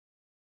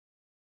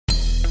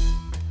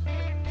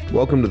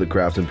Welcome to the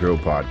Craft Imperial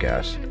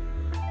Podcast,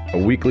 a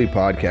weekly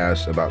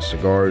podcast about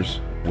cigars,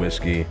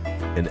 whiskey,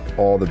 and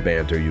all the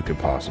banter you could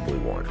possibly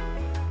want.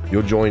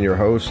 You'll join your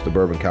host, the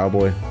Bourbon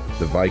Cowboy,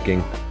 the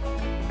Viking,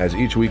 as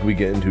each week we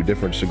get into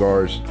different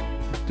cigars,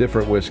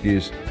 different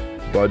whiskeys,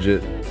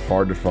 budget,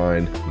 hard to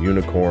find,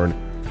 unicorn,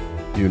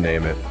 you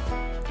name it.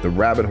 The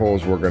rabbit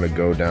holes we're going to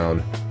go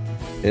down,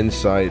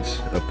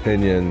 insights,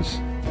 opinions,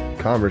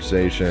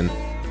 conversation,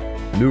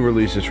 new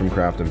releases from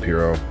Craft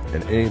Imperial,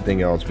 and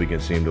anything else we can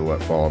seem to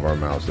let fall of our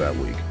mouths that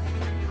week.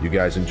 You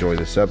guys enjoy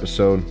this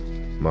episode.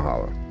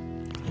 Mahalo.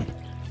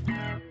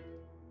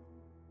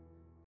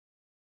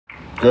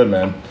 Good,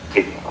 man.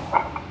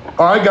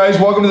 All right, guys,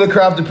 welcome to the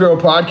Craft Imperial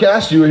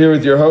Podcast. You are here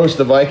with your host,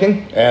 the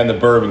Viking. And the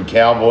Bourbon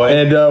Cowboy.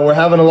 And we're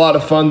having a lot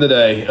of fun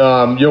today.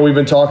 We've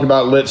been talking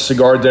about Lit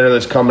Cigar Dinner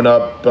that's coming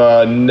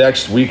up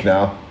next week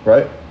now,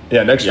 right?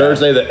 Yeah, next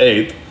Thursday, the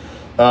 8th.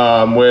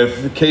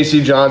 With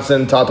Casey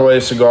Johnson,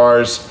 Tatuaje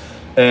Cigars,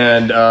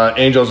 and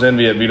Angel's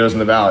Envy at Vito's in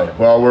the Valley.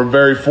 Well, we're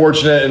very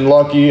fortunate and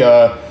lucky.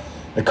 I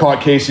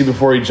caught Casey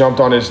before he jumped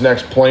on his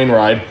next plane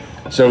ride.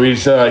 So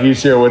he's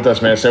here with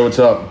us, man. Say what's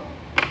up.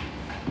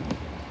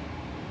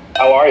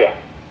 How are you?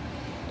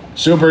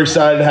 Super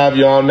excited to have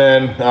you on,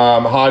 man.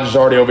 Hodge is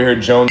already over here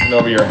jonesing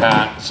over your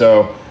hat.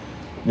 So,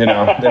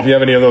 if you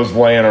have any of those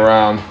laying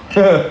around.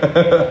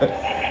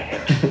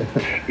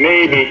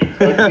 Maybe.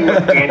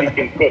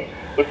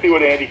 Let's see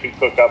what Andy can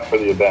cook up for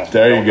the event.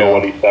 There you go.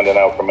 What he's sending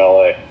out from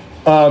LA.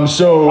 How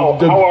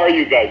are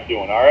you guys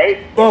doing? All right?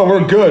 Oh,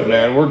 we're good,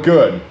 man. We're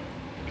good.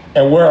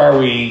 And where are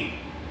we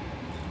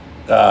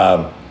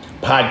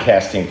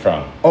podcasting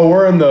from? Oh,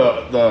 we're in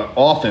the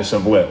office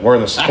of Lit. We're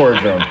in the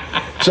storage room.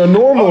 So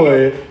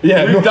normally,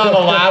 we've done a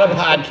lot of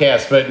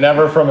podcasts, but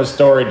never from a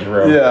storage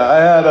room. Yeah,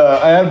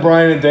 I had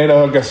Brian and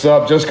Dana hook us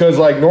up just because,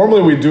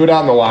 normally we do it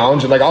out in the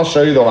lounge, and I'll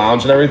show you the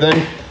lounge and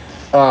everything.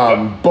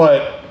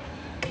 But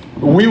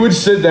we would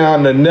sit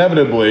down, and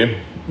inevitably,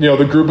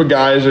 the group of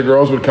guys or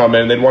girls would come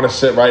in, and they'd want to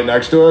sit right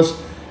next to us,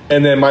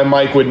 and then my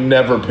mic would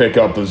never pick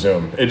up the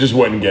Zoom. It just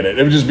wouldn't get it.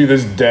 It would just be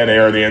this dead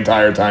air the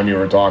entire time you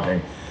were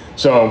talking.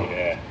 So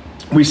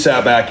we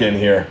sat back in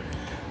here.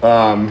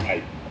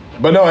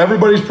 But no,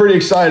 everybody's pretty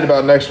excited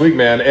about next week,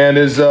 man. And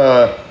is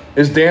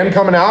Dan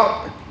coming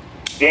out?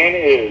 Dan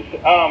is.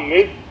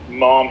 His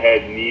mom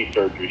had knee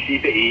surgery.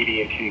 She's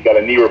 80, and she's got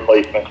a knee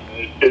replacement.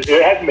 It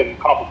hasn't been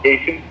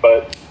complications,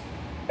 but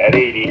at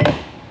 80,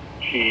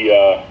 she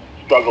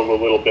struggled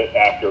a little bit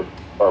after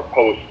or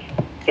post.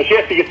 So she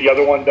has to get the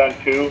other one done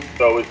too.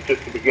 So it's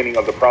just the beginning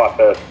of the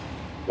process,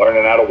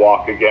 learning how to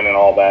walk again and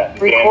all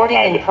that.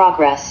 Recording in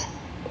progress.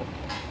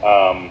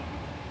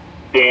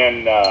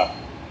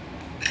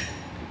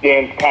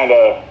 Dan's kind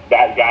of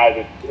that guy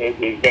that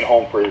has been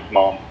home for his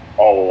mom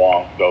all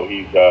along. So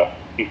he's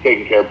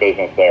taking care of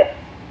business there.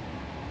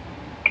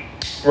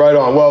 Right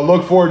on. Well,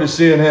 look forward to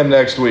seeing him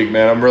next week,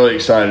 man. I'm really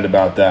excited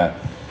about that.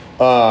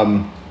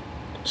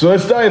 So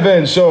let's dive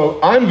in. So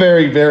I'm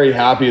very, very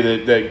happy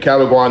that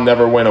Cabaguan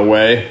never went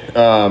away.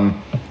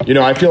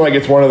 I feel like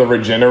it's one of the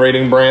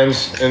regenerating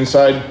brands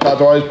inside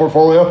Tatuaje's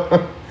portfolio.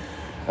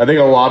 I think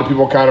a lot of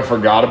people kind of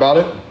forgot about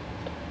it.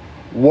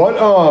 What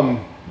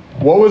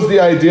was the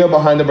idea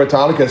behind the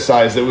Britannica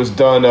size that was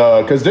done?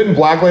 Because didn't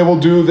Black Label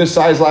do this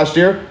size last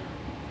year?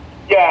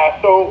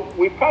 Yeah, so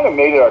we've kind of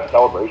made it our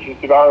celebration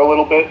cigar a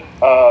little bit,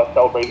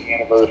 celebrating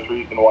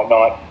anniversaries and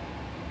whatnot.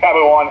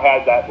 Cabaguan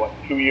had that,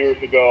 2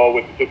 years ago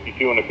with the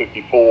 52 and the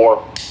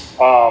 54.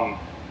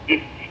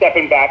 Just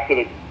stepping back to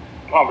the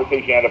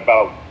conversation you had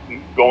about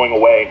going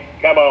away,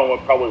 Cabaguan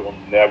probably will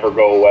never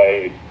go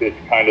away. It's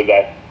kind of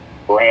that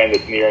brand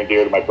that's near and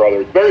dear to my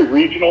brother. It's very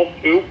regional,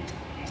 too.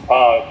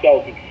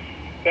 Sells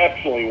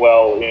exceptionally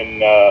well in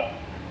the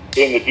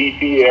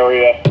D.C.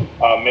 area,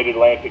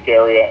 Mid-Atlantic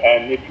area,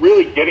 and it's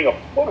really getting a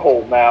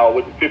foothold now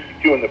with the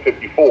 52 and the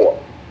 54.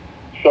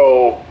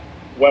 So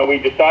when we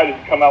decided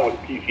to come out with a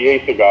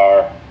PCA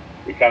cigar,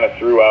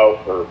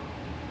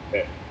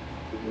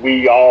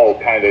 we all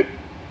kind of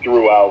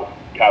threw out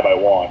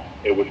Cabaguan.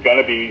 It was going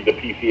to be the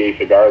PCA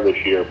cigar this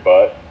year,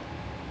 but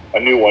a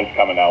new one's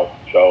coming out.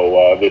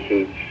 So this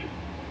is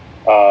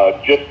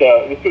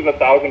this is a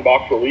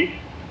 1,000-box release.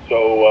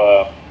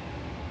 So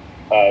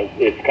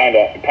it's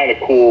kind of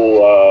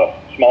cool,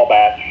 small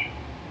batch.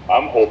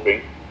 I'm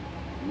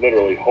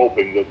literally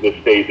hoping that this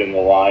stays in the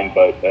line,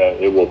 but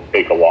it will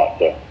take a lot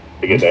to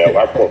get that.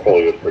 Our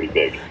portfolio is pretty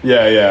big.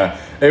 Yeah.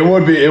 It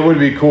would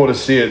be cool to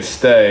see it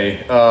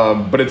stay,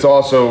 but it's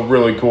also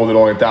really cool that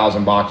only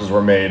 1,000 boxes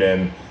were made,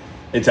 and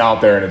it's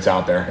out there and it's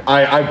out there.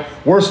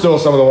 We're still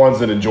some of the ones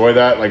that enjoy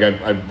that.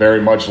 I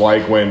very much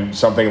like when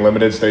something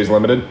limited stays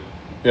limited.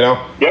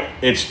 Yep.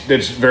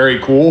 It's very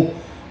cool.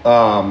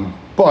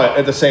 But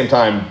at the same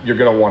time, you're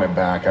gonna want it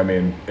back. I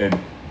mean,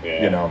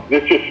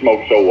 This just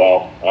smokes so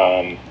well.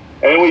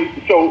 And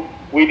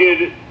we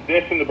did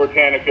this in the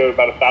Britannica,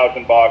 about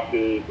 1,000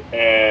 boxes,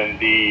 and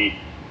the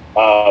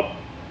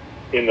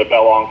in the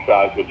Bellong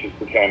size, which is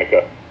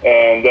Britannica,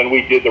 and then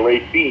we did the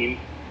Racine,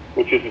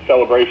 which is a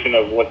celebration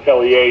of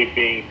L'Atelier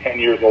being 10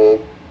 years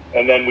old,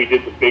 and then we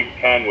did the Big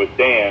Ten with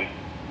Dan,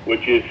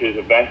 which is his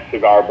event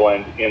cigar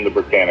blend in the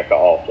Britannica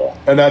also.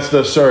 And that's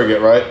the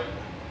surrogate, right?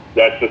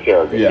 That's the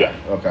surrogate, yeah.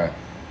 Okay.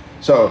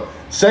 So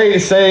say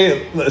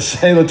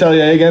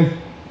L'Atelier again.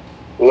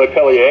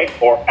 L'Atelier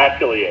or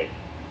Atelier.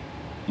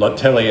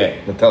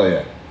 L'Atelier.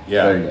 L'Atelier.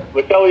 Yeah. There you go.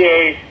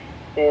 L'Atelier,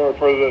 for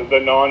the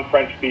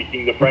non-French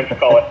speaking, the French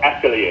call it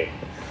Atelier.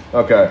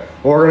 Okay.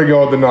 Well, we're going to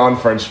go with the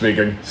non-French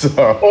speaking.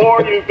 So.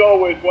 Or you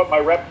go with what my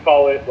reps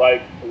call it,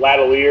 like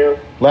Latelier.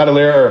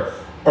 Latelier,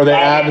 or they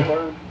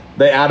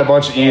add a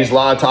bunch of E's,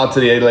 la ta to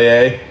the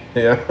Atelier.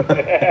 Yeah.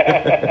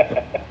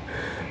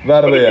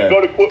 Latelier.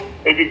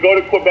 If you go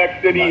to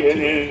Quebec City, it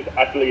is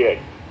Atelier.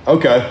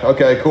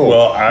 Okay, cool.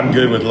 Well, I'm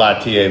good with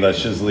L'Atelier.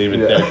 Let's just leave it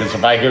there, because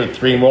if I hear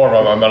 3 more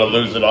of them, I'm going to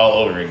lose it all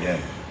over again.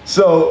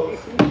 So,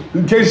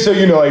 in case so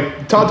you know,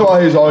 like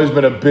Tatuaje has always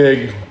been a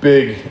big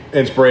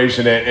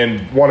inspiration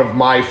and one of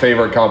my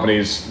favorite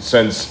companies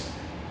since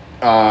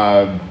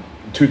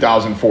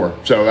 2004.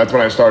 So that's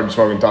when I started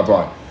smoking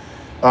Tatuaje,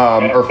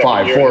 or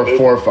 4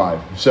 or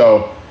 5.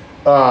 So,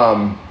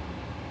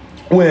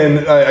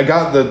 when I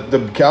got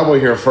the Cowboy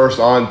here first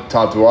on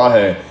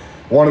Tatuaje,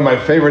 one of my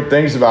favorite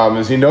things about him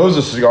is he knows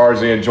the cigars,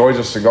 he enjoys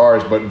the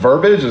cigars, but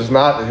verbiage is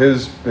not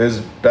his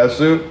best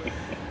suit.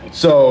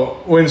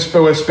 So with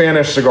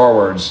Spanish cigar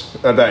words,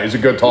 he's a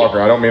good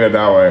talker. I don't mean it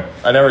that way.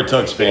 I never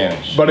took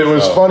Spanish. But it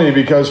was funny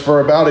because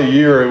for about a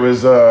year, it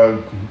was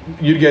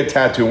you'd get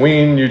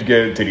Tatooine, you'd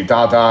get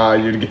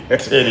Tititata, you'd get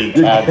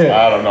Tititata.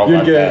 I don't know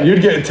about that.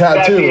 You'd get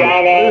tattoo.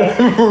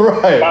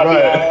 right.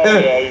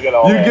 Yeah, you get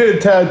all You'd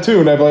get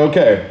tattoo, and I'd be like,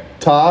 okay,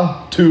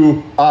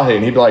 Ta-tu-ahe,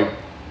 and he'd be like,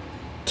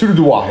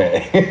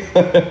 Tu-du-du-ahe.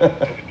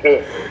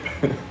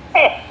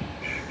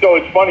 So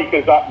it's funny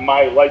because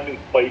my license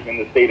plate in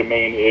the state of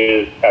Maine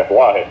is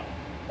Tatuaje.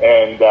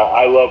 And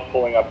I love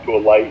pulling up to a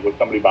light with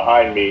somebody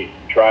behind me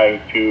trying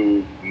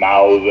to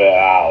mouth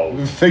out.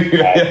 It's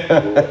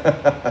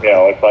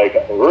like,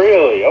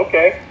 really?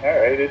 Okay. All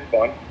right. It's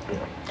fun.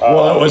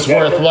 Well, it was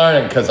worth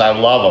learning because I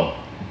love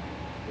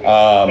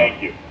them.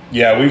 Thank you.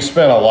 Yeah, we've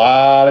spent a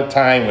lot of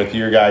time with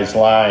your guys'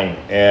 line,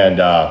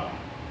 and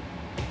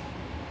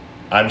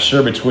I'm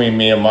sure between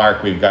me and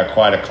Mark, we've got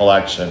quite a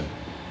collection.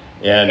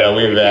 And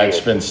we've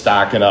actually been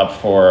stocking up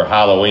for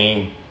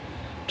Halloween,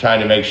 trying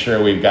to make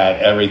sure we've got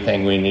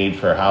everything we need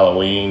for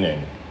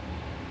Halloween,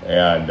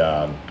 and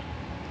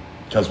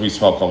because we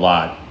smoke a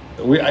lot.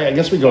 I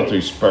guess we go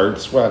through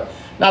spurts. Well,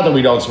 not that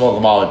we don't smoke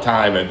them all the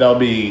time, but there'll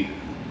be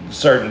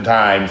certain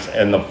times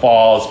in the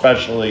fall,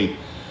 especially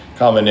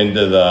coming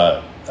into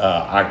the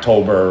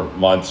October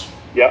months.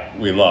 Yep.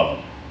 We love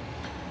them.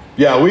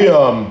 Yeah, we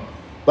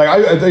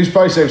I think you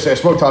probably say I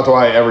smoke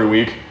Tatuaje every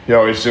week. You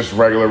know, it's just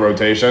regular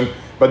rotation.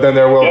 But then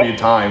there will be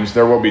times.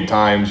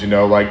 You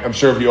know, like I'm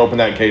sure if you open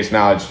that case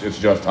now, it's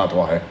just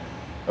Tatuaje.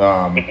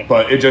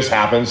 But it just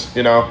happens.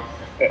 You know.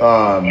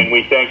 And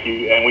we thank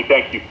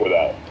you for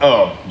that.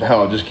 Oh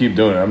hell, just keep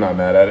doing it. I'm not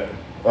mad at it.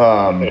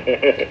 All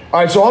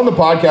right, so on the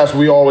podcast,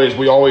 we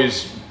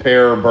always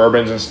pair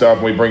bourbons and stuff.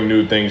 And we bring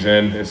new things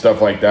in and stuff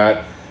like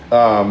that.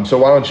 So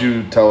why don't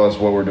you tell us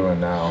what we're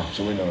doing now,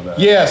 so we know that?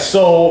 Yeah.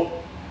 So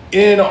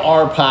in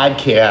our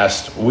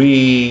podcast,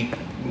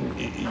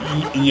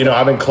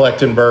 I've been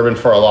collecting bourbon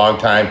for a long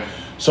time.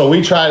 So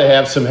we try to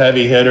have some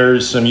heavy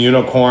hitters, some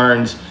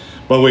unicorns,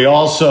 but we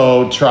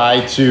also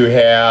try to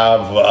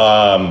have,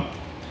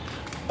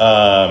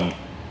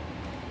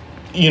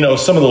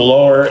 some of the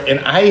lower, and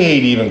I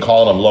hate even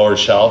calling them lower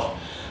shelf,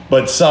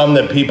 but some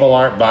that people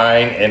aren't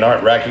buying and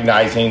aren't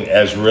recognizing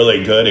as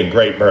really good and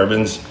great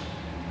bourbons.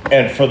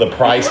 And for the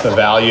price, the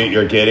value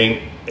you're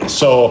getting.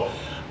 So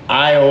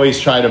I always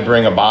try to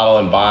bring a bottle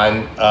and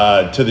bond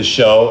to the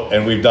show,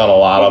 and we've done a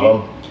lot of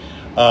them.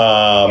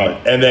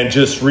 And then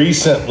just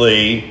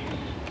recently,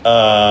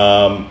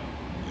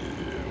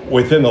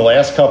 within the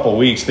last couple of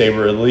weeks, they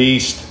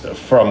released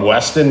from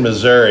Weston,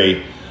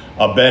 Missouri,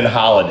 a Ben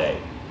Holiday,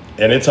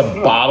 and it's a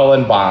bottle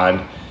and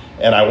bond.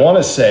 And I want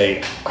to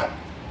say,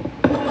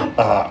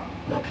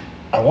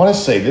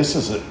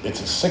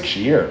 it's a 6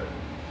 year.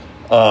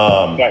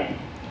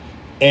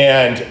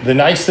 And the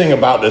nice thing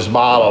about this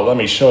bottle, let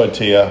me show it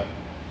to you.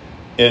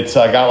 It's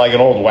got like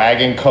an old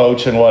wagon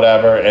coach and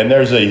whatever, and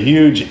there's a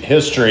huge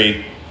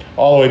history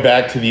all the way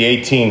back to the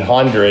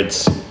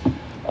 1800s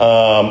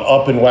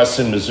up in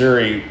Weston,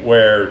 Missouri,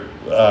 where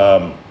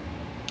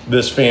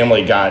this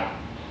family got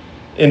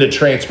into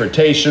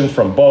transportation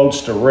from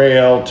boats to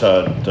rail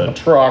to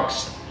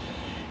trucks,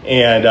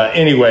 and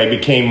anyway,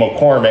 became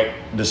McCormick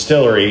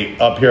Distillery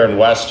up here in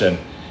Weston.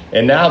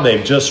 And now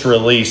they've just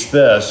released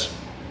this,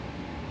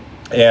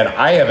 and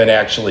I haven't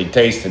actually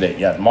tasted it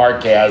yet.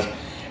 Mark has.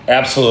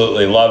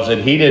 Absolutely loves it.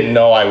 He didn't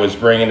know I was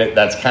bringing it.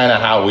 That's kind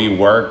of how we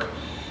work.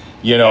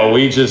 You know,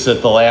 we just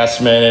at the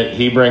last minute,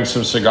 he brings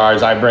some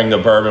cigars, I bring the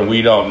bourbon,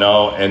 we don't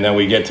know, and then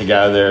we get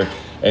together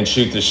and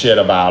shoot the shit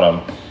about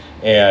them.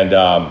 And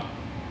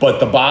but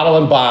the bottle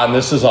and bond,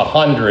 this is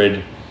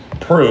 100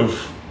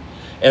 proof.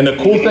 And the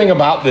cool thing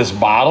about this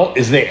bottle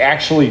is they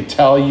actually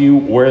tell you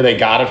where they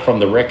got it from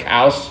the Rick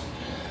House.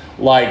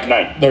 Like,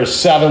 there's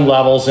 7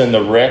 levels in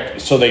the Rick,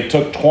 so they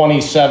took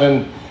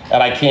 27,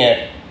 and I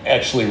can't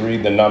actually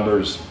read the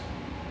numbers.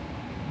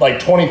 Like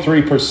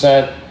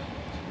 23%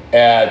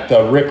 at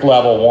the Rick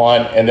level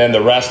 1, and then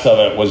the rest of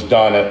it was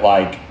done at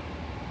like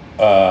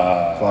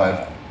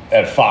 5.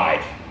 At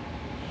 5.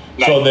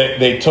 Nice. So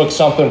they took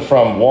something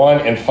from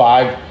 1 and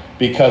 5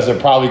 because they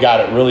probably got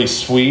it really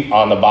sweet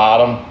on the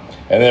bottom,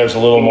 and there's a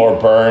little more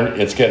burn.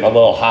 It's getting a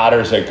little hotter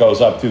as it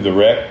goes up through the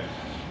Rick.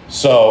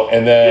 So,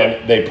 and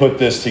then they put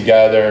this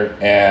together,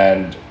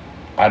 and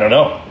I don't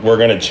know. We're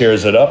going to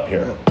cheers it up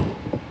here.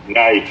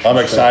 Nice. I'm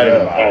excited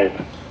about it.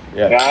 Nice.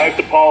 Yeah. Now, I have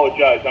to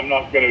apologize. I'm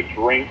not going to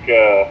drink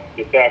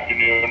this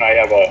afternoon. I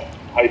have a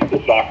high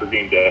school soccer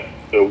game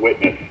to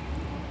witness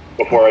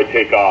before I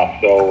take off.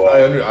 So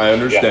I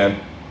understand.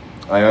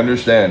 Yeah. I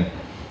understand.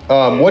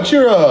 What's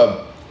your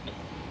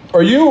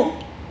are you?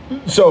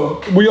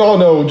 So we all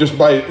know just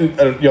by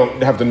you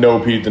don't have to know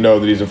Pete to know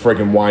that he's a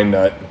freaking wine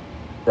nut,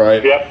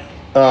 right?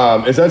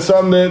 Yep. Is that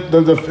something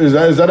that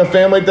is that a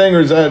family thing, or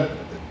is that?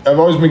 I've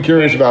always been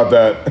curious about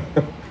that.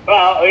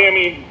 Well, I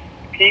mean,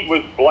 Pete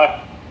was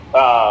blessed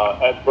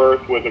at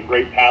birth with a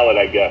great palate,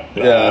 I guess.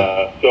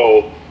 Yeah.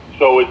 So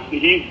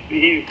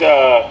he's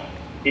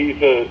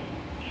a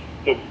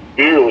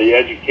severely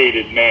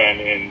educated man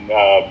in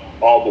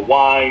all the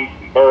wines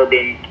and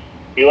bourbons.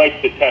 He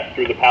likes to test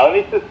through the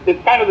palate.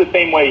 It's kind of the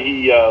same way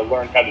he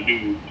learned how to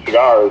do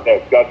cigars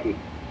at Gus's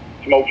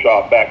smoke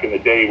shop back in the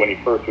day when he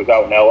first was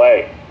out in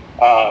L.A.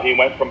 He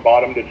went from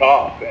bottom to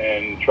top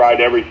and tried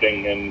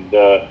everything and,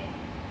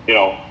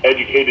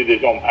 educated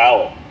his own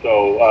palate.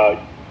 So,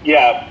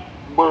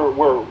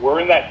 we're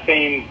in that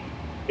same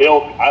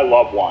ilk. I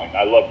love wine.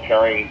 I love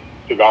pairing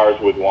cigars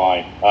with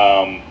wine.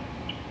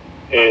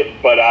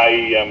 But I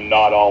am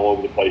not all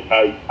over the place.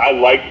 I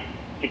like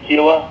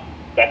tequila.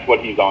 That's what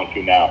he's on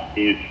to now.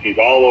 He's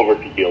all over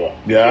tequila.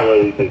 Yeah. Tequila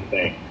is his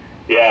thing.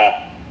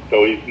 Yeah.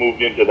 So he's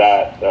moved into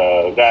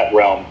that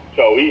realm.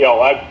 So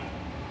I've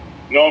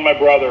known my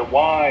brother,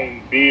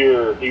 wine,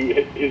 beer.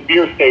 His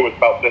beer stay was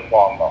about this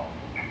long though.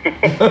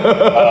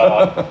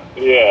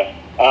 Yeah.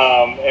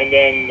 And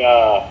then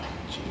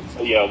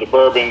the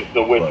bourbons,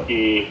 the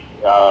whiskey,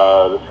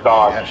 the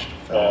scotch,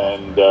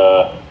 and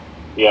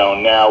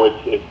now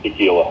it's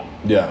tequila.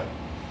 Yeah.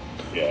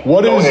 Yeah.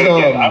 What is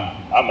again,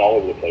 I'm all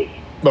over the place.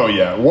 Oh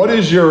yeah. What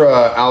is your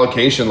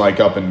allocation like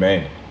up in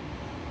Maine,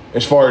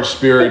 as far as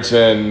spirits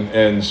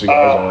and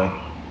cigars?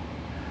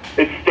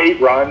 It's state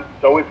run,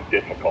 so it's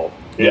difficult.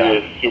 Yeah.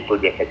 It is super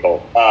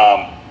difficult.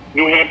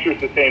 New Hampshire's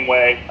the same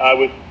way. I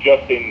was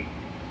just in.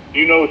 Do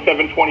you know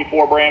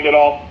 724 brand at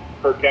all?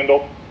 Kurt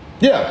Kendall.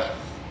 Yeah.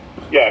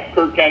 Yeah,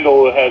 Kurt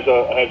Kendall has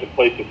a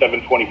place, the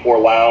 724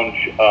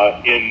 Lounge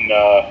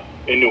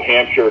in New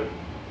Hampshire,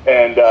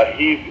 and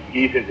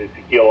he's into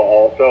tequila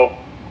also.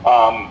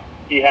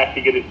 He has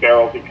to get his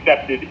barrels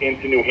accepted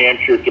into New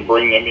Hampshire to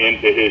bring them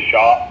into his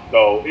shop.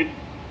 So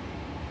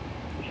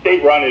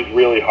state run is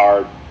really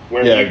hard.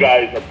 Where you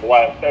guys are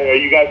blessed. Are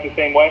you guys the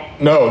same way?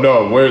 No.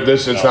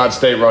 It's not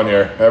state run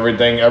here.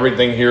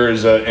 Everything here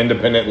is an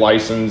independent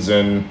license,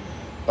 and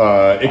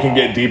it can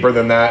get deeper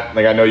than that.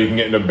 Like I know you can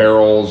get into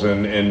barrels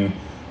and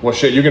well,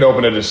 shit, you can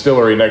open a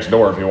distillery next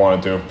door if you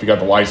wanted to, if you got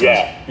the license.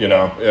 Yeah.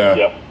 Yeah.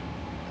 Yep.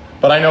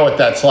 But I know what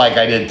that's like.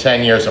 I did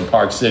 10 years in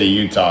Park City,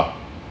 Utah.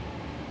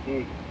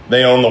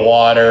 They own the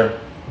water,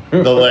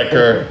 the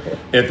liquor.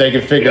 If they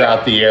could figure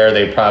out the air,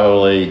 they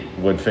probably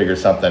would figure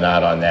something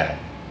out on that.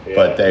 Yeah.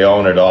 But they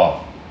own it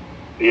all.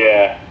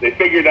 Yeah, they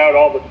figured out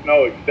all the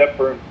snow except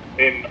for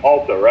in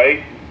Alta,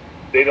 right?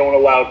 They don't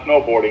allow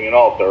snowboarding in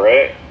Alta,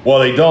 right? Well,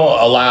 they don't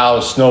allow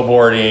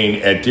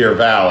snowboarding at Deer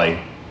Valley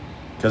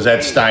because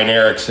that's Stein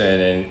Eriksen,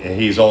 and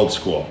he's old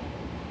school.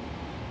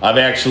 I've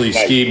actually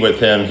skied with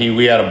him.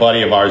 We had a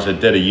buddy of ours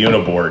that did a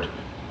uniboard,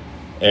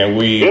 and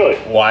we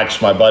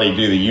watched my buddy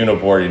do the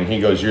uniboard, and he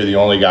goes, "You're the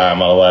only guy I'm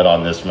going to let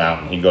on this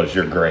mountain." He goes,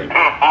 "You're great."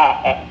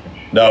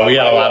 No, we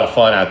had a lot of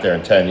fun out there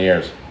in 10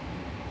 years.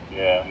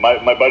 Yeah,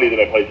 my buddy that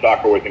I played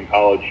soccer with in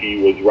college, he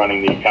was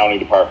running the accounting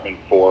department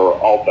for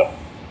Alta,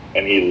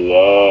 and he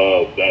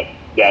loved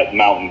that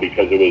mountain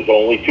because it was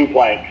only 2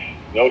 planks,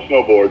 no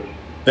snowboards.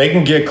 They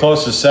can get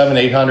close to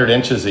 700-800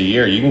 inches a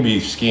year. You can be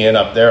skiing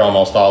up there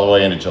almost all the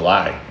way into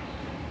July.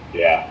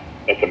 Yeah,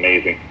 that's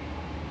amazing.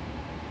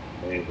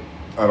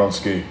 I don't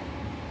ski.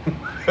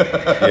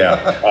 Yeah.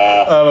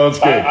 I don't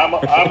ski. I'm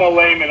a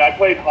layman. I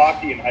played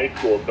hockey in high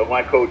school, so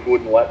my coach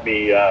wouldn't let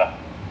me.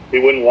 He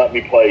wouldn't let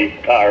me play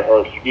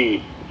or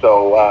ski.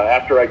 So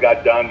after I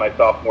got done my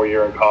sophomore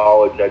year in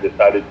college, I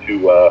decided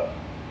to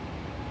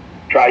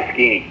try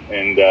skiing.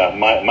 And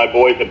my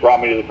boys had brought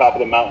me to the top of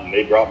the mountain.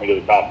 They brought me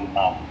to the top of the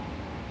mountain.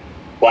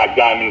 Black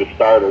Diamond to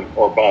start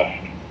or bust.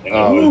 And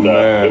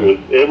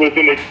it was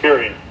an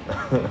experience.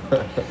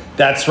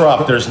 That's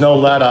rough. There's no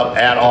let up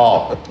at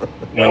all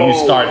when you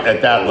start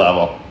at that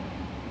level.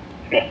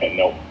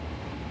 No.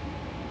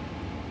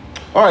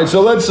 All right,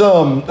 so let's.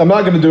 I'm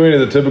not going to do any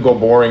of the typical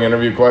boring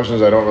interview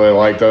questions. I don't really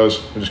like those.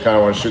 I just kind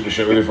of want to shoot the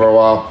shit with you for a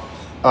while.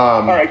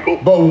 All right, cool.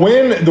 But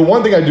the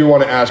one thing I do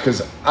want to ask,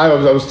 because I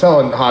was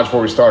telling Hodge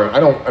before we started, I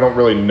don't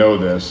really know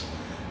this.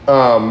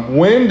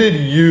 When did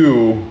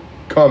you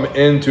come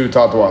into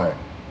Tatuaje?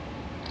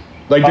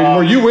 Like,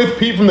 were you with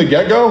Pete from the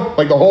get-go?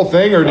 Like, the whole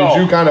thing? Or did No.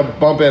 you kind of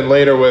bump in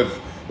later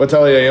with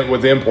Atelier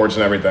with the imports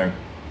and everything?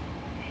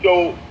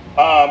 So,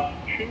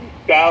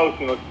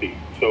 2000, let's see.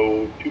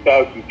 So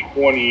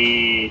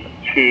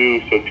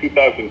 2022, so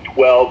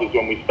 2012 is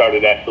when we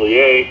started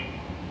Atelier.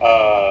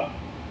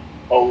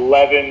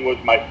 11 was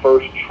my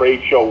first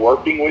trade show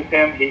working with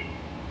him.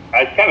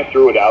 I kind of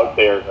threw it out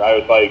there. I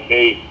was like,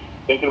 hey,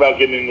 thinking about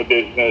getting in the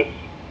business,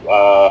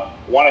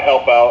 want to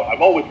help out.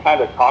 I've always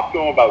kind of talked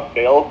to him about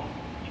sales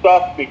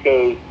stuff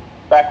because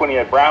back when he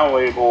had Brown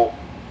Label,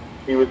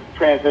 he was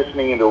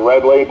transitioning into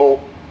Red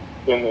Label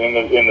in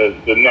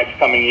the next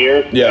coming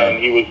years. Yeah. And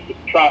we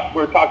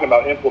were talking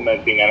about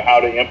implementing and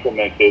how to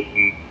implement it.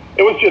 And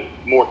it was just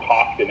more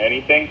talk than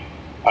anything.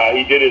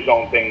 He did his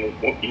own thing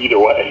either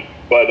way.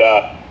 But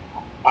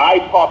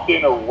I popped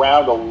in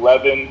around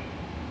 11,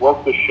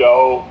 worked the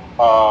show,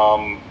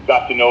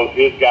 got to know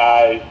his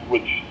guys,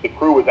 which the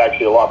crew was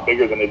actually a lot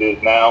bigger than it is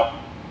now.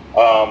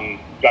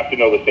 Got to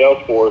know the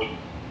sales force.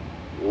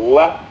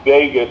 Left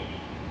Vegas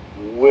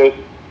with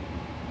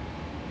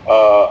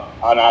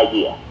an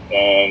idea,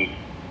 and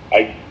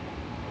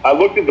I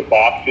looked at the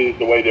boxes,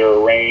 the way they're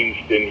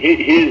arranged, and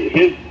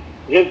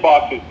his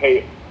boxes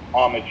pay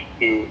homage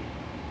to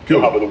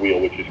Cuban. Hub of the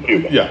Wheel, which is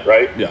Cuban, Yeah.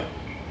 right? Yeah.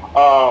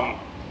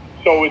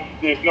 So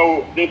there's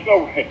no.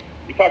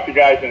 You talk to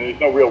guys, and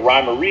there's no real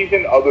rhyme or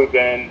reason other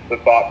than the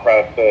thought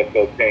process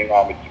of paying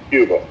homage to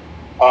Cuba.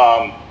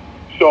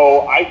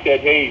 So I said,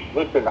 hey,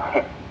 listen,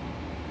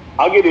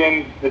 I'll get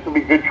in. This will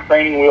be good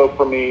training wheels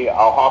for me.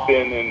 I'll hop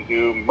in and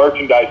do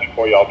merchandising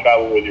for you. I'll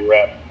travel with your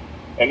rep.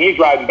 And he's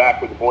riding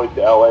back with the boys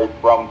to LA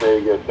from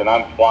Vegas, and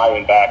I'm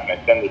flying back, and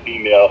I send this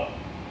email.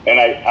 And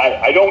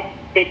I don't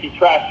think he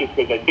trashed it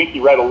because I think he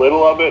read a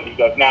little of it. He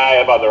goes, nah, I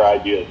have other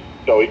ideas.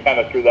 So he kind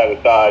of threw that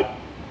aside.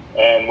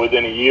 And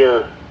within a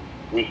year,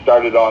 we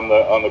started on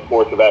the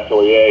course of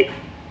Atelier.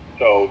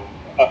 So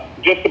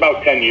just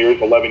about 10 years,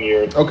 11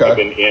 years. Okay. I've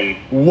been in.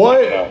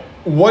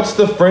 What's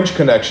the French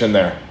connection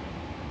there?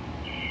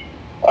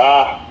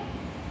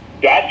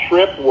 That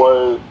trip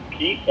was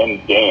Pete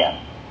and Dan.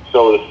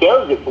 So the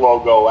Surrogates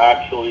logo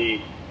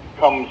actually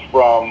comes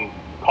from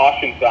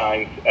caution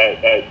signs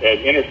at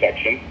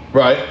intersections.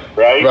 Right.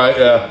 Right?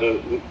 Yeah.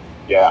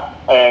 Yeah.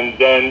 And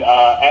then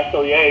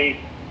Atelier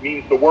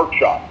means the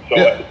workshop. So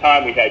Yeah. at the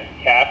time we had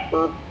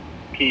Casper,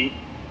 Pete,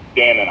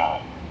 Dan, and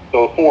I.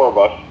 So 4 of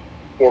us,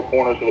 4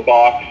 corners of the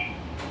box.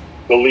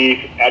 The Leaf,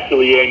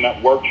 Atelier, and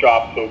that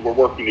workshop. So we're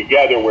working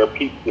together where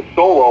Pete's the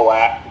solo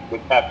act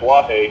with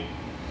Tatuaje.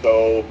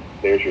 So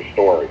there's your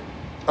story.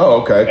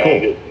 Oh, okay, cool.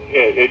 And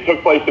it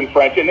took place in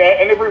French, and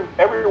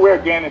everywhere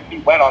Dan and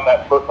Pete went on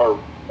that first, or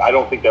I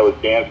don't think that was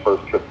Dan's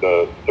first trip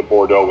to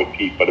Bordeaux with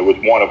Pete, but it was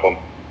one of them.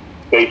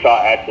 They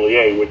saw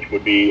Atelier, which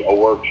would be a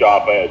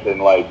workshop, as in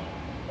like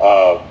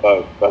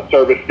a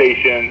service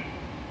station,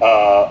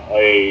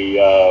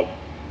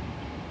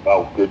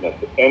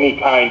 any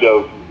kind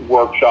of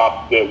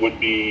workshop that would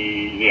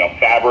be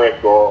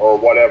fabric or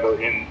whatever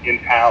in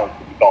town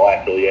we call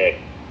Atelier.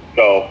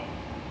 So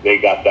they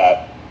got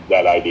that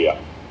idea.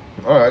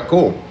 All right,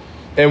 cool.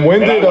 And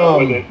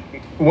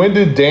when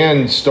did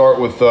Dan start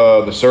with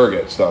the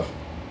surrogate stuff?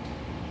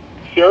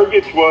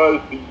 Surrogates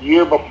was the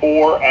year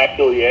before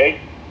Atelier.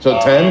 So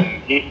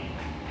 10?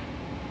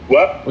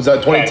 What? Was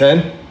that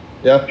 2010?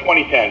 Yeah.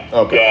 2010.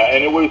 Okay. Yeah,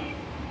 and it was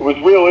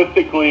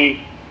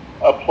realistically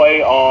a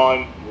play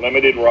on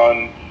limited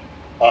runs,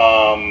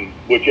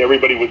 which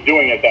everybody was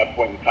doing at that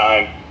point in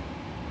time,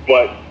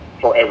 but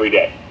for every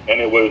day.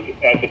 And it was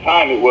at the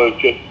time it was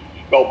just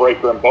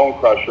Spellbreaker and Bone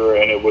Crusher,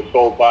 and it was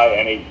sold by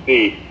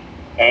NHC.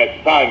 And at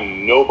the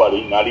time,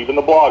 nobody, not even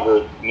the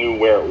bloggers, knew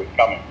where it was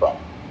coming from.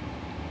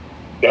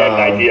 They had an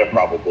idea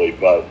probably,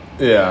 but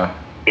yeah,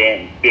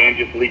 Dan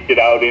just leaked it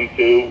out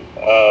into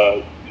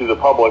to the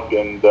public.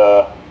 And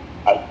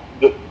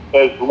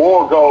as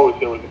lore goes,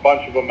 there was a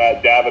bunch of them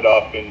at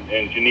Davidoff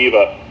in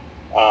Geneva,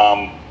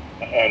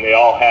 and they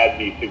all had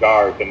these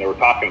cigars, and they were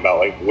talking about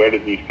like, where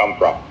did these come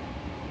from?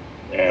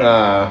 And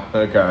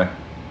okay.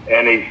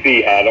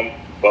 NHC had them,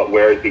 but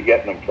where is he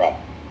getting them from?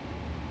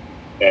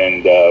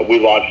 And we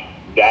launched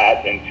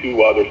that and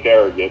 2 other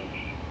surrogates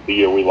the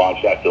year we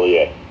launched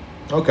Atelier.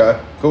 Okay,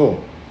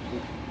 cool.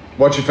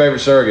 What's your favorite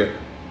surrogate?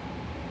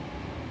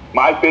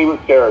 My favorite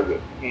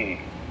surrogate?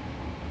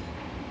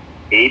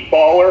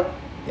 8-baller,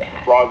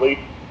 broadleaf.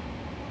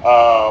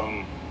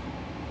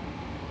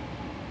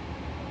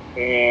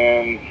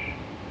 And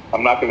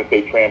I'm not going to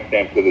say Tramp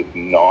Stamp because it's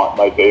not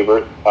my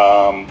favorite.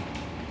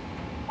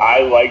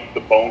 I like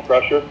the Bone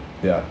Crusher.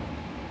 Yeah.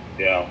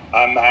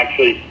 I'm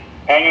actually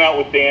hanging out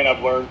with Dan.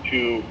 I've learned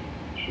to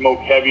smoke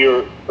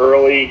heavier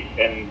early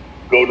and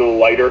go to the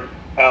lighter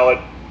palette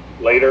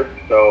later.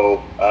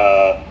 So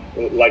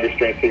lighter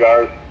strength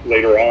cigars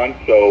later on.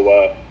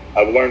 So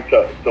I've learned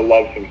to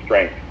love some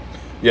strength.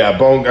 Yeah,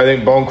 I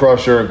think Bone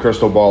Crusher and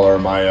Crystal Baller are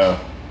my. I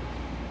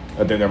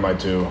think they're my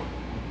 2.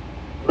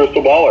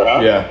 Crystal Baller,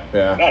 huh?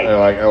 Yeah. Nice.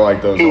 I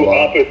like those 2 a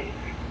lot.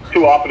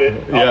 Two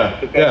opposite.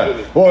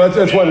 Yeah. Well,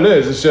 that's what it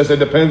is. It's just, it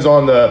depends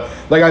on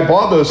like I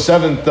bought those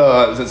Seventh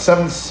Son?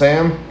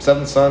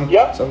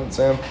 Yep. Seventh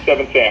Sam.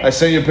 Seventh Sam. I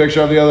sent you a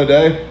picture of the other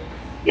day.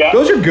 Yeah.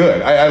 Those are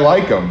good. I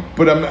like them,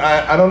 but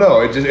I don't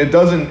know. It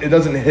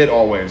doesn't hit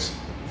always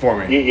for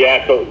me. You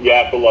have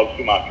to love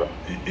Sumatra.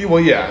 Well,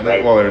 yeah.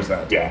 Right. Well, there's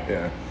that.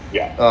 Yeah.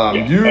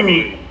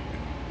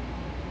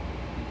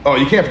 Oh,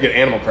 you can't forget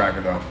Animal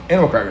Cracker though.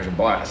 Animal Cracker's a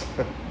blast.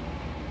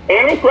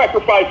 Animal Cracker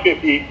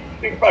 550,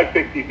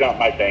 560 is not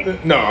my thing.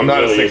 No, I'm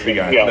not really a 60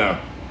 guy. Yeah.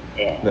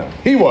 No.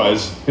 He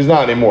was. He's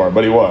not anymore,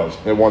 but he was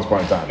at once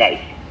upon a time.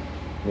 Nice.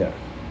 Yeah.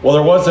 Well,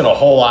 there wasn't a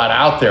whole lot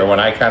out there when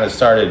I kind of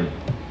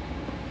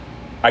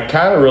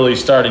really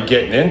started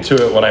getting into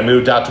it when I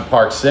moved out to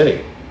Park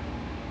City.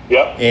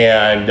 Yep.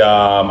 And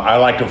I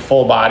liked a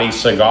full body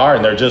cigar,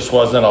 and there just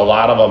wasn't a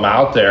lot of them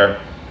out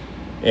there.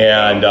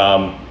 And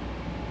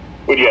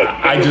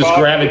I just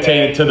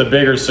gravitated to the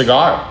bigger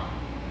cigar.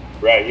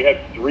 Right. You have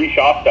 3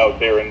 shops out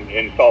there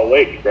in Salt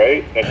Lake,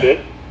 right? That's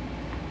it?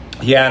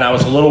 Yeah, and I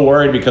was a little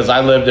worried because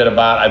I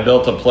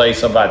built a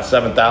place about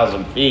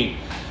 7,000 feet.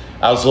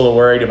 I was a little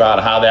worried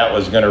about how that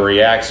was going to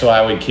react, so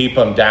I would keep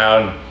them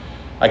down.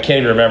 I can't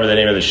even remember the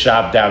name of the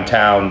shop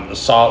downtown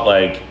Salt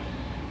Lake.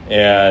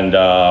 And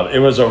it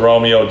was a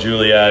Romeo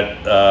Juliet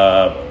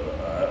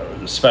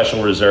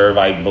special reserve,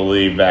 I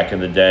believe, back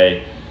in the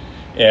day.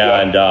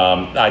 And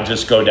I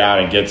just go down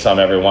and get some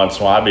every once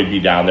in a while. I'd be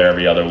down there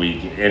every other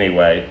week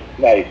anyway.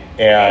 Nice.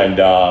 And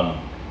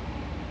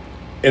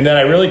then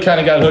I really kind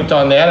of got hooked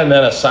on that. And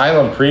then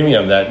Asylum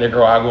Premium, that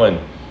Nicaraguan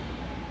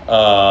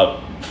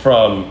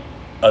from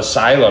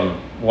Asylum,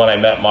 when I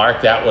met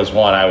Mark, that was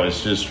one I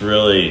was just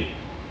really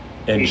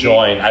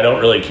enjoying. I don't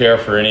really care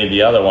for any of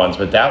the other ones,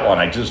 but that one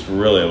I just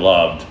really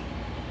loved.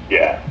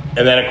 Yeah.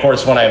 And then, of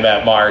course, when I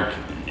met Mark,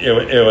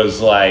 it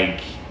was like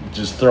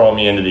just throwing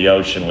me into the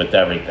ocean with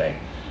everything.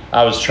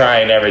 I was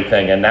trying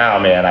everything, and now,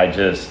 man,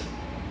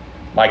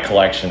 my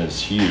collection is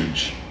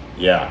huge.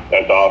 Yeah.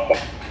 That's awesome.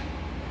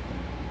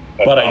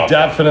 I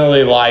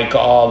definitely like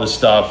all the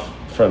stuff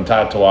from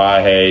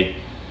Tatuaje.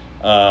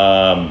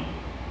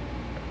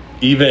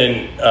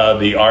 Even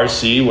the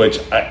RC, which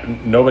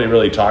nobody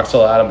really talks a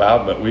lot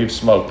about, but we've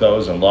smoked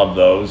those and loved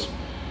those.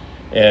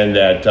 And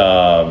that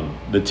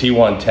the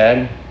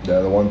T110. Yeah,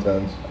 the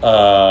 110s.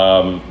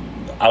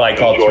 I like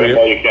all three.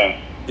 All you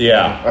can.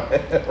 Yeah.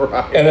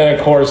 Right. And then,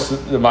 of course,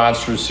 the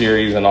Monster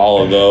Series and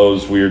all of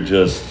those, we're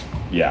just,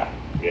 Yeah.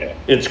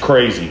 It's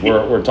crazy.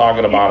 We're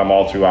talking about them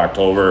all through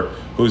October.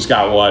 Who's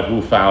got what,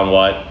 who found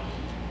what.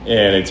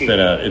 And it's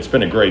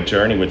been a great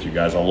journey with you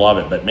guys. I love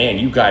it. But, man,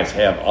 you guys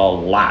have a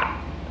lot.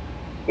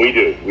 We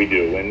do.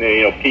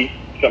 And, Pete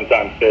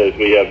sometimes says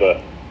we have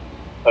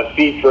a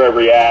seat for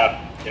every ass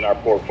in our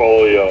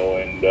portfolio.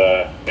 And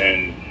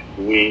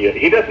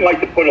he doesn't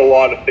like to put a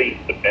lot of things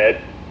to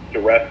bed to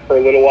rest for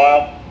a little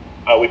while.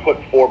 We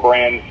put 4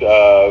 brands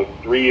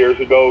 3 years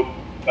ago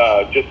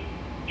just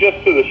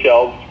to the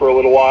shelves for a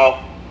little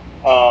while.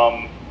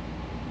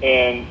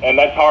 And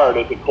that's hard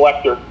as a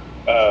collector.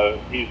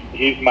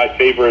 He's my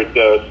favorite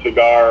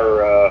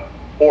cigar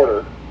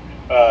hoarder.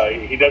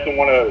 He doesn't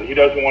want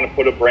to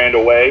put a brand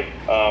away,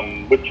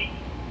 which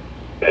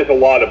says a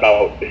lot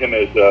about him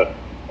as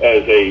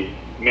a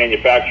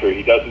manufacturer.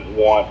 He doesn't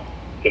want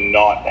to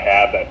not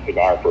have that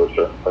cigar for a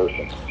certain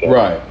person. So,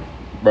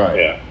 Right.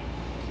 Yeah.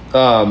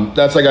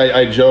 That's like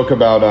I joke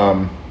about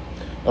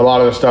a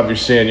lot of the stuff you're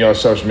seeing, on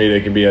social media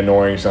can be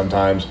annoying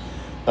sometimes.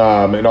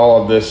 And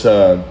all of this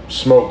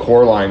smoke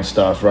core line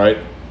stuff, right?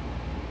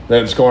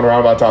 That's going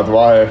around about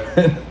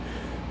Tatuaje.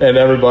 And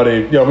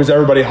everybody, because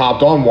everybody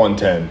hopped on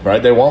 110,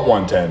 right? They want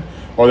 110.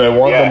 Or they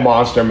want the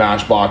monster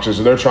mash boxes,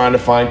 or they're trying to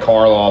find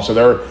Karloffs, or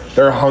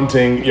they're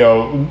hunting,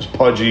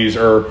 Pudgies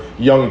or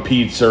Young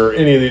Pete's or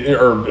any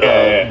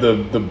of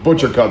the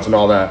butcher cuts and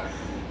all that.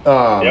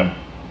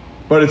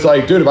 But it's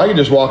like, dude, if I could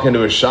just walk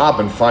into a shop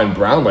and find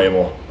Brown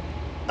Label,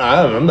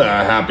 I'm the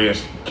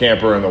happiest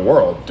camper in the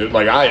world, dude.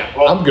 Like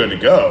I'm good to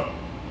go.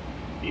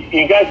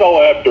 You guys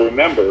all have to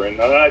remember, and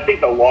I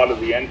think a lot of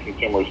the end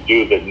consumers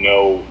do that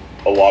know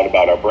a lot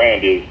about our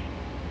brand, is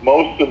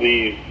most of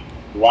these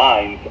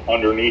lines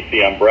underneath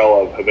the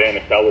umbrella of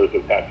Havana Cellars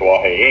of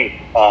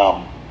Tatuaje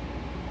Inc.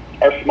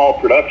 Are small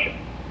production,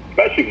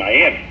 especially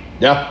Miami.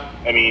 Yeah.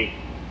 I mean,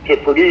 to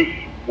produce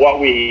what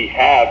we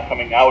have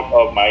coming out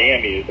of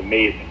Miami is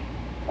amazing.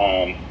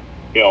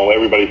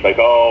 Everybody's like,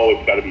 oh,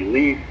 it's got to be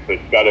leaf,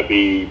 it's got to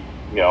be,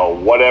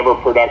 whatever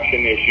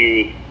production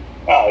issues.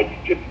 No,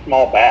 it's just a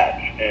small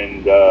batch,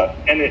 and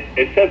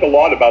it says a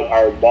lot about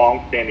our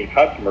long-standing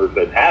customers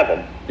that have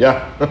them.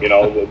 Yeah.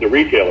 The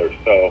retailers.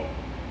 So,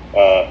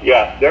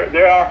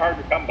 they are hard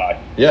to come by.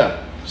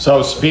 Yeah.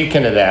 So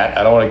speaking of that,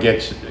 I don't want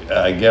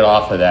to get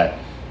off of that.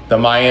 The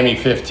Miami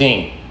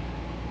 15.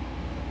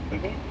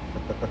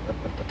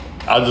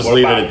 I'll just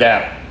leave it at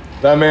that.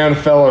 That man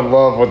fell in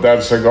love with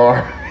that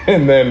cigar,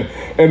 and then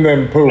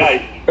poof,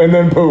 Nice. and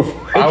then poof.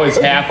 I was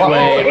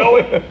halfway.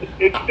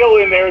 It's still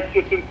in there. It's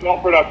just in small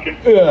production.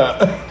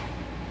 Yeah.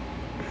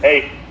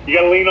 Hey, You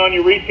got to lean on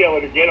your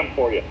retailer to get them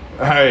for you.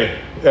 Hey,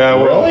 yeah,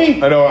 well,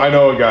 Really? I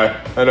know a guy.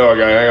 Hang on.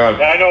 Yeah,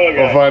 I know a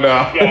guy. We'll find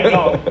out. Yeah, I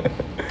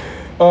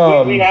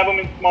know. We have them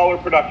in smaller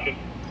production.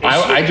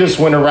 I just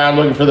went around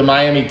looking for the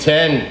Miami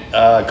 10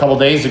 a couple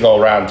days ago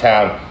around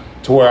town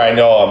to where I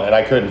know them, and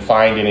I couldn't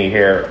find any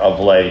here of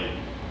late.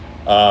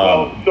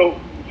 Well, so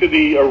to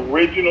the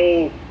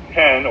original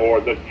 10 or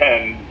the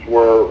 10s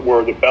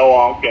were the Bel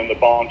Ankh and the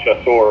Bon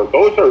Chasseur.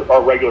 Those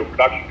are regular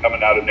production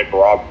coming out of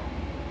Nicaragua.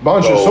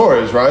 Bon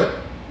Chasseur is right.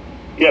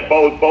 Yeah,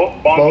 both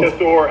Bon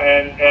Chasseur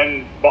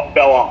and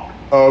Bel Ankh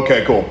Oh,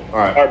 okay, cool. All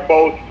right. are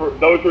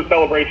those were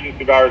celebration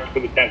cigars for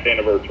the 10th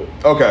anniversary.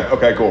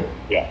 Okay, cool.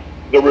 Yeah.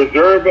 The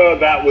Reserva,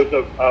 that was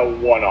a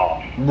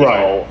one-off.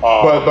 Right.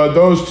 But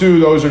those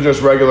are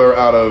just regular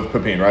out of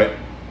Pepin, right?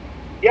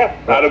 Yeah,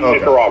 out of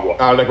Nicaragua.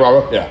 Out of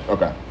Nicaragua? Yeah,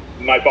 okay.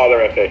 My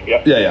father, SA,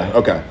 yeah. Yeah,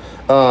 okay.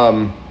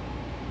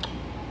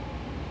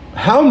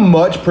 How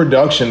much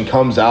production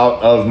comes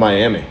out of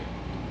Miami?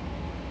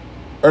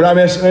 Or I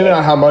mean, maybe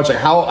not how much, like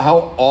how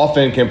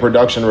often can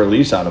production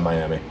release out of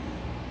Miami?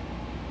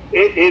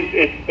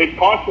 It's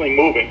constantly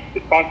moving.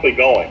 It's constantly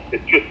going.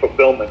 It's just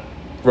fulfillment.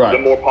 Right. The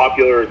more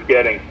popular it's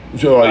getting.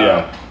 Sure,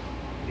 yeah.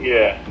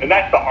 Yeah, and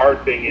that's the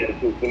hard thing is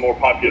the more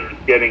popular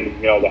it's getting,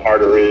 the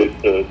harder it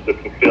is to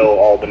fulfill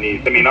all the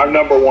needs. I mean, our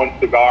number one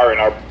cigar in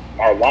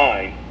our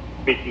line,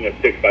 speaking of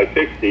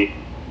 6x60,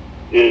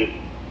 is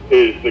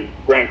the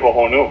Gran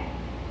Cojonú.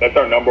 That's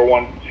our number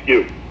one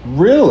SKU.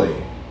 Really?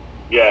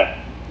 Yeah.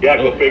 Yeah,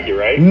 go figure,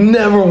 right?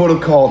 Never would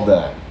have called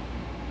that.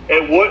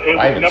 It was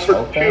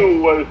number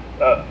two was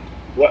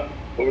what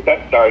was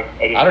that? Sorry,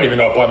 I don't even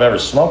know if I've ever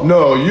smoked.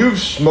 No, you've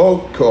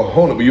smoked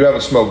Cojonú, but you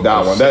haven't smoked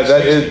that one. That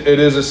is it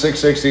is a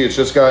 660.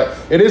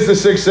 It is the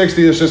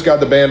 660. It's just got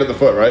the band at the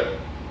foot, right?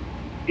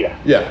 Yeah.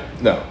 Yeah.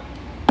 No.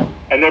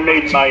 And they're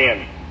made in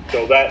Miami,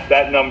 so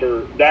that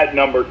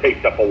number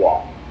takes up a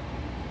lot.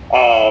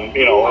 And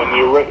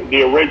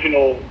the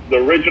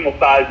original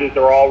sizes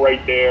are all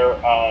right there.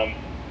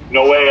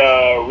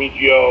 Noea,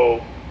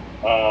 Regio,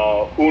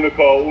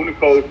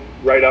 Unico's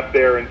right up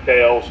there in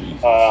sales.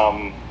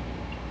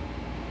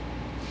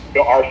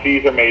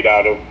 RCs are made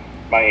out of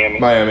Miami.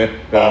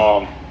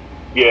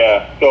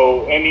 Yeah.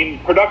 So, I mean,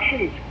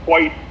 production's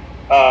quite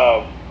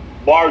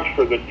large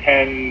for the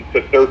 10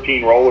 to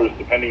 13 rollers,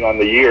 depending on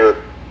the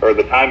year or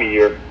the time of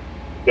year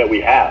that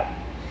we have.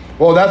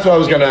 Well, that's what I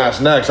was going to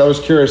ask next. I was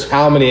curious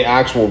how many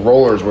actual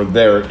rollers were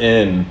there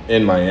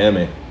in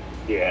Miami.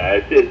 Yeah,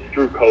 it's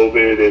through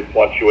COVID. It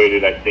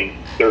fluctuated, I think,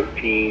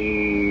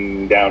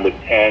 13 down to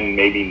 10,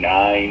 maybe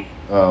 9.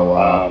 Oh,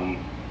 wow.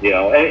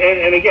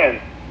 And again,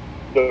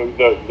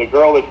 the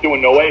girl that's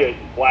doing Noeas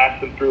is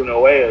blasting through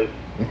Noeas,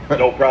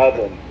 no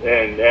problem.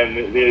 And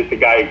there's the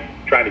guy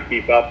trying to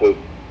keep up with,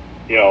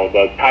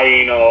 the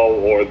Taino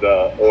or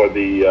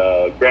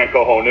the Gran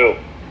Cojonú.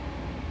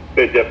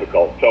 Bit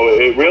difficult. So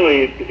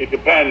it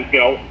depends.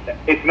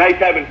 It's nice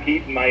having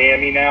Pete in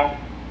Miami now.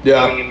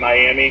 Yeah. Living in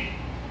Miami,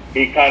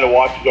 he kind of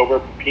watches over.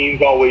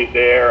 Pepin's always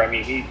there. I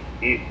mean, he's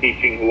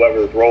teaching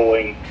whoever's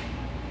rolling,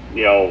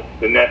 the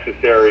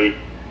necessary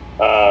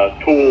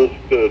tools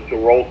to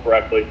roll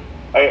correctly.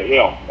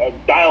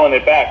 Dialing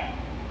it back,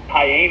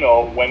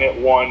 Taino, when it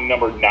won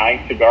number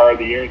 9 Cigar of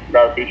the Year in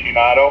Cigar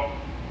Aficionado,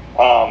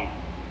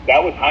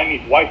 that was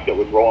Jaime's wife that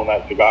was rolling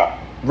that cigar.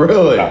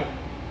 Really?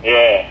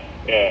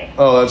 Yeah.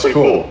 Oh, that's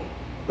cool.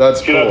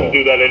 That's she cool. doesn't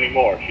do that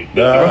anymore. She's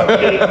still and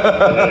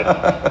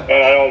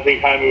I don't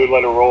think Jaime would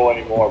let her roll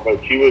anymore.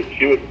 But she was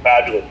a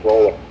fabulous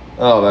roller.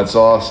 Oh, that's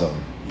awesome.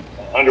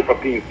 Under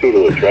Pepin's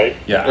tutelage, right?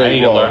 Yeah, I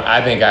need to learn.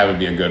 I think I would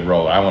be a good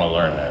roller. I want to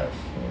learn that.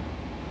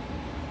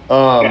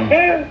 All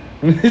right.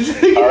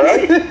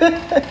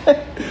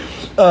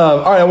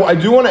 All right. Well, I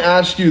do want to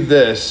ask you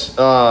this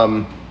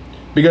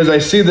because I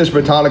see this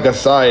Britannica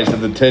size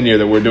of the 10-year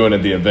that we're doing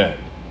at the event.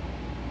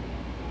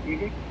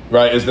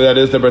 Right? That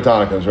is the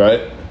Britannicas,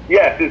 right?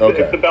 Yes,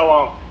 it's the Bel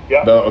Ankh.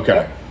 Yeah.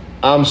 Okay.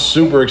 I'm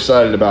super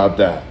excited about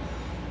that.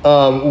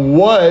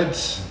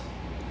 What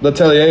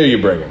L'Atelier are you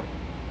bringing?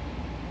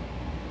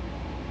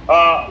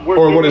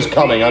 Or what is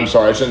coming? I'm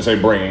sorry, I shouldn't say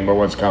bringing, but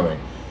what's coming?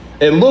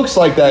 It looks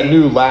like that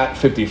new Lat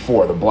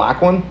 54, the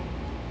black one.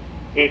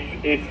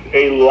 It's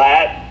a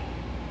Lat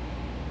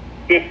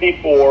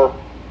 54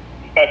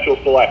 special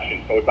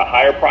selection, so it's a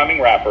higher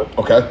priming wrapper.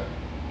 Okay.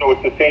 So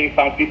it's the same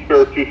Santi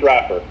Spiritus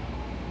wrapper.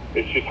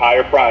 It's just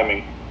higher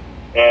priming,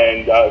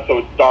 and so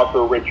it's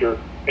darker, richer.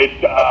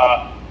 It's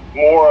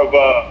more of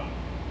a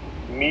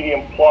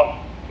medium plus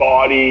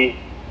body,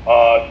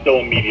 still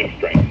a medium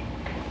strength.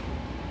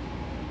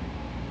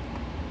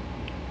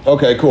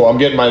 Okay, cool. I'm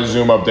getting my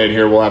Zoom update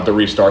here. We'll have to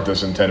restart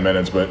this in 10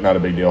 minutes, but not a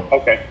big deal.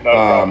 Okay, no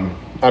problem.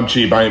 I'm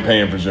cheap. I ain't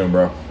paying for Zoom,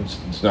 bro.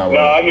 It's not.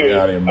 I hear you.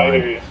 Out of your mind. I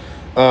hear you.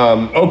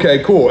 Okay,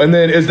 cool. And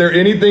then, is there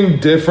anything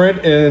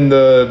different in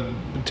the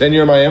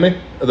 10-year Miami?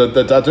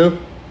 The tattoo?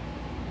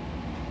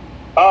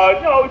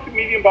 No, it's a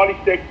medium body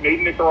stick made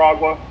in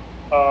Nicaragua.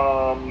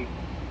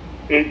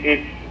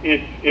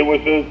 It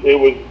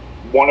was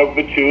one of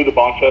the two. The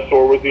Bon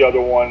Chasseur was the other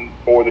one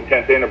for the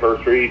 10th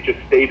anniversary. It just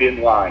stayed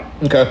in line.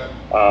 Okay.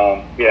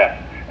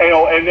 Yeah.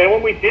 And then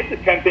when we did the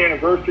 10th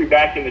anniversary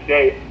back in the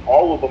day,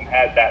 all of them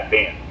had that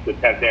band, the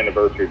 10th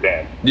anniversary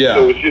band. Yeah.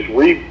 So it was just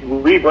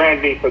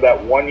rebranding for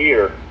that 1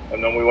 year,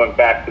 and then we went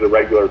back to the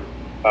regular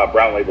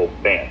Brown Label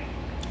band.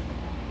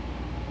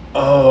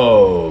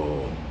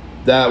 Oh,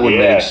 that would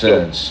make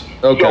sense.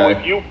 Okay. So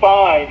if you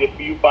find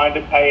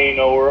a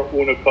Taino or a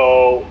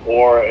Unico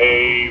or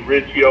a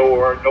Riggio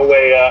or a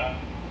Noea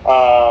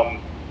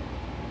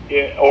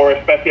or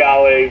a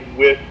Speciale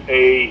with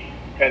a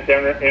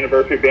 10th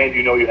anniversary band,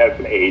 you know you have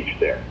some age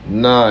there.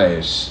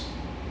 Nice.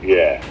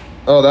 Yeah.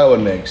 Oh, that would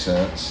make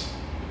sense.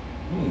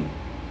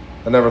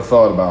 I never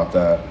thought about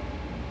that.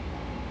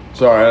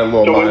 Sorry, I had a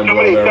little So when mind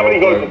blow there. somebody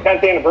real goes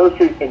quick. to 10th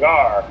anniversary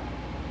cigar,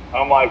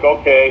 I'm like,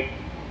 okay,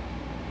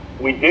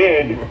 we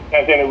did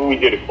 10th anniversary, we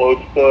did a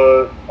close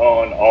foot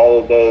on all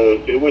of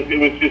those. It was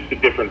just a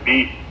different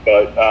beast,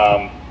 but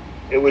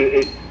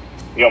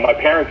my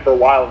parents for a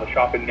while in the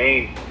shop in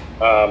Maine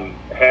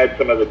had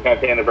some of the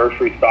 10th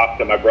anniversary stocks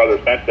that my brother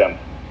sent them,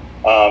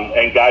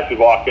 and guys would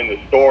walk in the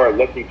store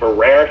looking for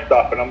rare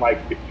stuff, and I'm like,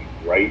 it's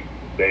right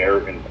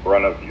there in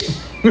front of you.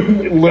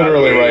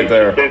 Literally right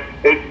there.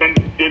 It's been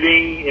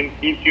sitting in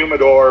Keith's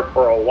humidor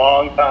for a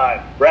long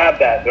time. Grab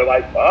that. They're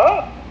like,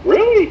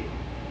 really?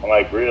 I'm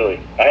like, really?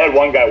 I had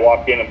one guy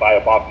walk in and buy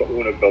a box of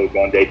Unicos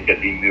one day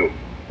because he knew.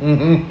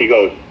 Mm-hmm. He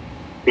goes,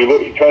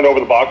 he turned over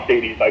the box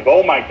date. He's like,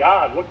 oh my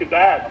God, look at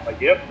that. I'm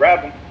like, yep,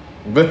 grab them.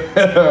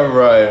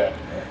 Right.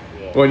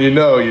 Yeah. When you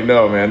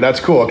know, man. That's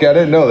cool. Okay, I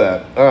didn't know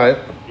that. All right.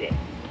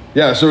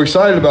 Yeah, so we're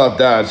excited about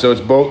that. So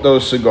it's both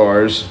those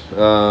cigars.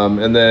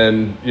 And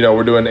then,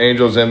 we're doing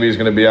Angel's Envy is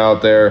going to be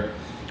out there.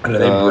 And are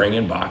they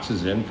bringing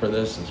boxes in for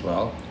this as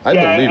well? I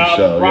believe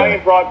so. Brian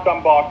Yeah. brought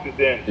some boxes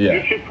in. Yeah.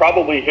 You should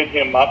probably hit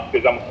him up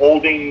because I'm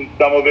holding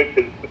some of it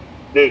because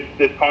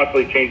there's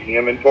constantly changing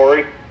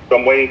inventory. So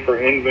I'm waiting for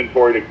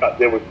inventory to cut.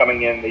 That was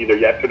coming in either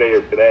yesterday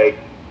or today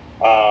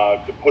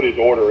to put his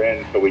order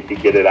in so we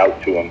could get it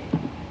out to him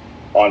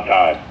on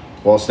time.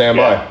 Well, stand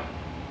by.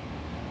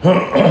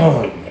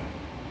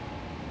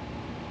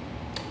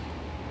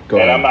 Go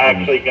And ahead. I'm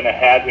actually going to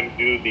have him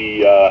do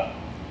the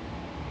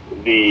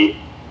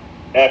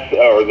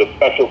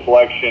special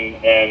selection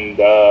and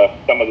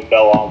some of the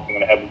sell-offs. I'm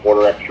going to have him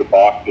order extra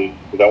boxes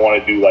because I want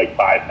to do like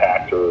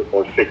 5-packs or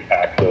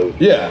 6-packs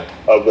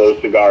of those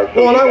cigars.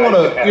 So well,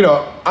 and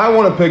I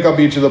want to pick up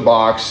each of the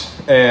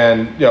box,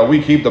 and we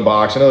keep the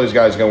box. I know these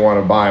guys are going to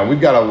want to buy them. We've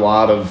got a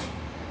lot of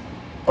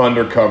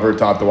undercover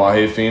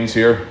Tatuaje fiends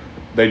here.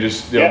 They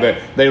just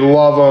they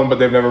love them, but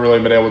they've never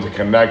really been able to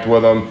connect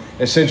with them.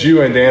 And since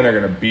you and Dan are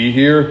going to be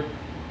here,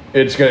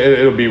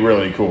 it'll be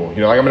really cool. I'm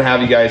going to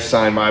have you guys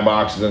sign my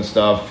boxes and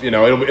stuff.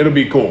 It'll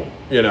be cool.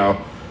 And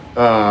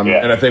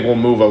I think we'll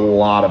move a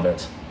lot of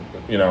it,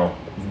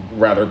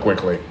 rather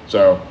quickly.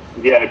 So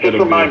just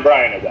remind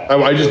Brian of that.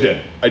 I just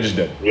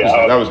did.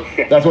 Yeah,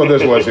 that's what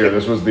this was here.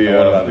 This was the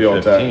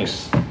old 15th?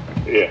 text.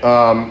 Yeah.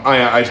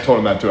 I told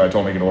him that too. I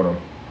told him he can order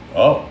them.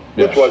 Oh,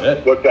 What's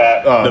that?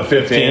 the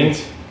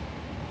 15th?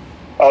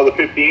 Oh, the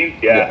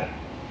 15th? Yeah.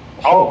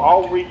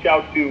 I'll reach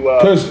out to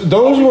because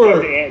those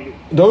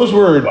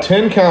were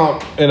 10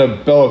 count in a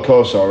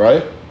Bellicoso,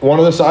 right? One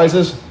of the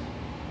sizes.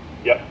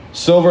 Yep.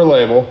 Silver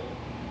label.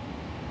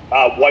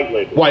 White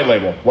label. White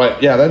label. White.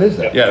 Yeah, that is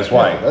that. Yeah, it's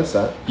white. Yeah, that's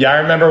that. Yeah, I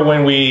remember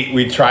when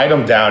we tried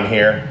them down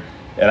here,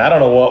 and I don't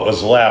know what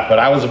was left, but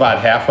I was about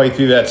halfway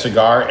through that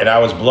cigar, and I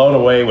was blown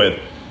away with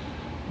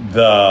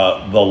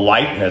the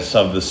lightness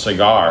of the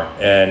cigar,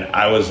 and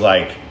I was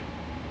like,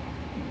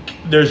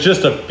 there's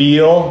just a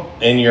feel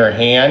in your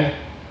hand,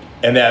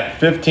 and that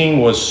 15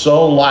 was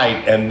so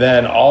light, and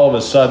then all of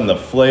a sudden the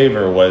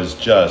flavor was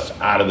just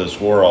out of this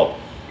world.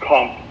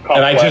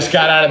 And I just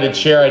got out of the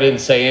chair. I didn't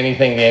say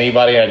anything to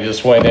anybody. I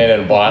just went in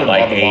and bought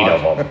like 8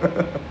 of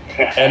them.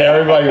 And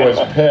everybody was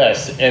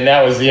pissed, and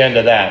that was the end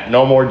of that.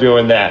 No more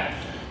doing that.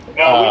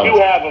 No, we do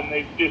have them.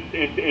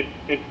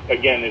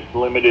 It's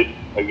limited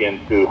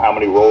to how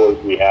many rollers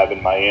we have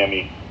in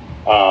Miami.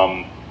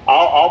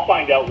 I'll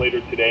find out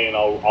later today, and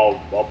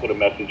I'll put a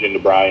message into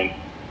Brian.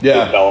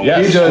 Yeah, tell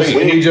him.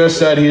 he just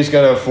said he's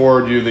going to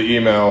forward you the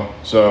email,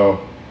 so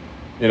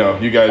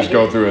you guys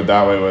go through it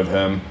that way with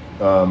him.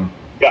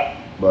 Yeah,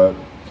 but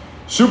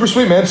super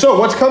sweet, man. So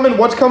what's coming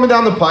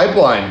down the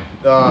pipeline?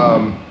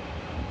 I'm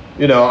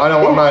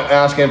not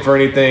asking for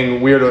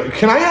anything weird.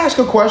 Can I ask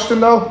a question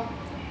though?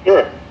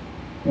 Sure.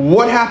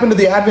 What happened to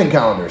the advent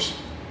calendars?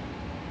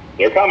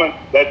 They're coming.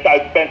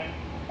 I spent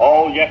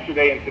all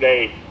yesterday and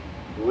today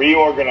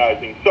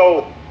reorganizing.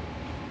 So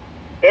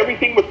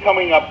everything was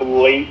coming up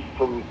late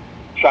from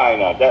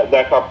China.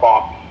 That's our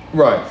box.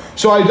 Right.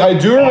 So I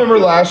do remember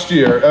last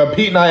year,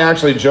 Pete and I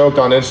actually joked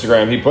on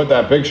Instagram. He put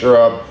that picture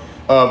up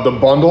of the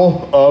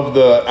bundle of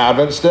the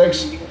Advent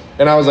sticks.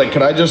 And I was like,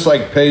 could I just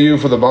pay you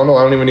for the bundle?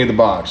 I don't even need the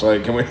box.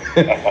 Can we?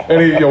 And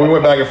we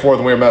went back and forth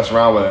and we were messing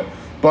around with it.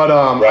 But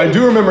right. I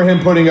do remember him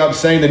putting up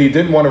saying that he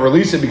didn't want to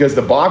release it because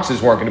the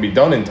boxes weren't going to be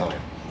done in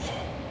time.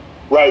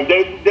 Right.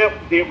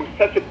 There was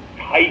such a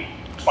tight,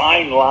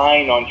 fine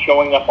line on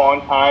showing up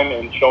on time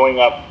and showing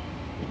up,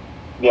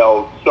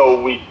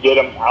 so we get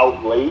them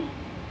out late.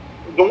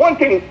 The one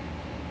thing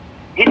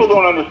people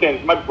don't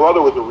understand. My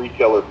brother was a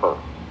retailer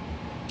first.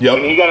 Yep.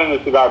 When he got in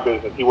the cigar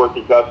business, he worked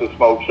at Gus's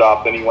Smoke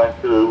Shop, then he went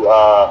through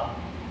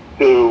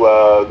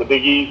the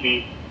Big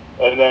Easy,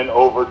 and then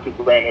over to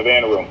Grand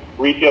Havana Room.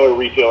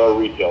 Retailer.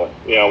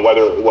 You know,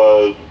 whether it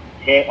was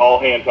all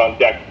hands on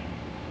deck,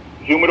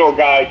 humidor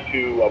guy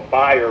to a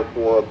buyer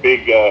for a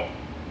big.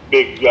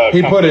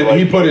 He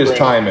put his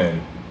time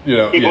in. You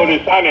know, he put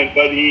his time in,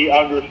 but he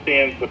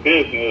understands the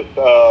business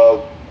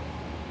of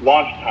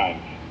launch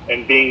times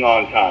and being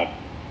on time.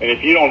 And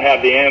if you don't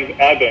have the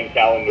advent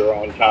calendar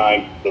on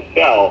time to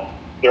sell,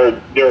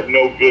 they're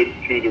no good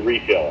to the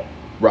retailer.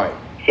 Right.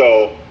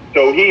 So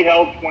he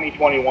held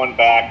 2021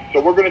 back. So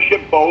we're going to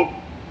ship both.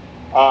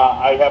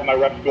 I have my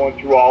reps going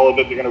through all of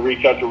it. They're going to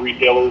reach out to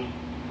retailers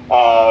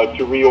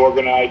to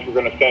reorganize. We're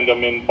going to send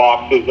them in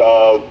boxes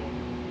of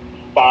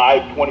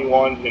 5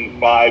 21s and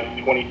 5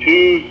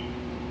 22s.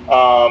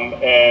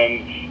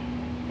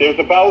 And there's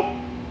about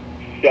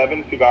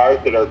 7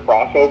 cigars that are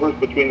crossovers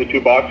between the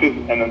 2 boxes,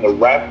 and then the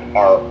rest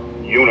are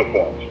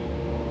uniforms.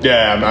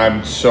 Yeah,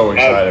 I'm so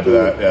excited for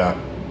that. Yeah.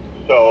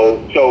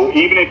 So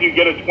even if you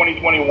get a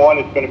 2021,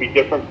 it's going to be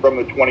different from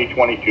the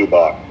 2022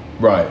 box.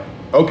 Right.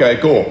 Okay.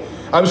 Cool.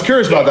 I was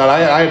curious about that.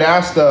 I had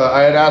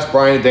asked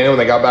Brian and Dana when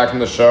they got back from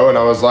the show, and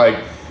I was like,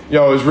 you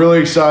know, I was really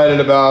excited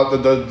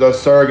about the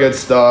surrogate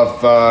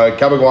stuff,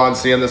 Cabaguan,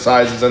 seeing the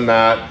sizes in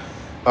that,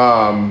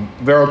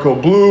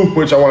 Verico Blue,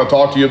 which I want to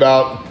talk to you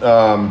about.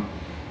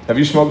 Have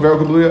you smoked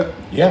Verico Blue yet?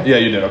 Yeah. Yeah,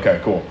 you did. Okay,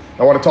 cool.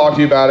 I want to talk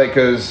to you about it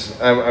because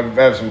I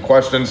have some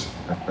questions.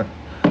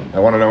 I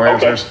want to know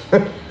answers.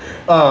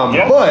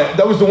 Yeah. But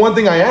that was the one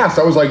thing I asked.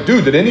 I was like,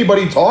 dude, did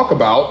anybody talk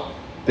about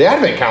the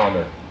advent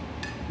calendar?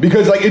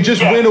 Because like it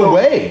just went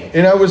away,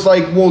 and I was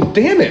like, well,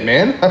 damn it,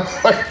 man.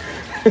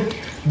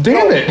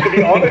 Damn it. To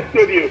be honest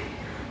with you,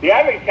 the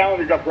advent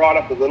calendar got brought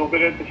up a little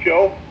bit at the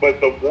show, but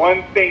the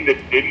one thing that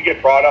didn't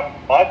get brought up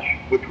much,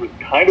 which was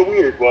kind of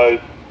weird, was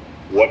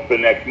what's the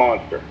next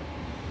monster?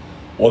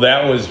 Well,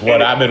 that was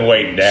what I've been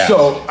waiting to ask.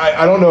 So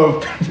I don't know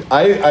if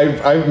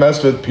I've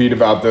messed with Pete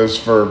about this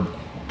for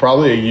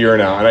probably a year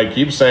now, and I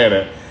keep saying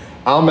it.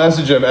 I'll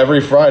message him every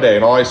Friday,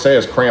 and all I say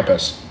is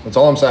Krampus. That's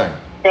all I'm saying.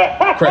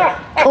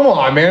 Come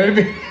on, man.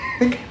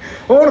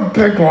 I want to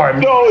pick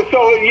one. So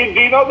do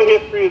you know the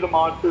history of the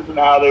monsters and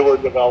how they were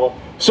developed?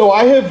 So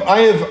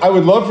I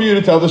would love for you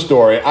to tell the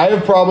story. I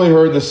have probably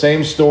heard the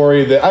same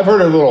story that I've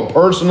heard it a little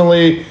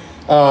personally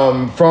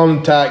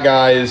from Tat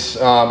Guys.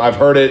 I've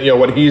heard it, you know,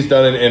 what he's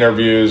done in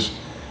interviews.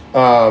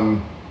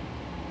 But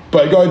go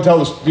ahead and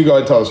tell us. You go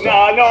ahead and tell us. No,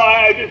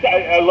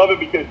 I love it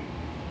because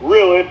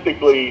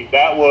realistically,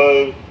 that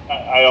was,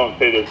 I don't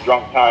say there's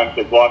drunk times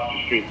at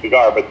Gloucester Street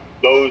Cigar, but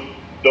those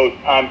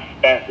times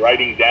spent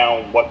writing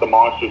down what the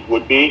monsters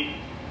would be,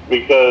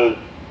 because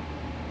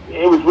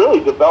it was really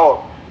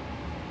developed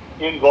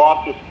in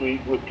Gloucester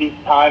Street with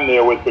Pete's time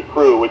there with the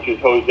crew, which is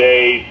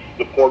Jose,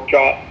 the pork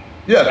chop,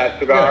 that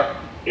cigar.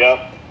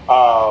 Yeah.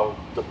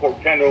 The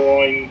pork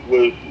tenderloin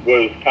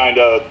was kind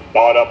of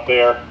bought up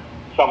there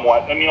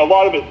somewhat. I mean, a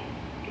lot of it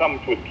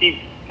comes with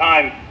Pete's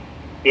time,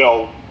 you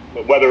know,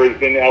 whether it's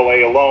in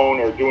LA alone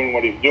or doing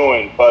what he's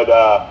doing. But,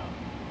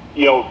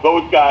 you know,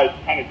 those guys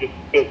kind of just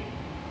fit,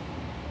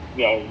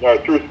 you know, or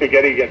threw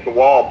spaghetti against the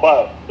wall.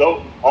 But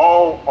those,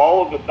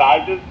 all of the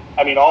sizes,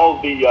 I mean, all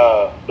of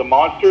the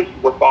monsters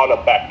were thought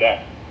of back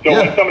then. So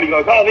when somebody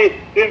goes, oh,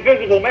 the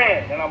Invisible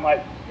Man, and I'm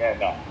like, yeah,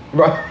 no.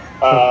 Right.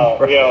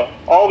 You know,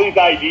 all these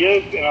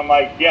ideas, and I'm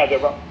like, yeah,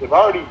 they've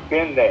already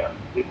been there.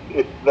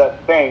 It's the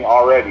thing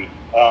already.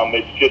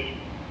 It's just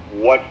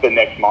what's the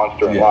next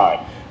monster in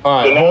line.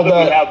 All right, so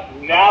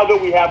now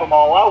that we have them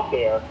all out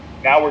there,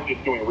 now we're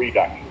just doing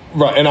reductions.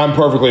 Right, and I'm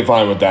perfectly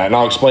fine with that, and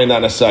I'll explain that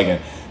in a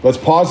second. Let's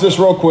pause this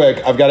real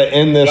quick. I've got to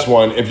end this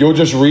one. If you'll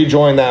just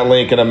rejoin that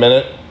link in a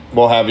minute,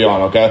 we'll have you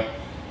on, okay?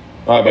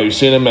 All right, baby,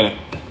 see you in a minute.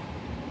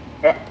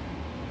 Yeah.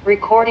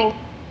 Recording.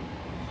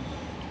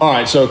 All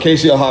right, so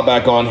Casey, I'll hop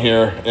back on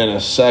here in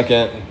a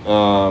second.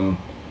 Got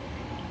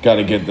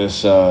to get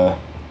this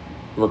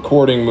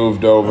recording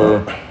moved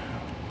over.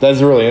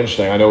 That's really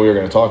interesting. I know we were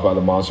going to talk about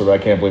the monster, but I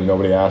can't believe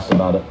nobody asked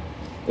about it.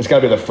 It's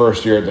got to be the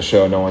first year at the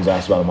show no one's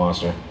asked about a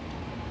monster.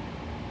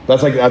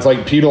 That's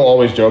like Pete will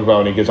always joke about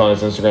when he gets on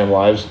his Instagram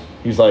lives.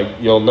 He's like,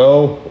 you'll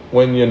know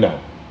when you know.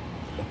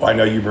 Well, I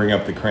know you bring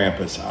up the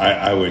Krampus.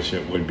 I wish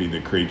it would be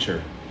the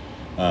creature.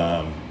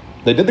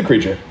 They did the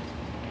creature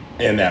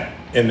in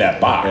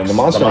that box. In the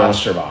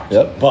monster box.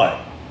 Yep.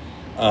 But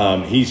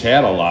he's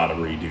had a lot of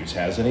redos,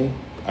 hasn't he?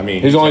 I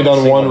mean, he's only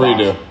done one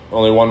box. redo.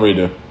 Only one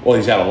redo. Well,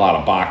 he's had a lot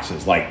of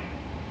boxes, like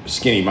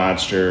Skinny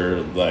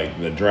Monster, like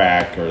the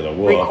Drac or the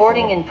Wolf.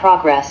 Recording in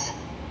progress.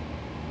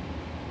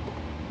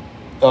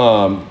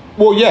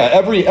 Well, yeah,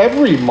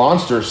 every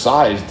monster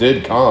size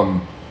did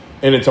come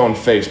in its own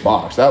face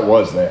box. That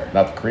was there.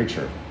 Not the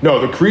creature. No,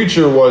 the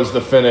creature was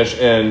the finish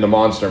in the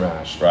Monster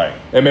Mash. Right.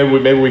 And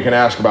maybe we can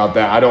ask about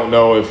that. I don't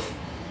know if...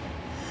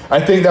 I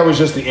think that was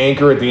just the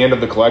anchor at the end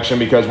of the collection,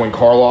 because when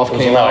Karloff came out...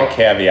 There's a lot of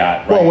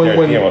caveat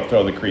there.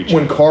 Throw the creature.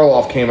 When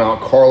Karloff came out,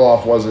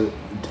 Karloff wasn't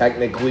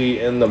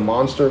technically in the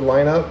monster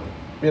lineup.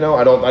 You know,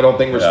 I don't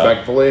think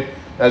respectfully.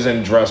 as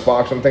in dress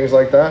box and things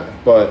like that.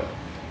 But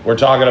We're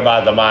talking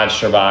about the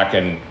Monster Bock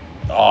and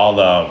all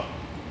the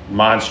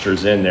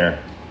monsters in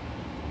there.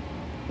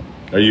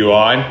 Are you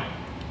on?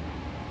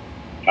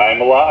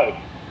 I'm alive.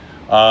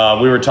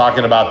 We were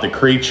talking about the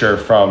creature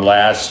from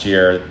last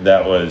year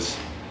that was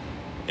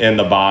in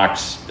the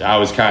box. I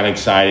was kind of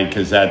excited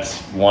because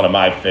that's one of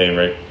my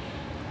favorite.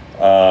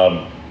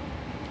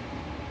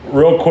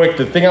 Real quick,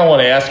 the thing I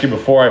want to ask you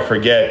before I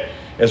forget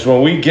is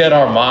when we get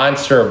our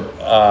monster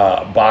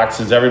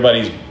boxes,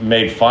 everybody's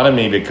made fun of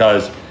me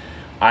because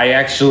I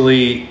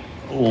actually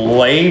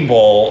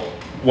label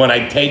when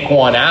I take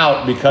one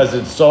out because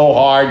it's so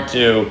hard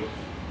to,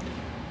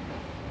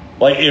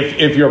 like,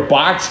 if your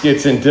box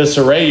gets in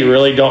disarray, you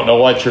really don't know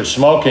what you're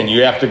smoking.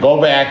 You have to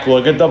go back,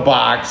 look at the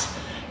box,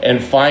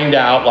 and find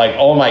out, like,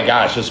 oh my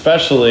gosh,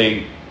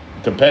 especially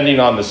depending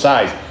on the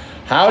size.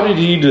 How did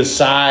he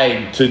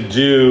decide to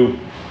do,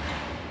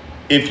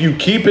 if you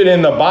keep it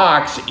in the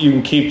box, you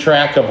can keep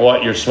track of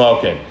what you're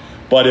smoking.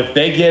 But if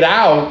they get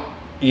out,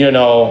 you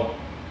know,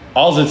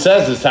 all it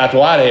says is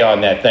Tatuaje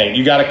on that thing.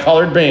 You got a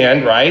colored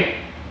band, right?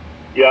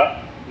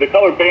 Yeah, the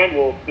colored band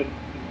will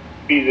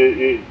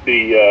be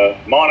the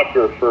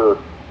moniker for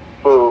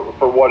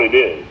what it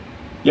is.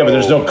 Yeah, but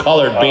there's no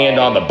colored band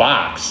on the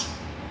box.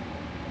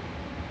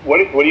 What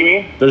do you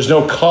mean? There's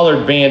no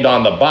colored band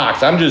on the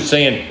box. I'm just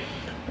saying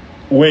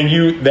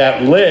when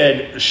that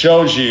lid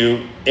shows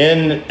you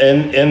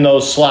in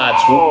those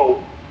slots.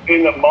 Oh,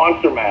 in the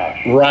Monster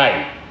Mash.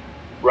 Right.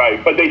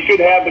 Right, but they should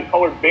have the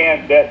colored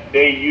band that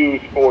they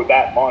use for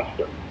that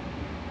monster.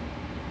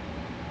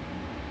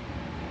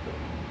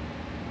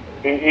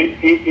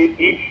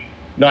 Each.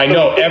 No, I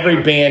know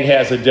every band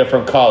has a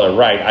different color.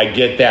 Right, I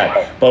get that.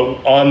 Right.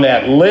 But on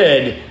that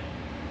lid,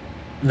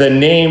 the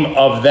name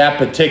of that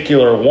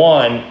particular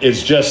one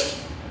is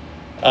just,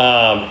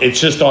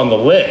 it's just on the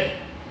lid.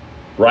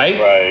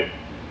 Right?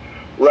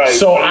 Right.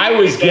 So I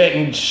was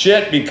getting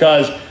shit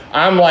because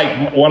I'm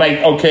like,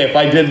 if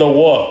I did the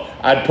wolf,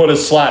 I'd put a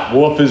slot,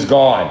 wolf is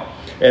gone.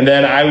 And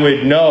then I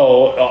would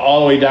know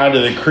all the way down to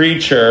the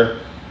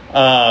creature.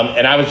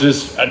 And I was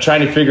just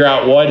trying to figure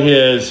out what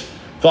his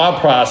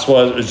thought process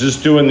was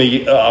just doing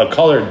the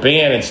colored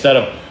band instead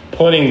of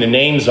putting the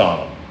names on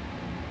them.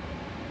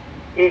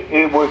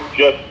 It was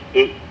just,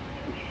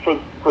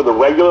 for the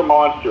regular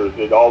monsters,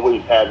 it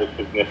always had a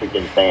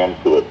significant band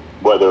to it.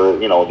 Whether,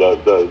 you know,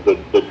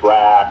 the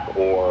Drac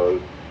or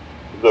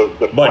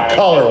the but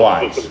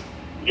color-wise.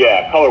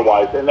 Yeah,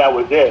 color-wise, and that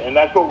was it. And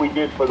that's what we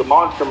did for the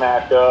monster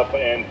mashup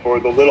and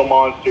for the little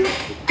monsters,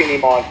 the skinny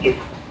monsters.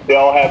 They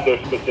all have their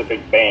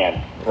specific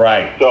band.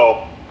 Right.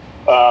 So,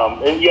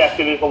 and yes,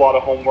 it is a lot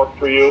of homework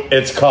for you.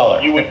 It's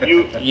color. You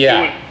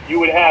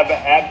would have an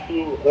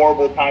absolute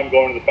horrible time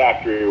going to the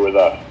factory with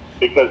us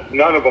because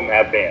none of them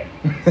have bands.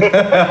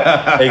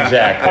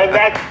 Exactly.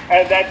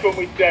 And that's when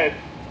we said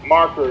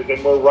markers,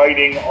 and we're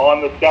writing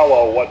on the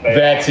cello what they.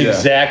 That's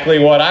exactly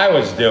what I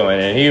was doing,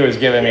 and he was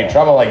giving me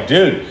trouble. Like,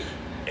 dude.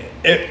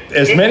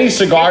 As many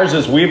cigars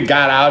as we've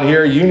got out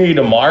here, you need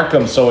to mark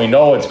them so we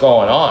know what's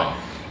going on.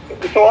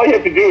 So all you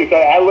have to do is,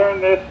 I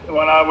learned this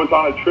when I was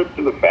on a trip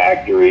to the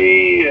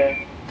factory,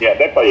 and yeah,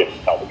 that's all you have to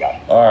tell the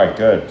guy. All right,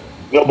 good.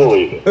 They'll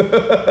believe it.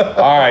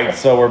 All right,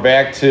 so we're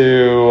back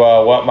to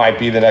what might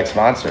be the next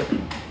monster.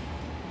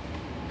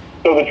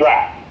 So the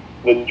Drac.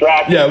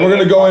 Yeah, we're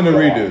gonna go into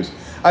redos.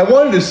 I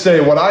wanted to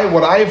say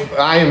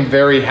I am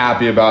very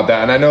happy about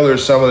that, and I know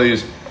there's some of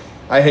these.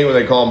 I hate when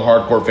they call them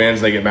hardcore fans.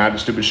 They get mad at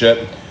stupid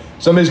shit.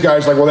 Some of these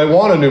guys are like, well, they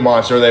want a new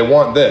monster. They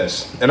want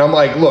this. And I'm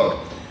like, look,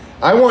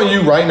 I want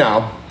you right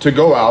now to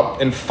go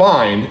out and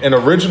find an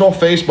original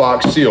face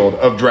box sealed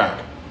of Drac.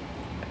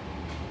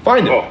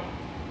 Find it. Oh,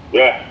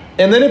 yeah.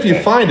 And then if you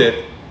find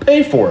it,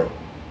 pay for it.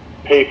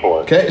 Pay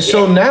for it. Okay. Yeah.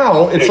 So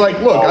now it's like,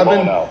 look,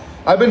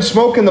 I've been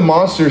smoking the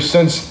monster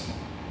since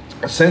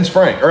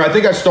Frank. Or I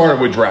think I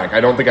started with Drac.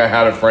 I don't think I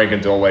had a Frank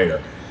until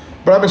later.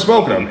 But I've been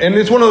smoking them. And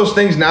it's one of those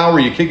things now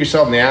where you kick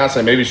yourself in the ass.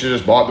 Like maybe you should have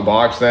just bought the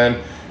box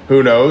then.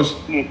 Who knows?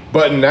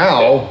 But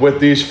now with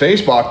these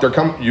face box,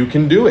 you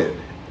can do it.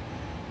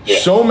 Yeah.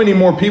 So many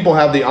more people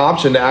have the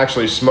option to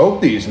actually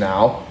smoke these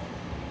now.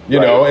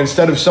 You know,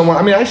 instead of someone.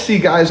 I mean, I see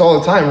guys all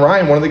the time.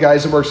 Ryan, one of the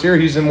guys that works here,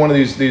 he's in one of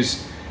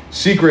these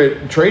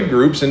secret trade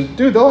groups, and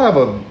dude, they'll have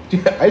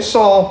I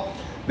saw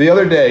the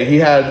other day he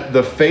had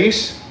the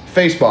face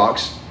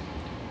box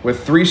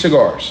with 3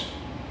 cigars.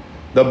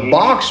 The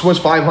box was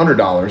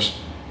 $500.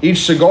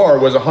 Each cigar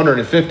was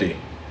 $150,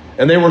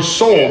 and they were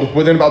sold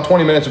within about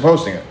 20 minutes of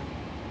posting it.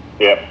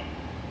 Yep.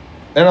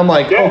 And I'm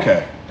like,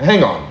 okay,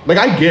 hang on. Like,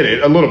 I get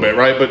it a little bit,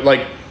 right? But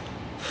like,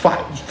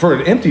 for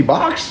an empty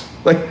box,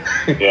 like,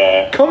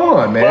 come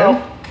on,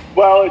 man.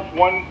 Well,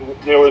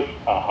 there was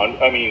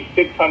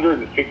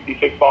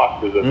 666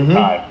 boxes at the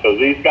time. So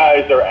these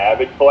guys are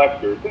avid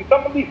collectors, and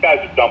some of these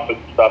guys are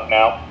dumping stuff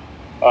now.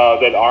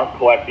 That aren't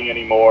collecting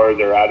anymore.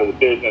 They're out of the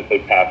business. They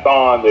passed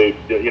on. They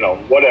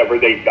whatever.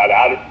 They got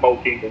out of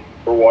smoking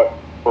for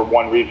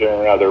one reason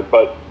or another.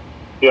 But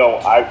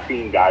I've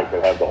seen guys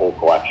that have the whole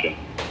collection.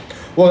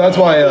 Well, that's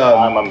why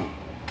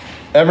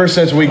ever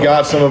since we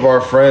got some of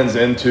our friends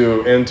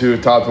into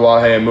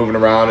Tatuaje and moving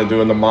around and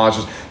doing the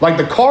monsters, like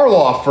the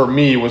Karloff for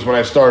me was when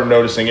I started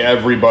noticing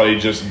everybody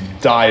just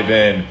dive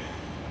in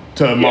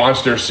to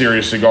Monster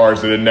Series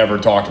cigars that had never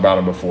talked about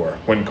them before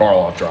when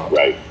Karloff dropped.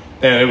 Right.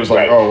 And it was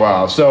like, oh,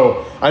 wow.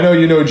 So I know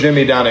you know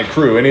Jimmy down at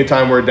Crew.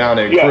 Anytime we're down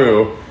at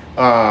Crew,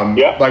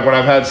 like when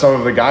I've had some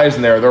of the guys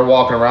in there, they're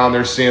walking around,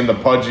 they're seeing the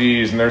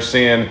Pudgies, and they're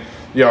seeing,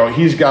 you know,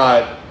 he's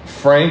got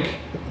Frank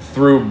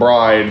through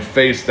Bride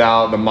faced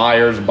out, the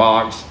Myers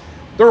box.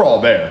 They're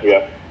all there.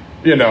 Yeah.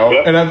 You know,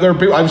 and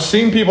I've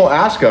seen people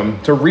ask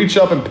him to reach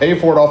up and pay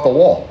for it off the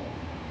wall.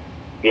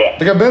 Yeah.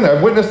 Like I've been there,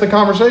 I've witnessed the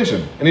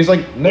conversation. And he's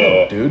like,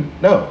 no,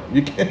 dude, no,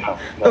 you can't.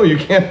 No, you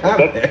can't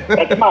have it.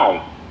 That's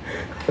mine.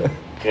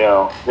 You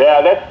know,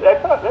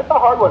 that's a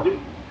hard one.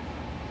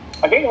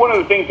 I think one of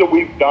the things that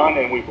we've done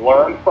and we've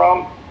learned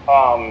from,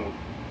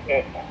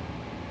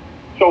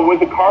 so with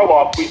the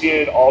Karloff, we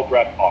did all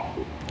dress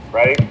boxes,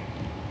 right?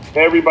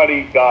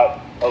 Everybody got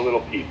a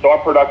little piece. So our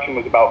production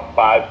was about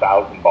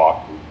 5,000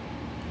 boxes.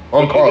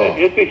 On Karloff.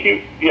 It's a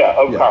huge,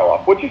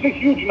 Karloff, which is a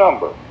huge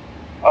number.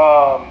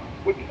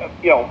 Which,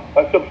 you know,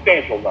 a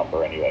substantial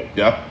number anyway.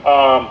 Yeah.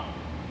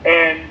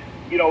 And,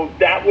 you know,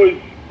 that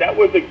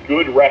was a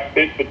good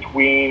respite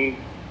between,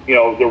 you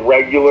know, the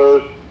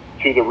regulars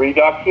to the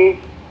reduxes,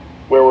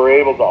 where we're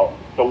able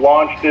to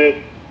launch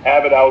this,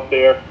 have it out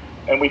there.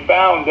 And we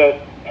found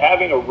that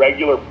having a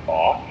regular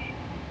box,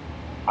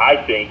 I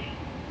think,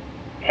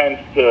 tends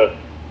to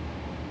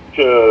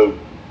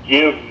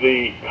give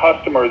the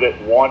customer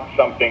that wants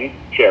something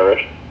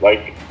cherished,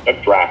 like a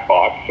Drac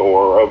box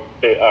or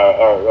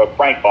a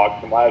Frank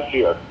box from last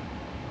year,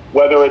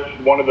 whether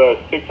it's one of the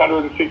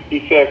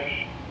 666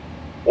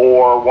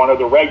 or one of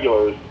the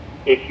regulars.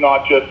 It's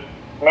not just,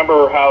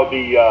 remember how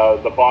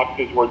the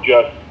boxes were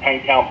just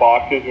 10-count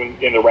boxes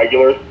in the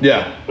regulars?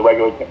 Yeah. The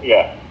regular,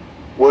 yeah.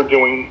 We're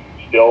doing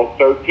still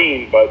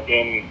 13, but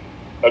in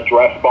a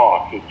dress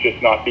box. It's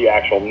just not the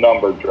actual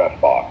numbered dress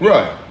box.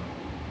 Right.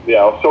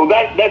 Yeah, so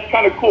that's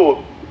kind of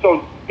cool.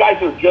 So guys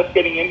that are just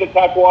getting into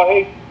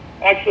Tatuaje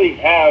actually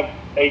have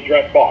a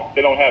dress box.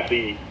 They don't have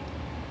the,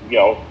 you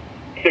know,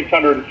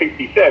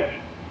 666,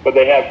 but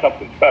they have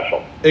something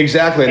special.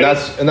 Exactly, and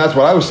that's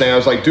what I was saying. I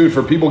was like, dude,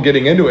 for people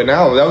getting into it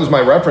now, that was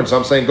my reference.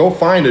 I'm saying, go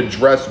find a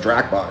dress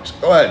Drac box.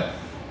 Go ahead.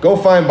 Go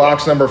find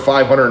box number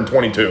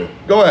 522.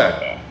 Go ahead.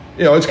 Yeah.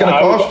 You know, it's going to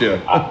cost you.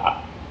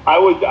 I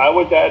was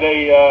at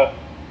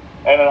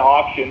an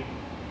auction.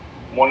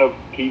 One of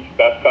Pete's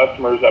best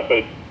customers up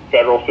at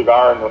Federal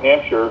Cigar in New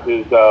Hampshire,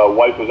 his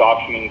wife was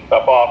auctioning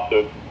stuff off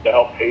to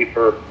help pay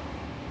for,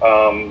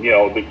 you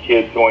know, the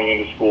kids going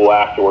into school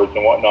afterwards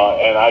and whatnot.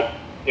 And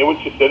it was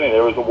just sitting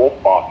there. It was a Wolf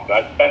box,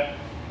 and I spent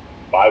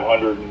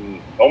 $500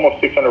 and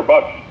almost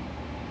 $600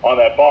 on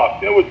that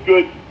box. And it was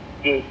good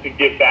to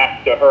give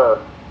back to her.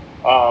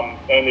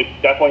 And it's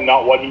definitely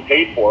not what he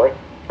paid for it.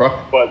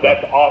 But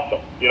that's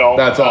awesome, you know.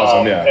 That's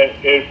awesome, yeah.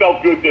 And it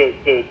felt good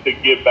to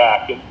give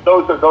back, and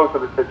those are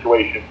the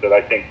situations that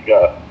I think,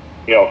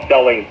 you know,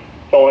 selling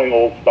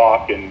old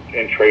stock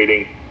and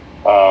trading,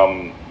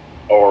 or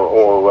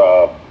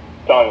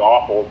selling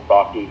off old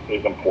stock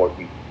is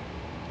important,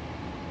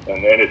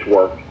 and it's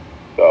work.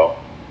 So,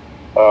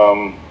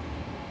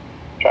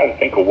 trying to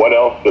think of what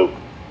else to,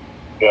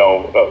 you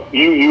know,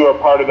 you are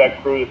part of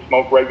that crew that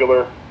smoke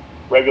regular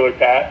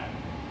tat.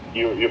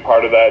 You're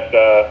part of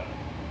that.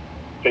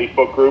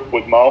 Facebook group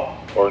with Mo,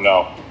 or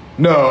no?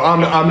 No,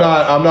 I'm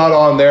not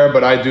on there,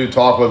 but I do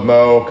talk with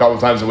Mo a couple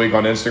times a week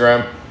on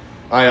Instagram.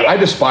 I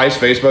despise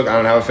Facebook. I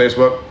don't have a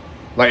Facebook.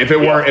 Like if it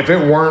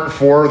weren't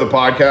for the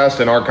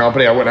podcast and our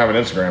company, I wouldn't have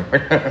an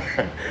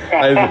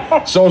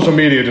Instagram. Social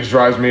media just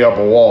drives me up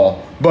a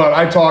wall. But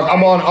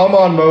I'm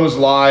on Mo's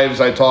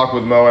lives. I talk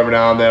with Mo every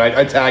now and then.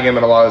 I tag him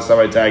in a lot of stuff.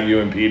 I tag you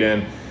and Pete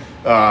in.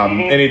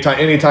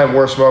 Anytime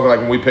we're smoking, like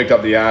when we picked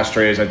up the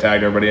ashtrays, I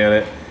tagged everybody in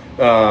it.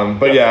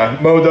 But yeah,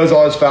 Mo does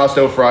all his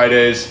Fausto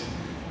Fridays.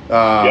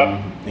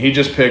 He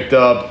just picked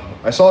up,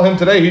 I saw him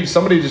today.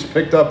 Somebody just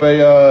picked up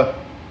a,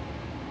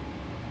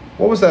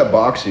 what was that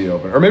box he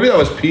opened? Or maybe that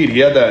was Pete. He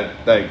had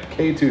that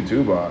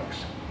K22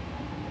 box.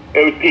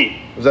 It was Pete.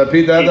 Was that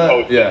Pete that had that?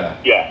 Posted. Yeah.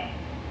 Yeah.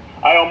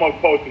 I almost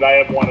posted.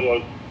 I have one of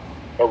those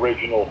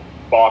original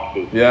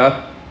boxes.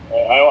 Yeah.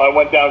 I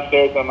went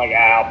downstairs and I'm like,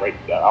 I'll break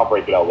it out. I'll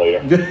break it out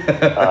later.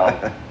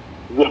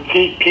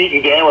 Pete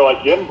and Dan were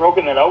like, you haven't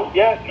broken that out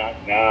yet?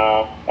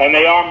 No. And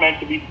they are meant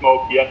to be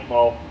smoked. Yes,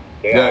 Mo.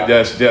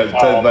 Yes.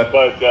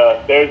 But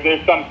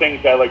there's some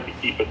things I like to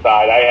keep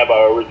aside. I have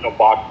an original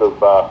box of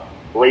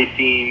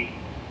Racine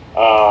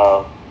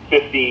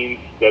 15s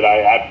that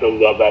I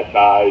absolutely love that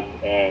size.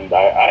 And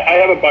I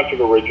have a bunch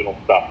of original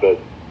stuff that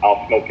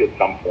I'll smoke at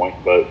some point.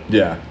 But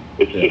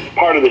it's just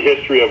part of the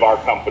history of our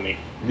company.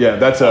 Yeah,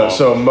 that's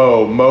so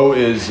Mo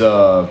is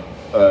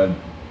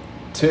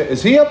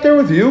is he up there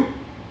with you?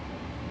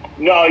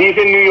 No, he's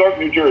in New York,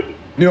 New Jersey.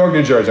 New York,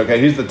 New Jersey. Okay,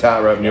 he's the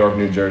tat rep, New York,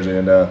 New Jersey,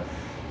 and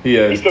he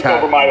took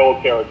over my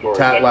old territory.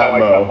 Tat Lat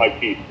Mo. My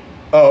teeth.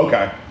 Oh,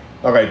 okay.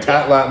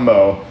 Tat Lat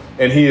Mo,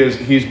 and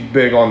he's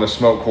big on the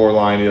smoke core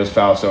line. He does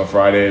Fausto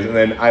Fridays, and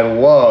then I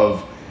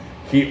love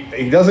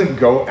he doesn't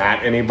go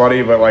at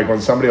anybody, but like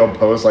when somebody will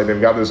post like they've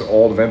got this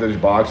old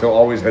vintage box, he'll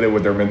always hit it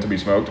with "they're meant to be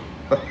smoked."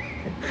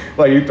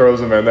 Like he throws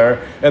them in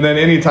there, and then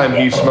anytime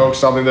he smokes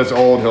something that's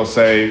old, he'll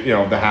say, the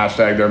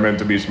hashtag "they're meant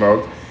to be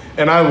smoked,"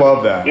 and I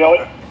love that.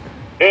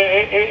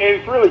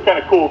 It's really kind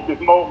of cool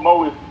because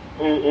Mo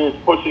is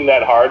pushing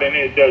that hard, and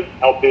it does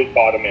help his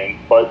bottom end.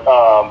 But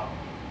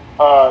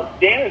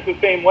Dan is the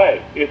same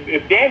way.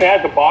 If Dan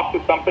has a box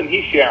of something,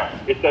 he's sharing.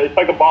 It's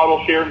like a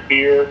bottle sharing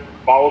beer,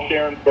 bottle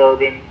sharing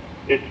bourbon.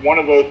 It's one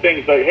of those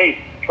things like,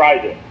 hey,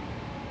 try this.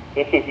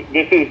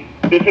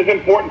 This is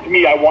important to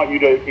me. I want you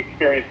to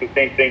experience the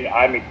same thing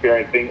I'm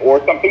experiencing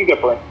or something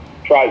different.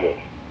 Try this,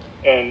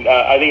 and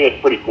I think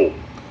that's pretty cool.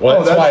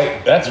 Well,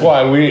 that's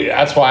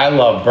why I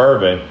love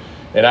bourbon,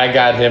 and I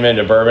got him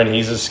into bourbon.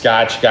 He's a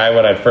Scotch guy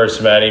when I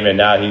first met him, and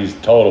now he's a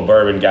total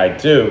bourbon guy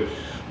too.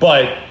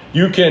 But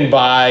you can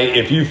buy,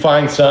 if you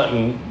find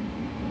something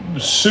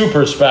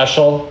super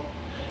special,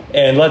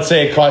 and let's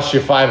say it costs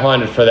you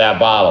 $500 for that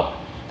bottle.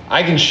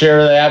 I can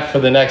share that for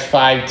the next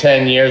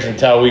 5-10 years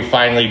until we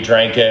finally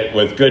drank it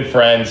with good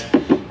friends,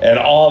 and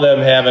all of them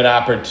have an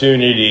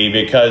opportunity,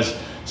 because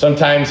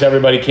sometimes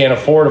everybody can't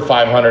afford a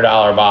 $500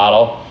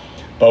 bottle,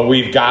 but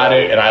we've got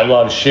it, and I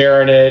love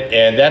sharing it,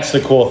 and that's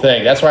the cool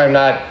thing. That's why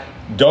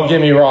don't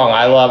get me wrong,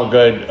 I love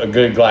a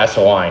good glass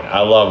of wine.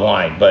 I love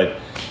wine, but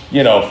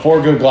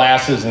 4 good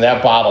glasses and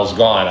that bottle's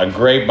gone. A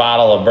great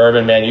bottle of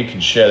bourbon, man, you can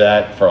share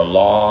that for a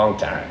long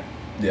time.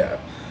 Yeah.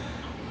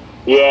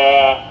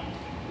 Yeah.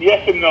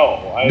 Yes and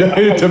no.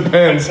 It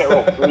depends.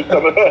 Well,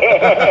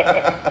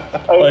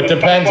 it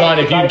depends on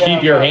if you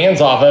keep your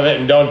hands off of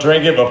it and don't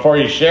drink it before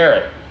you share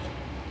it.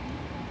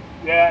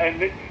 Yeah,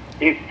 and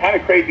it's kind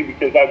of crazy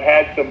because I've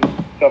had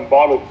some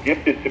bottles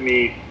gifted to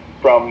me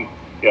from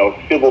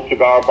Civil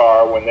Cigar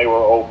Bar when they were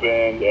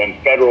opened, and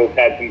Federal's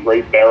had some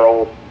great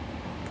barrels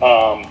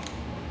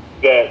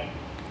that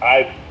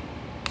I've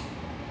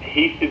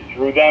tasted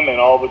through them, and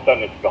all of a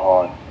sudden it's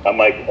gone. I'm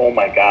like, oh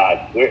my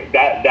God,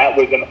 that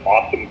was an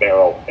awesome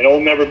barrel, and it'll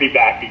never be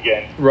back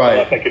again. Right.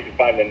 Unless I could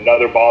find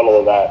another bottle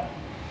of that.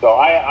 So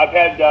I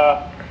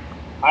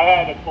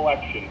had a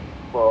collection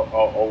for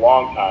a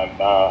long time.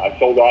 I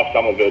sold off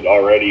some of it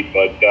already,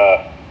 but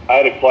I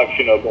had a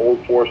collection of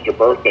Old Forester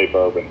birthday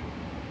bourbon,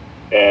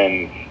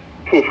 and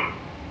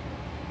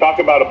talk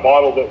about a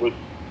bottle that was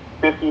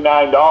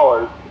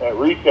 $59 at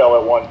retail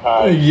at one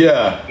time.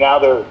 Yeah. Now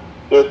they're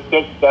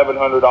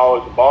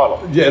 $600-700 a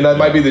bottle. Yeah, and that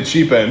might be the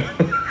cheap end.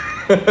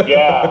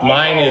 Yeah.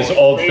 Mine is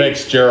Old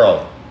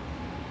Fitzgerald.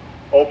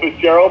 Old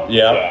Fitzgerald?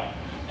 Yep. Yeah.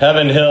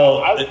 Heaven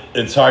Hill,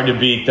 it's hard to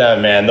beat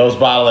them, man. Those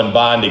bottle and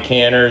bond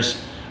decanters,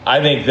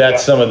 I think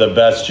that's some of the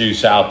best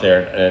juice out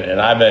there.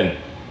 And I've been,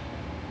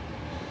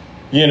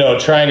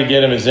 trying to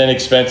get them as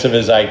inexpensive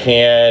as I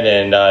can,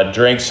 and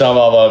drink some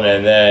of them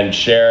and then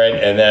share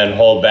it and then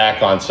hold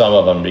back on some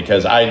of them,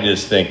 because I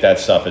just think that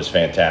stuff is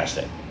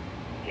fantastic.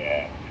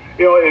 Yeah.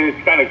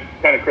 It's kind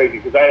of crazy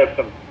because I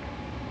have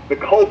the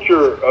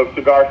culture of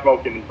cigar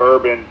smoking and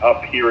bourbon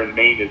up here in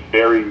Maine is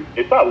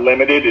it's not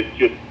limited,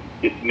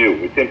 it's new,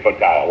 it's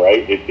infantile,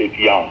 right? It's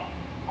young.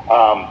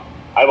 I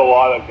have a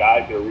lot of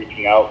guys that are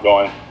reaching out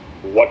going,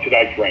 what should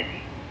I drink?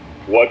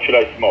 What should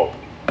I smoke?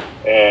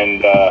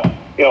 And, I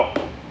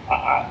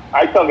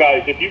tell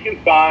guys, if you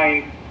can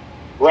find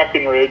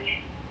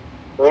Breckenridge,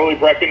 early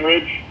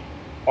Breckenridge,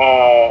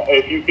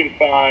 if you can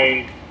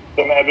find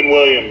some Evan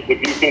Williams,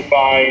 if you can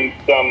find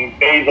some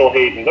Basil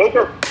Hayden, those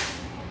are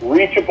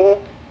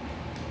reachable,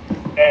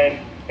 and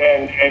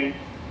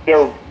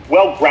they're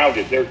well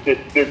grounded.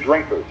 They're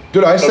drinkers.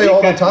 Dude, I say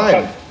all the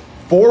time,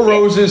 Four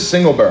Roses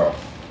single barrel.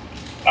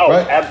 Oh,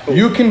 right? absolutely.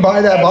 You can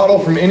buy that bottle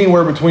from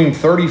anywhere between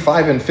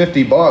 $35 and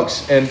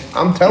 $50, and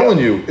I'm telling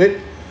you,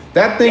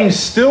 that thing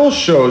still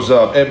shows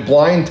up at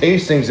blind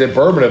tastings at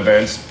bourbon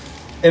events,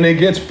 and it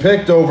gets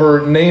picked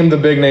over name the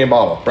big name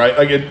bottle, right?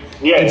 Like it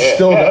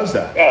still does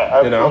that. Yeah,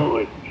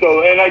 absolutely.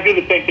 So, and I do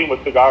the same thing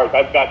with cigars.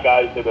 I've got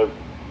guys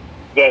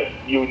that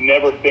you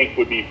never think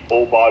would be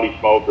full body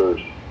smokers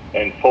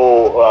and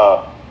full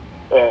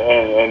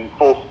and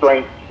full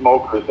strength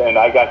smokers, and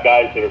I got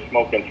guys that are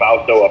smoking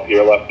Fausto up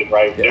here left and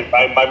right. Yeah.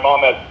 My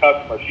mom has a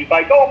customer. She's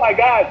like, "Oh my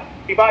God,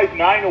 he buys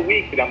 9 a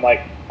week," and I'm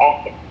like,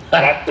 "Awesome,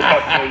 that's the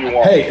customer you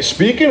want." Hey,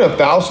 speaking of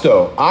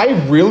Fausto, I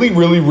really,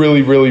 really,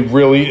 really, really,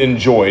 really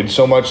enjoyed,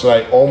 so much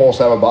that I almost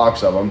have a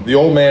box of them, The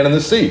Old Man and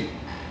the Sea.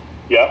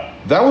 Yeah.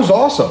 That was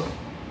awesome.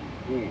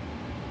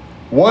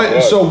 What? Yeah.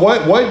 So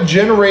what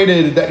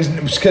generated that?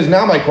 Because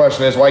now my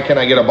question is, why can't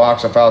I get a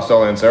box of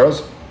Fausto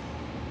Lanceros?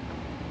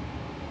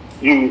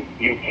 You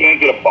can't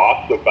get a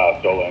box of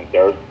Fausto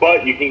Lanceros,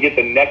 but you can get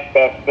the next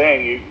best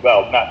thing.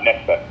 Not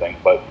next best thing,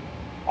 but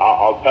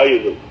I'll tell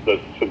you the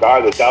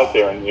cigar that's out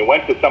there. And you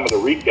went to some of the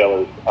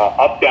retailers,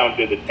 up down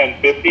to the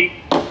 1050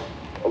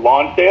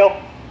 lawn sale.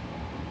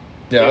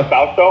 Yeah.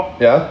 Fausto.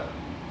 Yeah.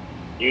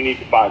 You need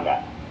to find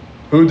that.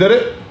 Who did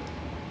it?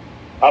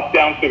 Up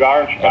Down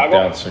Cigar in Chicago.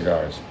 Up Down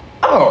Cigars.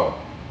 Oh,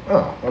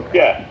 okay.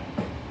 Yeah.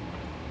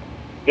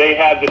 They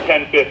have the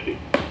 1050.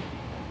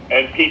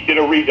 and Pete did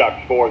a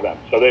redux for them,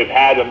 so they've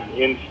had them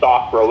in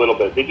stock for a little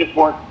bit. They just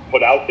weren't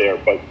put out there,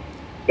 but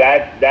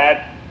that's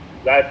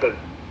a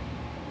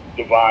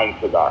divine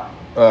cigar.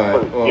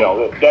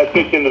 That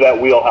fits into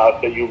that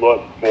wheelhouse that you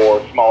look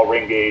for. Small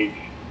ring gauge,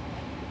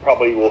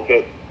 probably will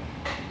hit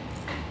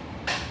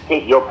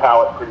your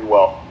palate pretty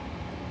well.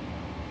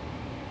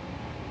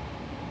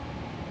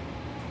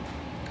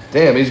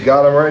 Damn, he's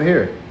got him right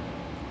here.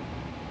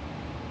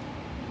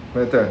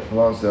 Right there,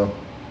 Lonsdale.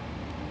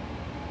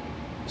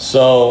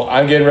 So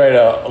I'm getting ready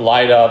to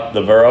light up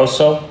the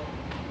Veroso,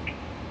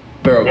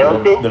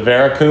 Veracruz? the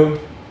Veracruz.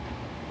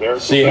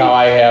 See how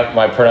I have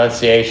my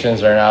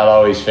pronunciations are not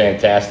always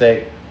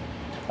fantastic.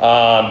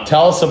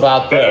 Tell us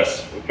about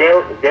this.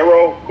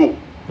 Veracruz.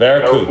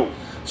 Veracruz.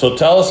 So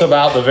tell us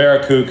about the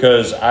Veracruz,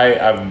 because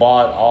I've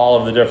bought all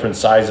of the different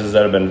sizes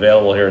that have been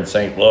available here in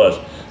St. Louis.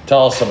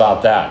 Tell us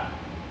about that.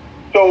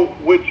 So,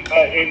 which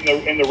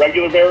in the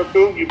regular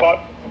Veracruz you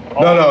bought?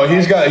 No,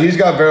 he's got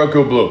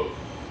Veracruz Blue.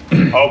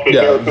 Okay,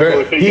 Yeah,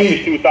 Veracruz. So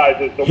you got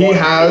the two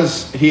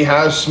sizes. He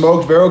has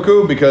smoked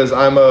Veracruz because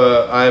I'm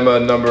a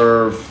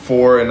number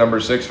 4 and number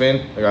 6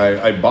 fiend. Like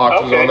I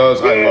boxes on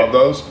those. Yeah. I love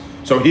those.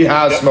 So he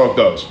has smoked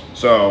those.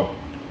 So,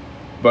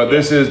 but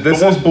this is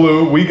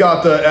blue. We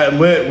got at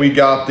Lit. We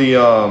got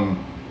the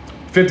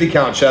 50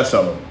 count chest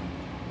of them.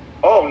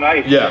 Oh,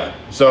 nice. Yeah.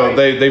 So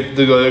nice. they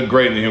do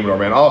great in the humidor,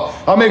 man.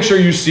 I'll make sure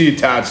you see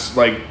Tats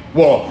they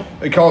call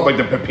it like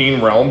the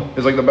Pepin realm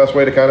is like the best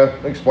way to kind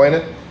of explain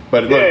it.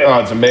 But look,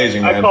 it's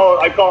amazing, man.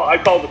 I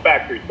call the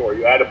factory for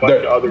you. I had a bunch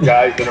of other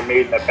guys that are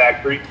made in that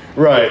factory.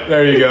 Right,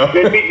 there you go.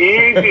 The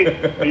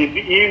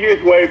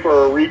easiest way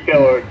for a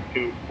retailer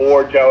to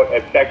forge out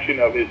a section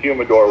of his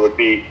humidor would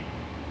be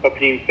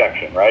Pepin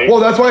section, right? Well,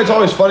 that's why it's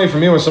always funny for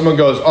me when someone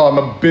goes, "Oh, I'm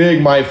a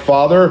big my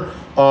father.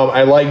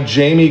 I like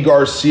Jamie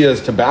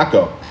Garcia's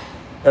tobacco,"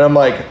 and I'm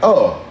like,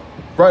 "Oh,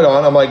 right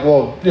on." I'm like,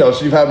 "Well,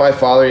 so you've had my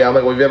father, yeah." I'm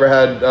like, "Well, have you ever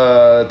had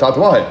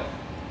Tatuaje?"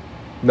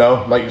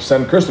 No, like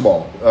San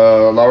Cristobal,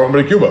 La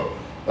Roma de Cuba.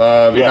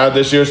 We had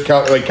this year's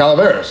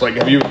Calaveras. Like,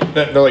 have you?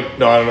 They're like,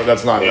 no, I don't know.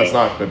 That's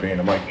not Pepin.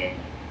 I'm like,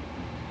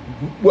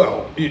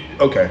 well,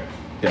 okay,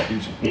 yeah, you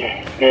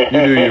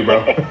do you,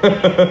 bro.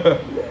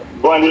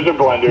 Blenders are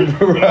blenders,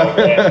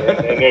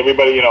 and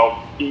everybody,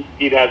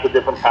 Pete has a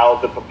different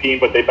palate than Pepin,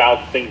 but they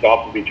bounce things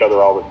off of each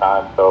other all the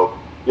time. So,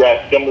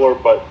 yeah, similar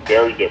but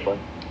very different.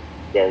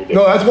 Very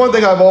different. No, that's one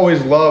thing I've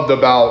always loved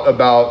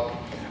about.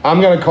 I'm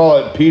going to call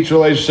it Pete's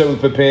relationship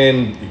with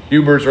Pepin,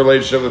 Hubert's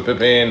relationship with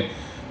Pepin,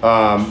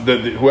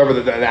 whoever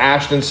the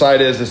Ashton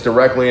side is that's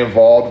directly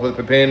involved with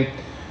Pepin.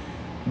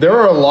 There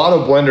are a lot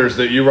of blenders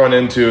that you run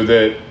into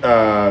that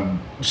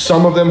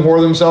some of them whore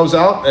themselves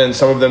out and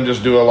some of them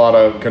just do a lot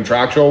of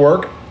contractual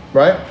work,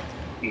 right?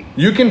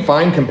 You can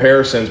find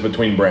comparisons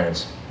between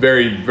brands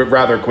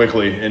rather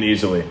quickly and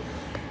easily.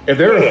 If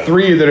there are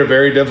 3 that are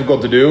very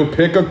difficult to do,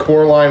 pick a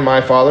Core Line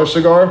My Father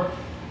cigar,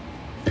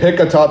 pick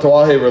a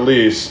Tatuaje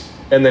release,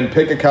 and then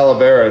pick a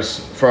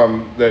Calaveras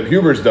that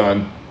Hubert's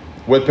done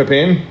with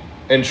Pepin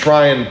and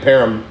try and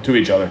pair them to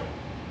each other.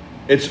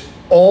 It's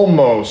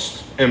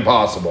almost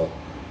impossible.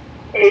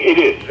 It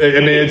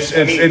is.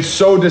 I mean, it's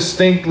so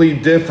distinctly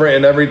different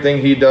in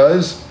everything he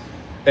does,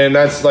 and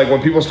that's like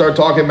when people start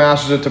talking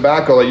masters of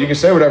tobacco, like you can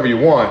say whatever you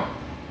want.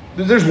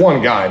 There's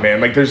one guy,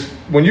 man. Like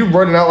when you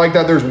run it out like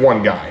that, there's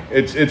one guy.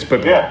 It's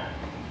Pepin. Yeah.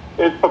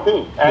 It's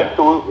Pepin,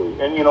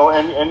 absolutely, and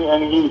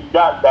and he's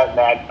got that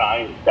mad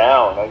science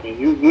down. I mean,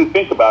 you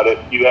think about it.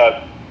 You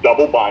have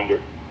double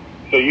binder,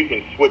 so you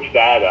can switch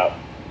that up.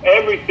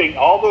 Everything,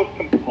 all those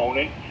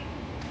components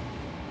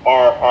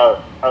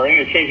are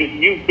interchangeable.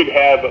 You could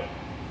have.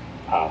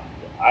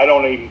 I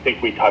don't even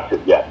think we touched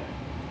it yet.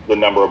 The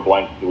number of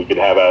blends that we could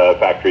have at a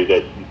factory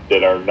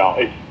that are not.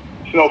 It's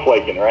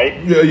snowflaking,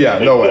 right? Yeah.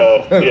 No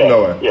way.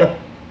 No way.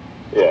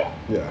 Yeah.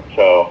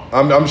 So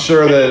I'm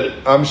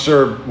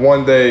sure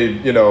one day,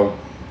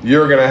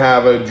 you're gonna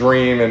have a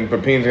dream and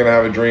Pepin's gonna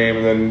have a dream,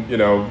 and then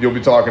you'll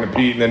be talking to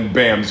Pete, and then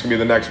bam, it's gonna be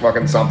the next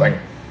fucking something,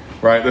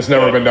 right? That's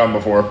never been done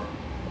before.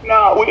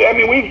 No,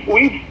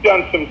 we've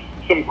done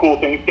some cool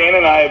things. Dan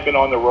and I have been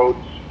on the road.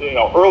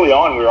 Early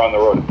on we were on the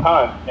road a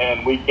ton,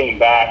 and we came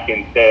back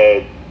and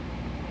said,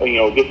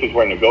 this is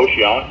where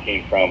Negociant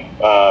came from.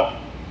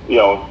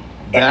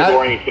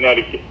 Ecuadorian in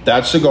Connecticut.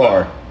 That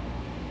cigar,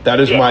 that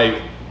is my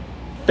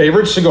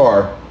favorite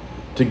cigar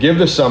to give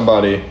to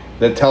somebody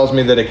that tells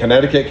me that a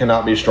Connecticut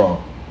cannot be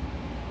strong.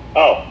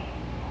 Oh.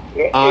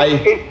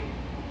 I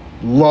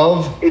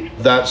love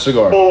that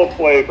cigar. Full of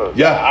flavor.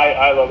 Yeah.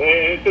 I love it.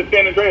 It's a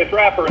San Andreas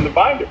wrapper in the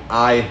binder.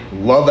 I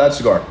love that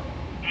cigar.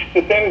 It's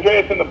the San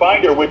Andreas in the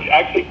binder, which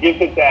actually gives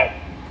it that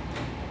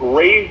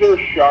razor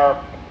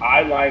sharp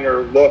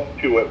eyeliner look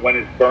to it when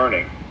it's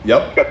burning.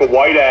 Yep. It's got the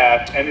white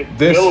ash, and it's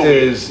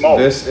This smoke.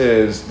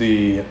 is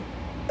the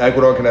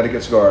Ecuador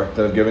Connecticut cigar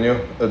that I've given you.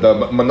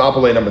 The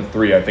Monopoly number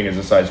 3, I think, is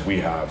the size we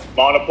have.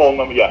 Monopole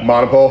number, yeah.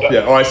 Monopole?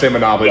 Yeah. Oh, I say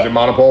Monopoly. Is it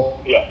Monopole?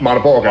 Yeah.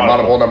 Monopole? Okay,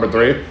 Monopole. Monopole number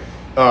 3.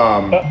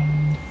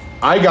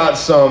 I got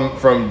some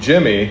from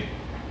Jimmy.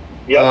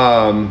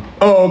 Yeah.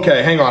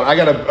 Okay, hang on. I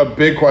got a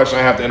big question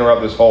I have to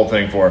interrupt this whole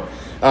thing for.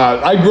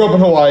 I grew up in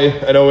Hawaii.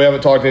 I know we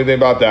haven't talked anything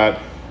about that.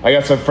 I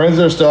got some friends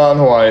that are still out in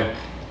Hawaii.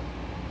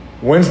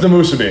 When's the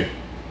Musubi?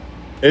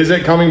 Is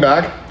it coming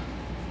back?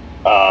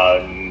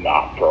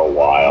 Not for a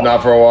while.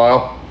 Not for a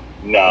while?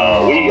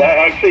 No. We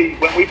actually,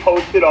 when we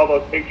posted all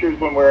those pictures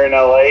when we were in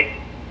LA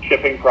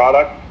shipping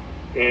product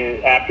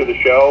after the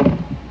show,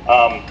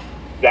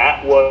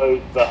 that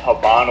was the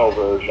Habano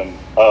version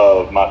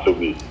of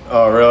Masubi.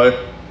 Oh, really?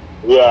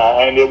 Yeah,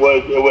 and it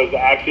was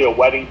actually a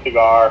wedding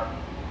cigar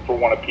for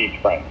one of Pete's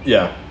friends.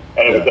 Yeah.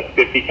 And it was a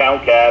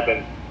 50-count cab,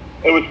 and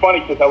it was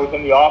funny because I was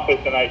in the office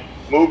and I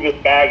moved this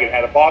bag and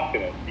had a box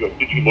in it. He goes,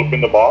 "Did you look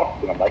in the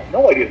box?" And I'm like,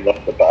 "No, I didn't look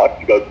in the box."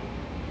 He goes,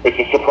 "It's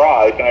a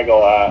surprise." And I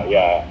go,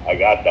 "Yeah, I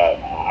got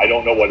that. I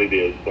don't know what it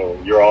is, so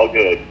you're all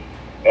good."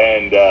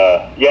 And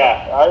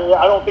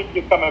I don't think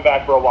he's coming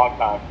back for a long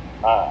time.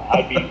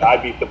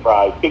 I'd be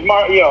surprised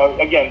because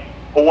again,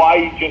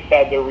 Hawaii just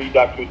had their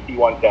Redux with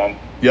T110.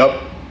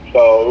 Yep.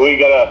 So we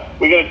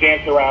gotta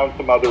dance around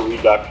some other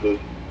Reduxes.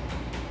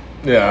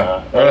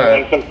 Yeah.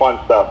 And some fun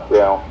stuff, you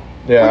know.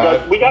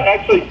 Yeah. We got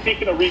actually,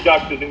 speaking of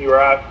Reduxes, and you were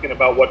asking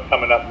about what's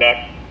coming up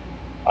next.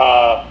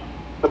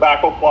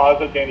 Tobacco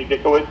Plaza, Danny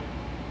Dickowitz.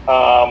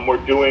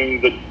 We're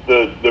doing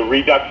the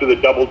Redux of the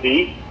Double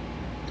D.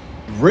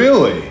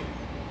 Really?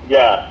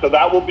 Yeah, so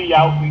that will be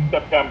out in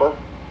September.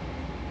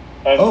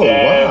 And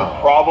then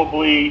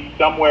probably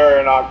somewhere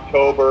in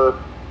October,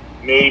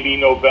 maybe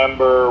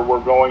November, we're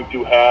going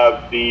to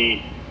have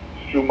the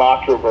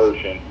Sumatra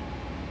version,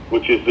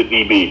 which is the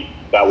DB.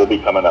 That will be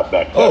coming up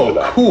next. Oh,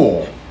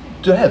 cool.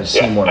 Dude, I haven't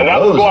seen one and of that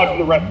those. will go out to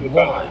the rest of the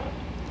country.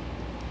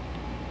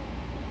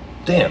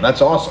 Damn,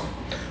 that's awesome.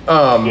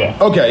 Yeah.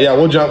 Okay, yeah,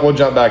 we'll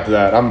jump back to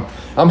that. I'm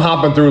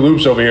hopping through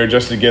loops over here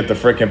just to get the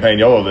freaking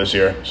Paniolo this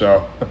year.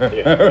 So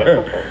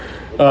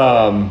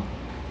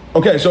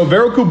okay, so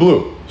Veracruz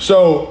Blue.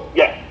 So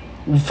yeah.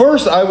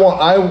 First I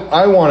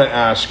want to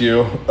ask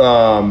you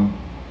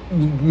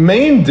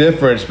main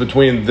difference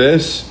between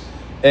this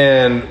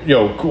and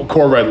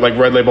core red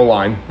label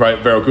line, right?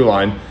 Veracruz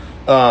line.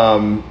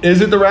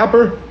 Is it the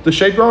wrapper, the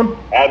shade grown?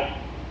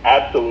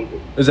 Absolutely.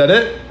 Is that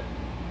it?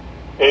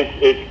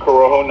 It's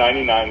Corojo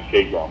 99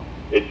 shade grown.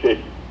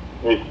 It's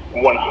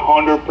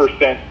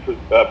 100%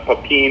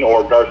 Pepin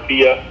or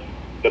Garcia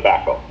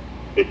tobacco.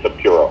 It's a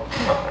Puro.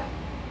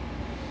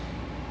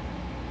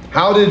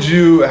 How did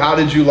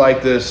you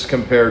like this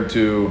compared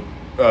to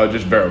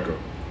just Veracruz?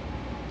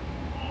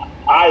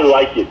 I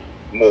like it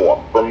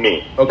more for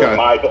me. Okay.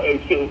 I've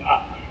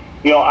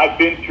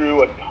been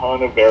through a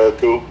ton of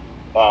Veracruz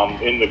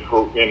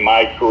in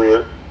my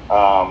career.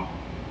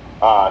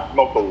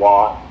 Smoked a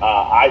lot.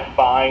 I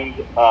find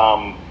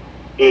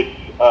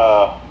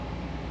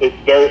it's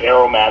very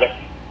aromatic.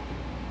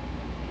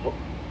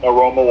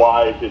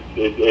 Aroma-wise,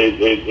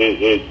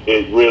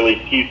 it really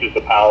teases the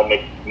palate,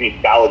 makes me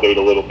salivate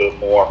a little bit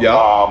more.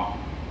 Yeah.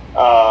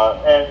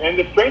 And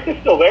the strength is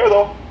still there,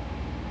 though.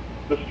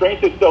 The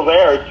strength is still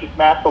there. It's just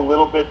masked a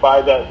little bit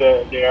by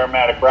the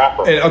aromatic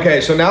wrapper. And,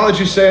 okay, so now that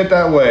you say it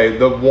that way,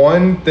 the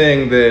one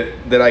thing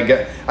that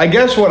I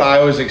guess what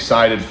I was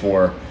excited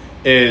for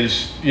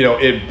is,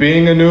 it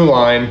being a new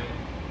line,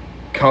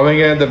 coming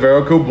in the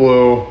Veracruz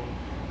Blue,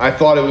 I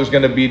thought it was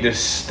going to be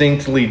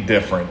distinctly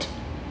different.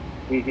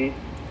 Mm-hmm.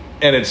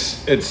 And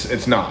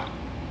it's not.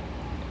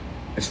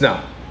 It's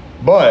not.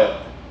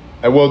 But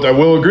I will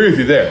agree with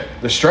you there.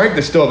 The strength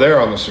is still there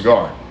on the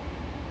cigar.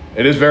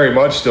 It is very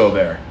much still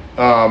there.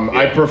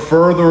 I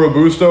prefer the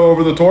Robusto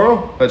over the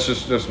Toro. That's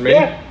just me.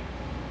 Yeah.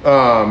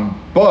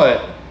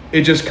 But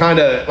it just kind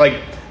of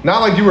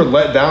not like you were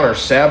let down or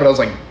sad, but I was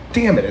like,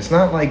 damn it, it's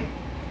not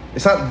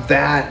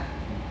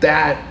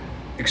that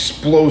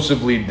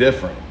explosively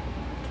different.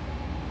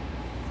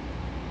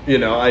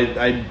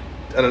 I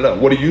don't know.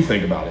 What do you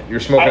think about it? You're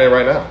smoking it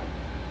right now.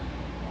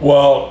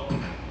 Well,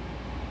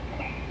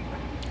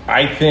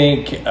 I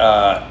think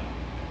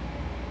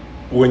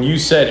when you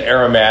said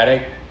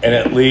aromatic and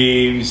it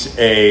leaves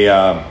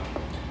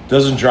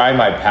doesn't dry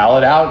my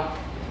palate out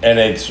and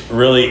it's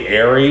really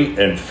airy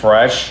and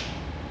fresh,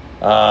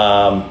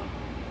 I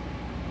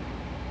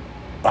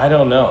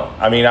don't know.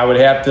 I mean, I would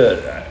have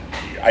to.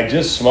 I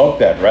just smoked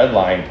that red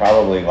line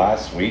probably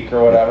last week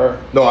or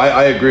whatever. No,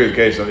 I agree with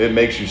Queso. It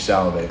makes you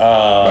salivate.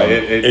 Right?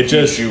 It keeps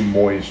just you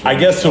moist. I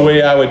guess the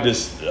way I would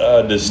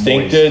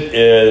distinct it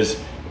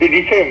is. Did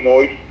you say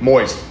moist?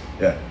 Moist,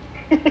 yeah.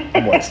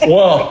 Moist.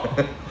 Well,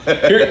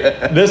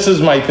 this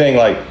is my thing.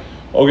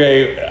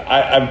 Okay,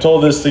 I've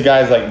told this to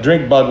guys,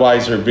 drink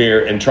Budweiser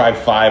beer and try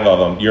 5 of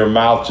them. Your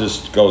mouth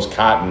just goes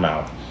cotton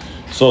mouth.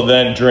 So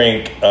then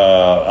drink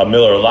a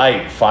Miller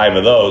Lite, 5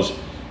 of those,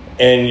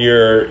 and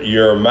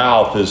your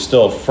mouth is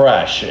still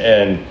fresh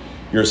and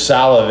you're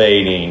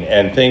salivating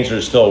and things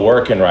are still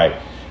working right.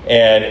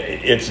 And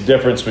it's a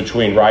difference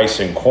between rice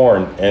and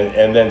corn.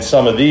 And then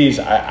some of these,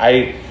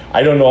 I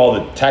don't know all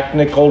the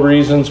technical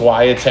reasons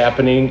why it's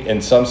happening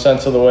in some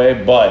sense of the way,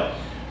 but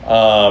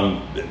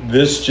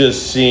this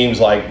just seems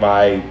like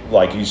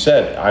you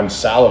said, I'm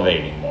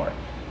salivating more.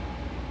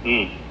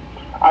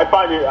 I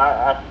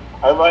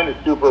find it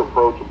super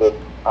approachable.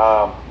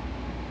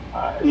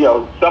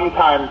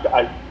 sometimes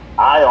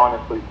I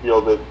honestly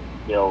feel that,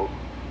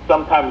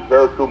 sometimes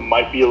Veracruz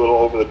might be a little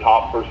over the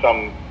top for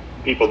some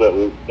people that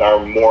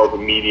are more of a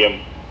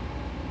medium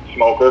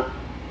smoker,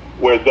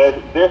 where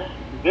this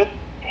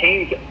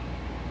tames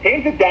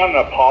it down in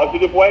a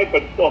positive way,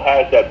 but still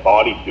has that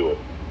body to it.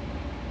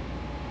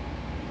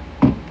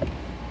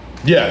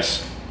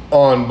 Yes,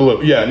 on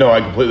blue. Yeah, no,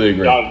 I completely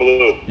agree. On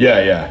blue.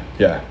 Yeah.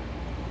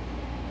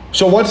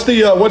 So what's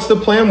the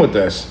plan with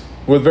this,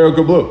 with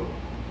Veracruz Blue?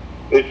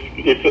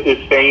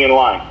 It's staying in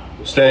line.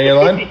 Staying in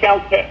line? 50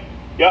 count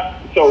yeah.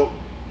 So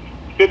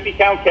 50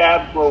 count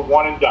cabs were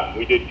one and done.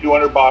 We did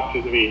 200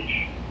 boxes of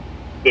each.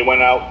 They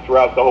went out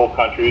throughout the whole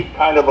country. It's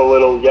kind of a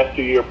little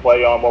yesteryear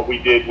play on what we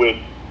did with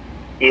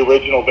the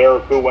original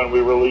Veracruz when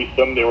we released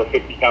them. There were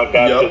 50 count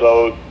cabs of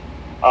those.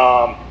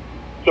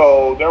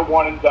 So they're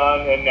one and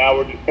done, and now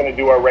we're just going to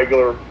do our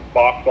regular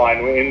box line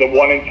in the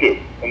 1 and 2,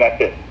 and that's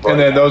it. And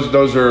then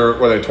those are,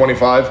 what are they,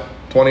 25?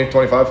 20,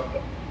 25?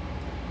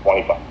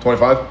 25.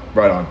 25?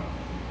 Right on.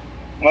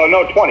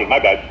 No, 20, my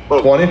bad.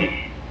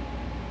 20?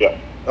 Yeah.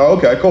 Oh,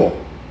 okay, cool.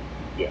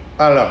 Yeah.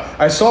 I don't know.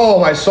 I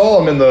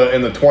saw him in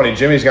the 20.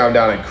 Jimmy's got him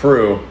down at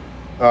Crew.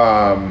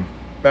 I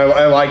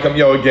like him,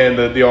 again,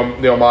 the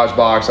homage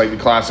box, like the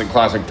classic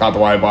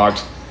Tatuai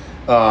box.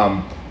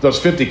 Those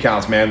 50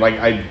 counts, man, like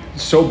I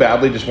so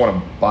badly just want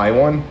to buy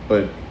one,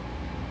 but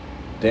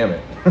damn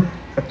it.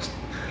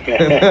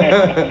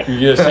 You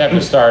just have to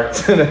start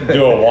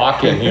do a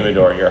walk-in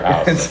humidor at your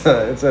house.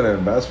 It's an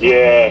investment.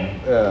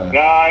 Yeah.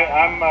 No,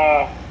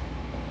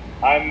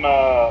 I'm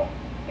a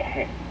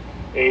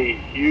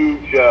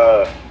huge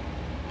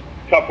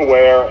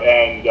Tupperware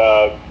and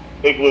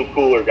Igloo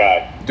cooler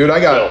guy. Dude,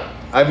 I've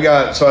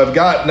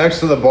got next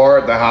to the bar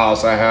at the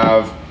house, I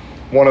have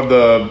one of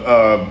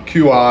the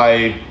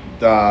QI,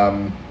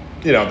 the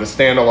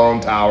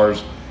standalone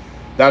towers.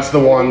 That's the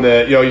one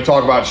that, you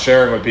talk about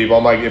sharing with people.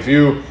 I'm like, if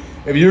you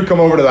come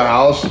over to the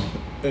house,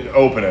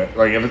 open it.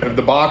 Like if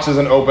the box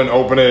isn't open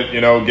it,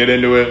 get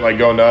into it, like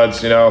go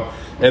nuts,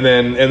 And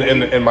then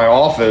in my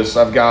office,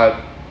 I've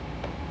got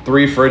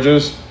 3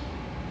 fridges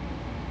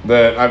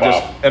that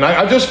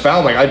I've just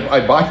found, like I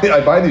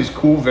buy these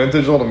cool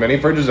vintage little mini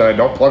fridges and I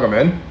don't plug them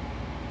in.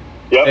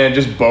 Yep. And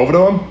just both of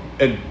them,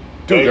 and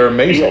dude, they're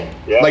amazing.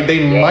 Yeah. Like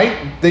they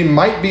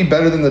might be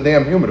better than the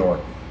damn humidor,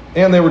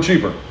 and they were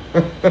cheaper.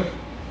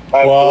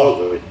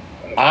 Absolutely.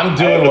 I'm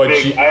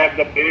doing I have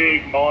the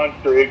big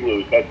monster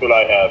igloos. That's what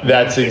I have.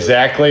 That's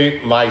exactly.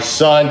 My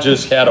son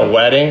just had a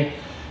wedding,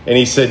 and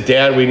he said,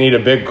 "Dad, we need a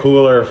big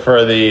cooler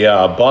for the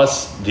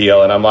bus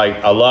deal." And I'm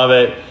like, "I love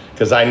it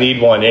because I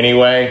need one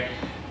anyway."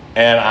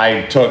 And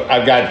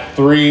I've got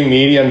 3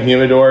 medium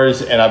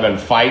humidors, and I've been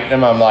fighting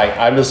them. I'm like,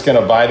 I'm just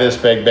gonna buy this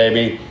big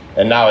baby,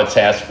 and now it's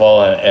half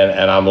full,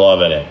 and I'm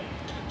loving it.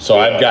 So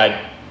I've got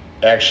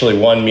actually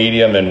 1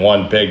 medium and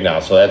 1 big now.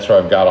 So that's where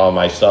I've got all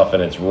my stuff,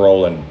 and it's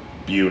rolling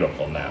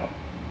beautiful now.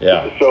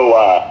 Yeah. So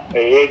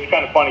it's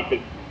kind of funny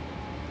because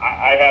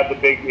I have the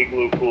big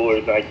Igloo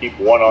coolers, and I keep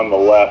one on the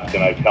left,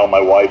 and I tell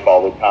my wife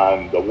all the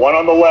time, the one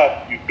on the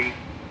left,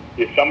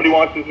 if somebody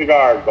wants a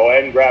cigar, go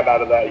ahead and grab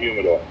out of that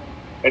humidor.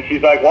 And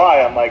she's like,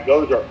 why? I'm like,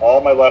 those are all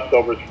my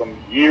leftovers from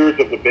years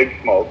of the big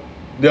smoke.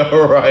 Yeah,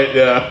 right,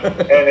 yeah.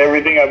 And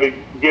everything I've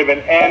been given,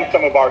 and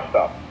some of our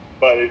stuff.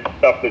 But it's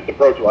stuff that's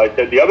approachable. I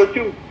said, the other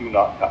 2, do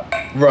not touch.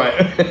 Right.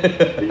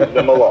 Leave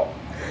them alone.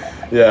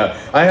 Yeah,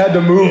 I had to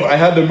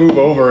move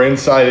over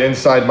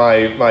inside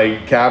my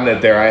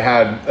cabinet there. I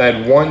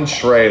had 1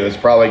 tray that's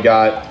probably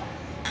got,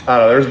 I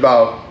don't know, there's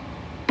about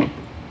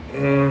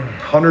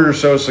 100 or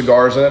so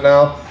cigars in it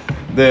now.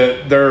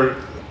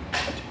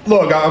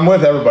 Look, I'm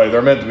with everybody.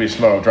 They're meant to be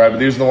smoked, right? But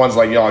these are the ones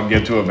like I'll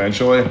get to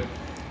eventually.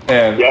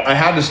 And I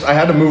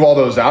had to move all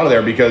those out of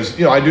there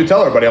because I do tell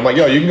everybody, I'm like,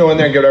 you can go in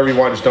there and get whatever you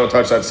want, just don't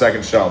touch that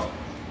second shelf.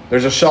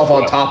 There's a shelf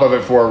on top of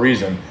it for a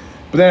reason.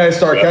 But then I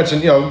start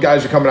catching,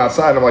 guys are coming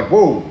outside, and I'm like,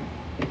 whoa.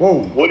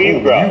 What do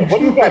you got? What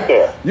do you got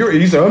there?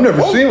 He said, I've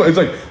never seen one. It's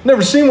like,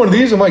 never seen one of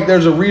these. I'm like,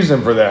 there's a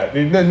reason for that.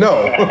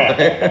 No.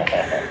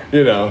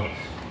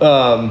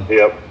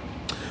 Yep.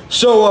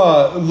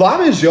 So La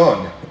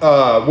Maison,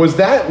 was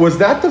that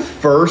the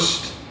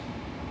first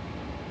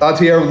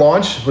Atier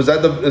launch? Is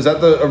that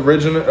the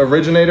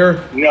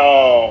originator?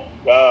 No,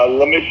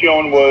 La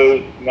Mission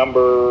was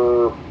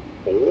number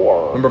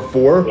 4. Number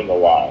 4 in the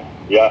line.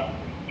 Yeah.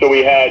 So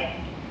we had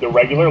the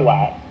regular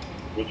Lat,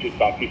 which is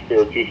Santi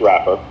Spiritu's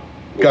wrapper,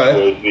 which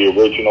was the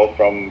original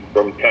from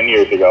 10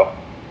 years ago.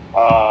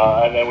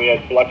 And then we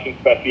had Selection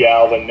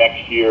Special the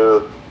next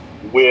year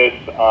with,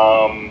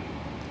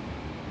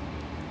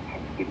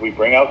 did we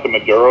bring out the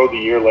Maduro the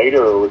year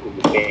later, or was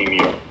it the same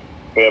year?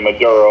 We had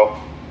Maduro,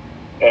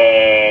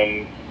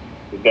 and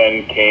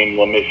then came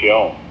La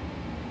Mission.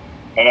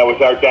 And that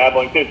was our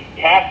dabbling.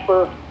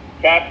 Casper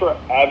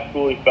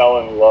absolutely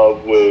fell in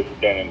love with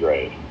San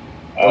Andreas.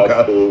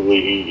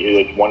 Absolutely,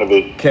 it's one of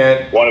his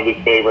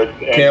favorites.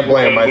 Can't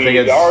blame him. I think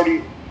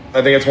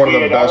it's one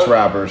of the best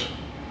rappers.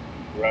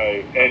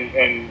 Right,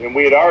 and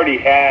we had already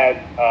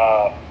had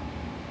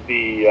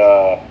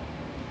the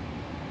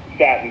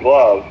Satin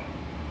Glove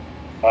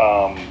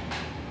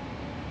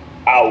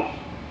out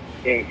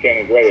in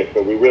San Andreas.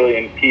 So we really,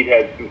 and Pete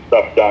had some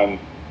stuff done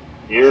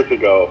years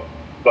ago,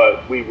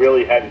 but we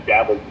really hadn't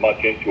dabbled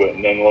much into it.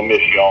 And then La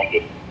Mission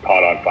just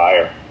caught on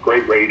fire.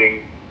 Great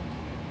rating,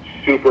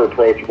 super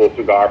approachable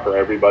cigar for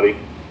everybody,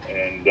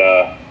 and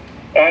the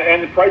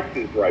price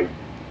is right.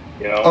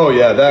 You know? Oh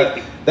yeah, that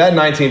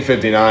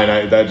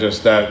 1959.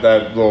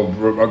 That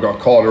little, I'll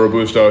call it a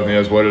Robusto. I think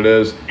that's what it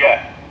is.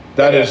 Yeah.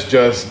 That is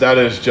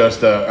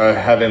just a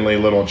heavenly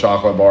little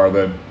chocolate bar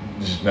that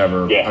just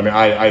never. Yeah. I mean,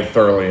 I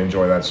thoroughly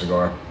enjoy that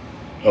cigar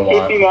a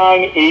lot.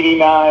 59,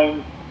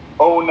 89,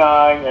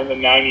 09, and the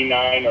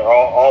 99 are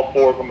all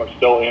four of them are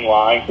still in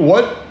line.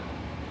 What?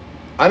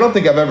 I don't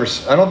think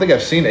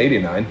I've seen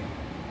 89.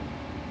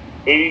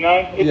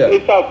 89? Yeah.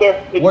 It's out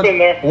there. It's been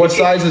there. What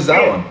size is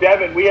that one?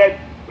 7. We had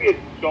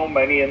so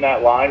many in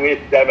that line. We had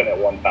 7 at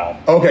one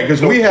time. Okay,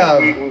 because we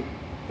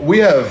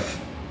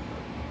have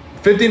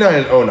 59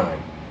 and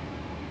 09.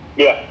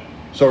 Yeah.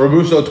 So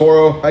Robusto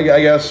Toro, I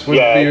guess. Would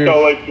Yeah. be your...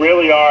 So it's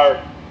really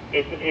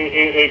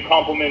it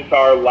complements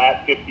our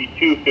lat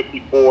 52,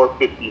 54,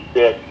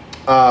 56.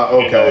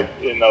 Okay.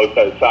 In those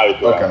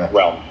size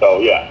realms. So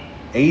yeah.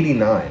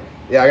 89.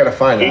 Yeah, I gotta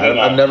find it.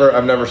 I've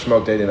never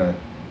smoked 89.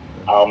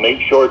 I'll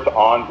make sure it's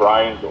on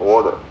Brian's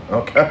order.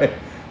 Okay.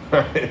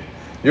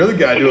 You're the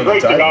guy doing the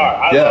It's a great cigar.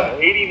 I love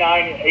it.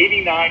 89 and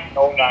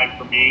 09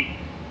 for me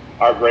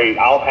are great.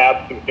 I'll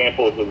have some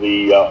samples of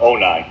the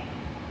 09.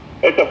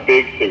 It's a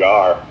big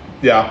cigar.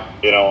 Yeah.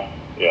 You know.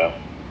 Yeah.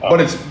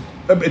 But it's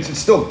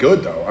still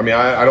good though. I mean,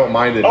 I don't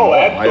mind it at all.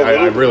 Absolutely.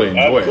 I really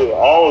enjoy it.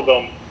 All of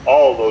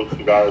those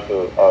cigars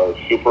are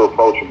super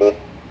approachable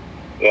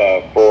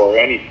for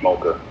any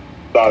smoker.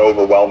 It's not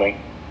overwhelming.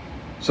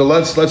 So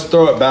let's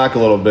throw it back a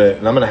little bit,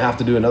 and I'm gonna have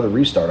to do another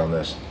restart on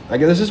this. I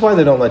guess this is why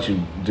they don't let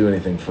you do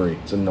anything free.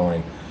 It's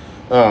annoying.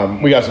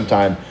 We got some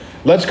time.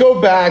 Let's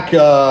go back.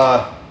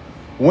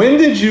 When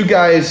did you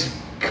guys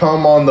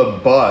come on the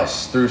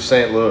bus through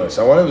St. Louis?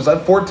 Was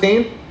that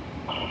 14?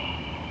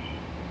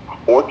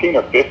 14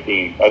 or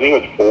 15. I think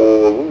it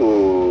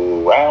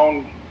was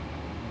round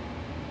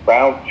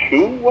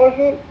 2, was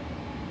it?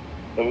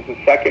 It was the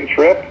second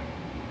trip.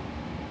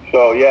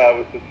 So yeah, it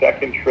was the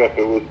second trip.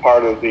 It was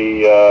part of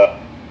the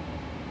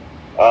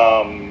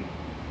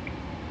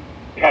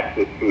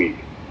Texas sweep.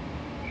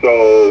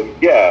 So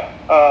yeah,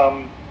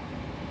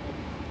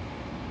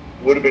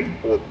 would have been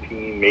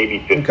 14, maybe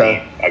 15.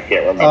 Okay. I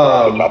can't remember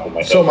off the top of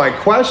my head. So my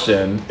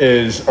question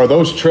is, are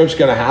those trips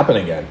going to happen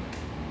again?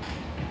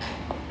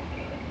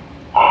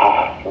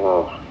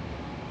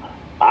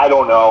 I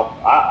don't know.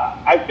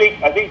 I think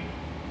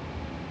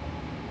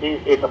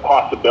it's a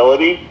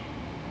possibility.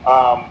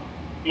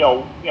 You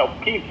know,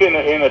 Pete's in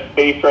a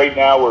space right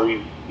now where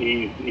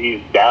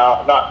he's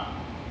down, not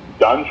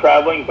done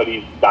traveling, but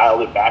he's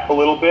dialed it back a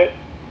little bit.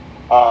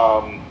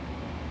 And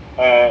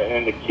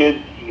the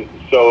kids,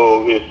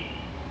 so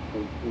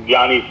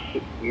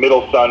Yanni's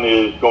middle son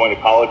is going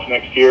to college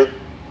next year,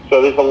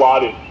 so there's a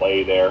lot in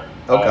play there.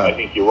 Okay. I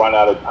think you run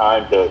out of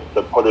time to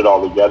put it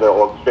all together,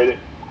 orchestrate it.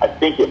 I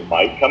think it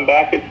might come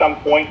back at some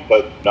point,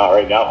 but not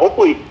right now.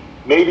 Hopefully,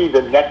 maybe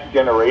the next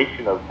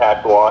generation of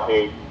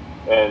Tatuaje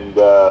and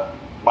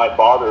my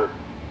father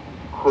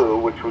crew,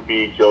 which would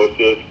be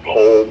Joseph,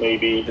 Cole,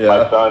 maybe,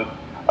 my son.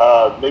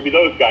 Maybe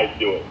those guys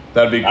do it.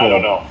 That'd be cool. I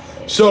don't know.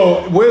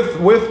 So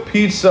with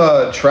Pete's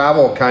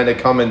travel kind of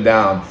coming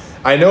down,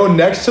 I know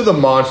next to the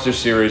Monster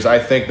Series, I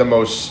think the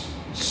most,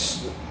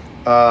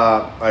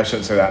 I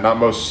shouldn't say that, not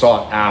most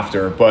sought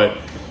after, but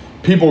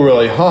people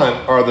really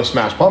hunt are the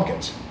Smash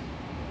Pumpkins.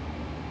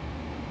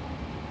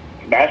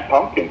 Smash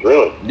Pumpkins,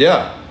 really?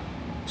 Yeah.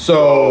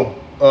 So,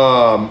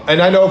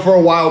 and I know for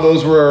a while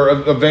those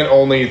were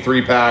event-only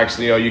 3-packs.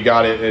 You know, you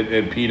got it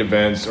at Pete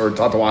events or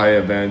Tatuaje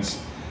events.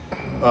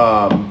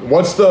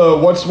 What's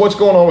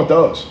going on with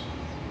those?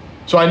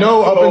 So I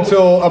know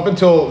up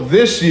until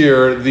this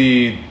year,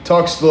 the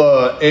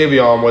Tuxtla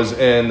Avion was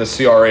in the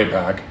CRA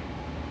pack.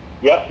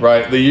 Yep.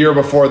 Right. The year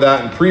before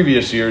that, and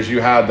previous years,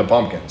 you had the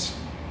pumpkins.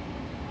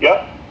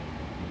 Yep.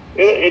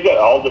 It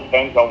all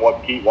depends on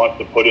what Pete wants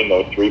to put in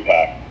those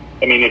 3-packs.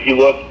 I mean, if you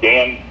look,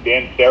 Dan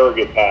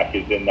Surrogate pack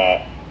is in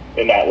that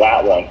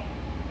lat one,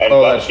 and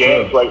that's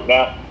Dan's true. right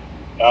now.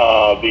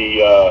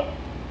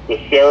 The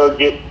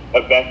Surrogate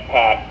event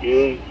pack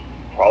is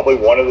probably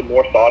one of the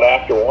more sought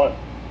after ones.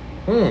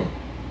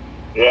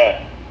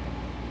 Yeah.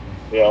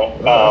 You know,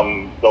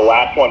 the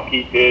last one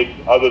Pete did,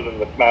 other than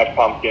the Smash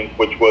Pumpkins,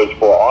 which was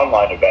for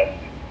online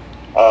events,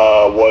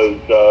 was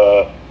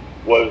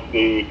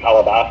the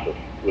Calabasas,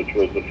 which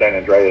was the San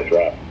Andreas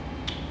wrap.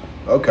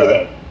 Okay.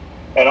 Event.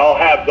 And I'll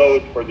have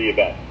those for the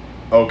event.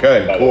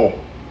 Okay. Cool.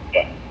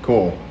 Yeah.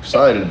 Cool.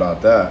 Excited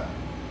about that.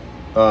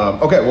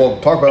 Okay. Well,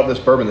 talk about this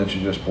bourbon that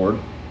you just poured.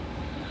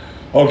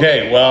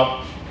 Okay,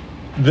 well,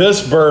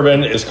 this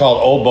bourbon is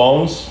called Old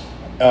Bones.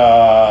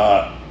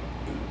 I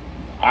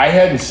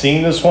hadn't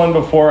seen this one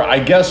before. I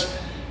guess,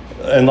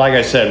 and like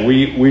I said,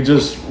 we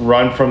just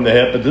run from the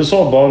hip, but this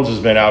Old Bones has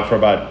been out for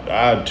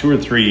about 2 or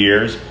 3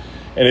 years,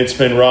 and it's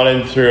been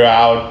running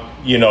throughout,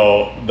 you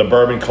know, the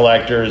bourbon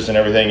collectors and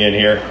everything in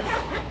here.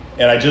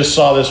 and I just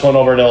saw this one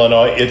over in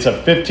Illinois. It's a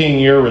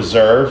 15-year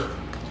reserve,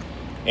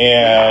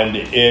 and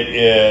it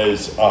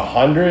is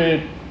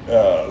 100.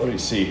 Let me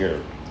see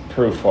here,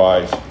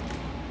 proof-wise.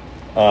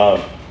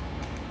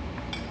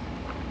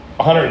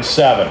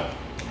 107,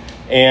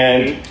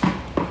 and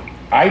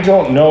I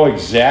don't know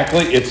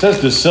exactly. It says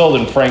distilled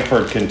in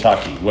Frankfort,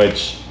 Kentucky,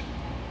 which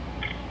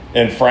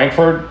in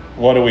Frankfort,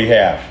 what do we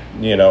have?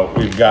 You know,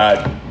 we've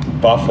got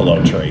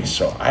Buffalo Trace.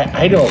 So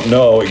I don't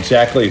know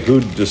exactly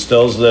who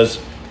distills this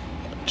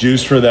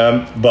juice for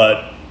them,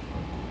 but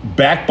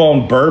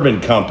Backbone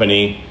Bourbon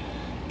Company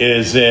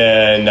is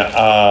in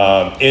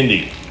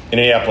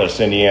Indianapolis,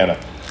 Indiana.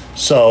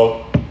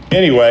 So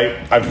anyway,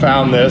 I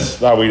found this,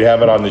 thought we'd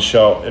have it on the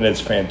show, and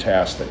it's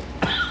fantastic.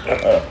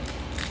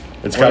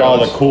 It's got all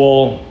the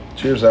cool...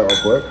 Cheers that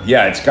real quick.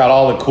 Yeah, it's got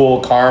all the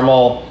cool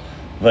caramel,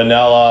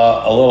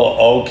 vanilla, a little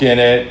oak in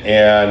it,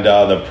 and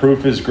the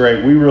proof is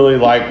great. We really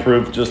like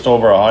proof, just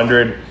over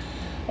 100.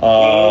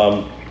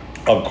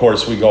 Of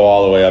course, we go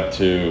all the way up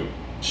to,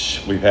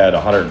 we've had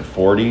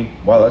 140.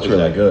 Wow, that's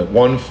really good.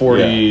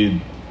 140, yeah.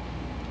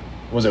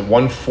 Was it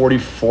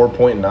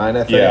 144.9, I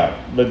think? Yeah,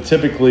 but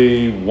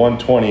typically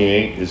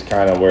 128 is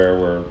kind of where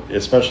we're,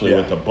 especially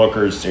with the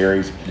Booker's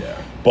series. Yeah.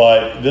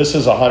 But this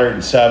is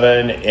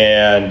 107,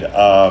 and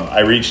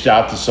I reached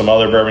out to some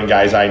other bourbon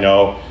guys I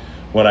know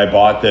when I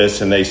bought this,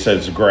 and they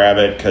said to grab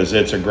it because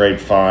it's a great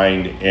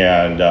find,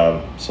 and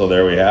so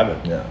there we have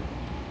it. Yeah.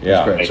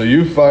 Yeah. Great. So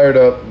you fired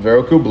up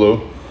Veracruz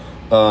Blue.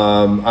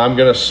 I'm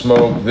going to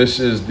smoke, this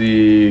is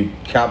the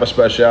Kappa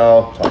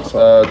Special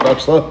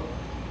Tuxla.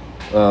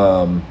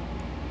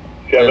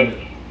 7th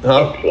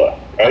huh? Tuxla,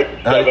 right?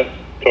 7th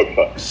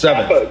Tuxla.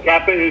 7th.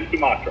 Kappa is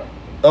Sumatra.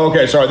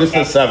 Okay, sorry, this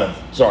is the 7th.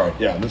 Sorry,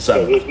 yeah, the 7th.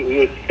 So this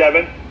is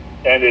 7th,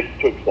 and it's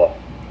Tuxla.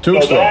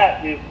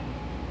 Tuxla.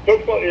 So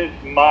Tuxla is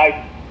my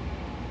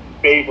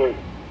favorite.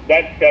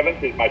 That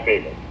 7th is my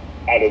favorite.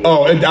 And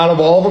out of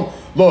all of them?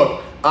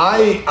 Look,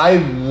 I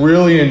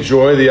really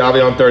enjoy the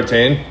Avion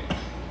 13. Me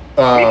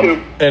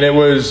too. And it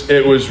was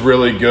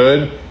really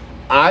good.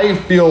 I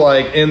feel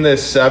like in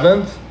this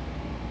 7th,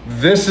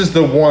 this is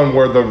the one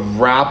where the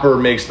wrapper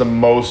makes the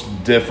most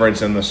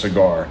difference in the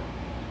cigar.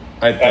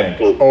 I think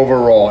Absolutely.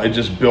 Overall, it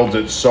just builds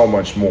it so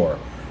much more.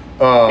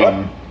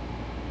 Yep.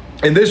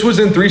 And this was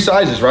in 3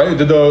 sizes, right?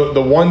 Did the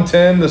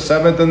 110, the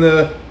 7th, and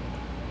the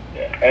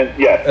And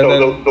yeah, so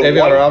then the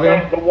Avion or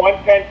Avion?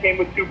 110 came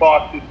with 2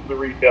 boxes to the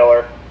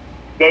retailer.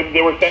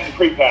 They were sent in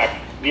pre-packs.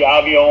 The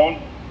Avion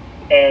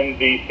and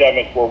the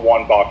 7th were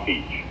 1 box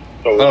each.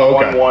 So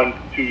okay. 1,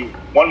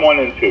 1,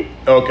 and 2.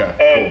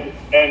 Okay.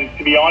 And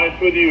to be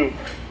honest with you,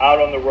 out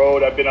on the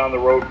road, I've been on the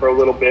road for a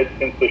little bit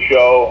since the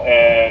show,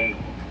 and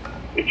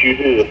it's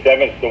usually the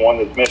 7th, the one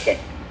that's missing.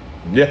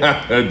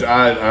 Yeah,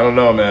 I don't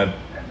know, man.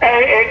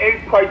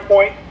 And price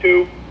point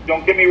too.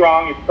 Don't get me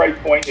wrong. It's price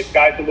point. If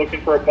guys are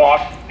looking for a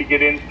box to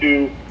get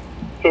into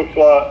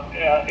Tuxla,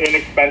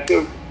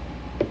 inexpensive,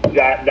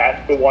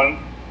 that's the one.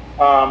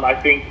 I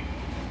think,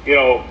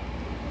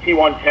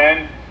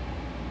 T110,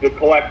 the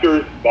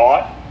collectors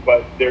bought,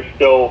 but they're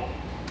still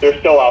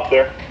out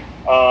there.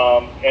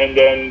 And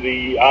then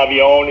the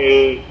Avion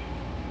is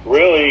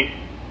really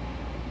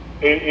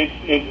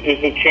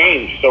it's a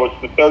change. So it's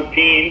the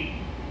 13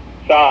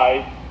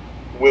 size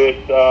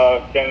with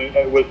San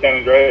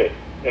Andreas.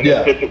 And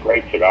it's a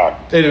great cigar.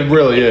 It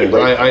really is.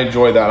 I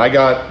enjoy that. I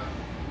got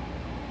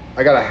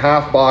a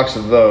half box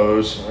of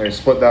those. I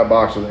split that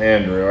box with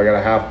Andrew. I got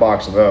a half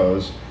box of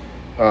those.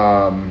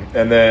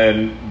 And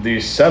then the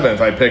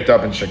 7th I picked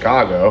up in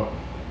Chicago.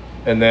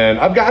 And then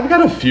I've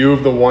got a few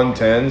of the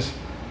 110s.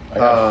 I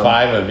got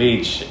 5 of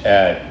each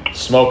at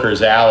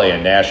Smoker's Alley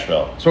in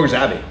Nashville. Smokers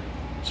Abbey.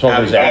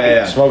 Smokers Abbey.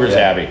 Yeah. Smokers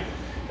Abbey.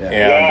 Yeah.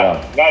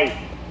 And,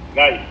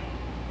 Nice.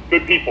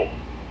 Good people.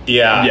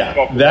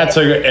 Yeah. That's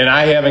and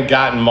I haven't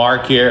gotten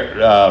Mark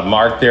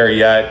there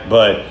yet,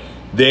 but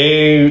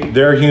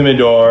their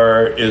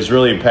humidor is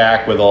really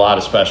packed with a lot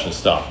of special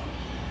stuff.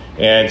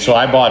 And so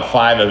I bought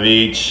 5 of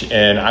each,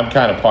 and I'm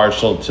kind of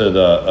partial to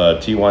the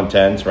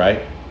T110s,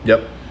 right?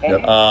 Yep.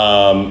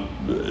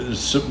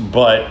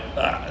 But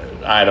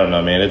I don't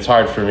know, man. It's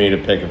hard for me to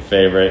pick a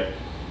favorite.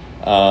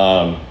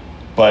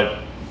 But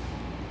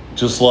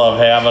just love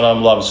having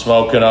them, love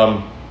smoking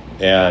them,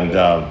 and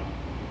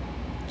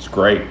it's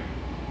great.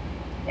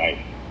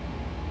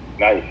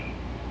 Nice.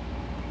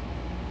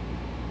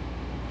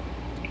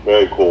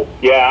 Very cool.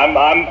 Yeah,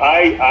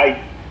 I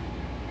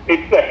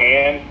it's the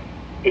hand,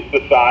 it's the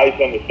size,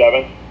 and the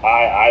 7th.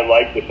 I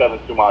like the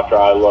 7th Sumatra.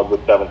 I love the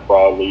 7th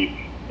broadleaf.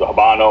 The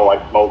Habano I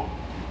smoke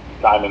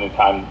time in and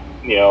time,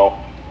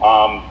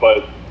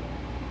 but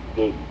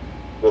the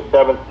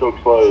 7th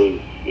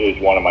Tuxla is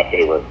one of my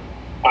favorites.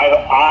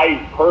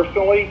 I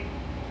personally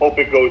hope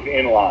it goes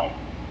in line.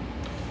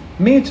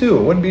 Me too.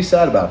 Wouldn't be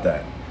sad about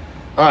that.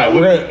 All right,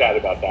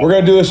 We're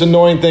gonna do this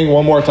annoying thing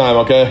one more time,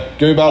 okay?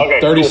 Give me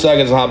about 30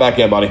 seconds and hop back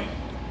in, buddy.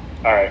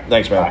 All right.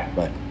 Thanks, man.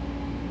 Bye.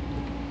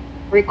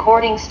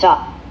 Recording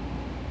stop.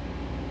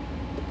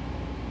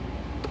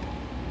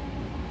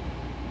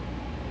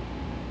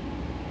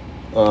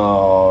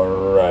 All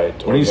right.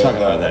 When he's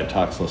talking about that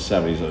Tuxla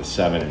 70s, the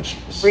 7-inch.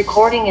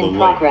 Recording in the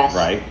progress.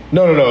 Right?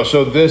 No.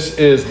 So this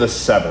is the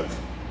 7th.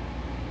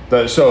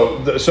 So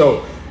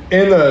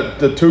in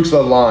the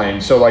Tuxla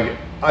line, so like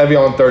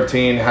Evian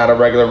 13 had a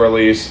regular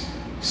release.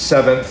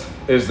 7th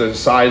is the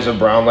size of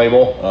Brown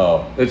Label.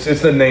 Oh.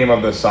 It's the name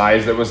of the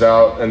size that was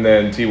out, and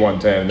then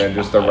T110, and then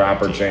just the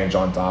wrapper change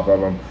on top of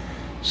them.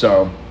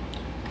 So,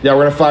 yeah,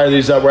 we're going to fire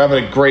these up. We're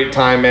having a great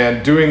time,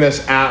 man. Doing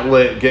this at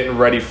Lit, getting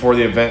ready for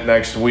the event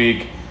next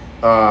week.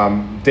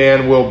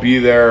 Dan will be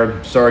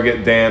there.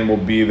 Surrogate Dan will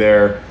be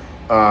there.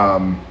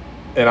 And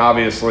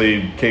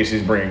obviously,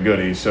 Casey's bringing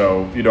goodies.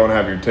 So if you don't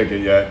have your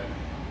ticket yet,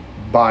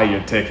 buy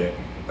your ticket.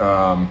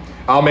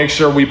 I'll make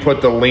sure we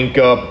put the link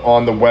up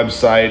on the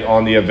website,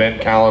 on the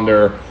event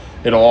calendar.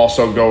 It'll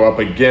also go up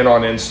again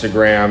on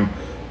Instagram.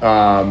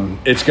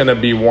 It's going to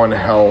be one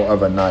hell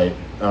of a night.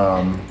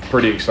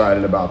 Pretty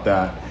excited about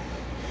that.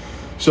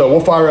 So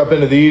we'll fire up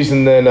into these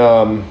and then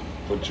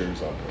Put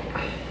yours up.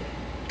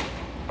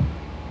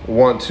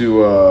 want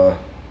to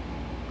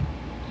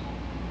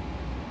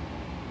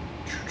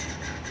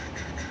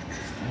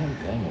Damn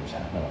thing is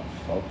having a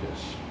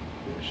focus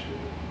issue.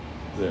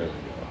 There we go.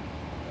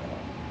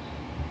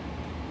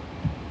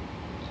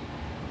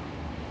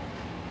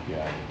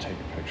 Yeah, I can take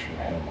a picture of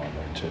him on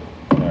there too.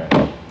 All right.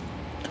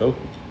 Cool.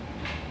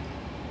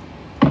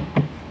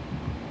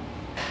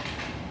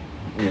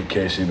 get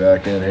Casey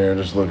back in here,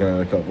 just looking at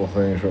a couple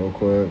things real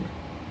quick.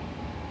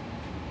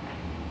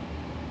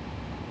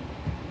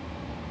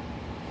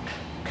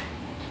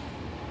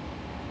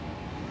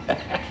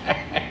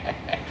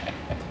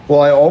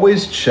 Well, I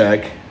always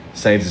check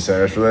Saints and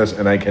Sinners for this,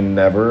 and I can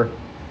never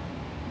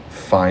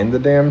find the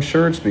damn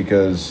shirts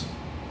because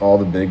all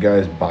the big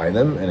guys buy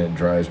them, and it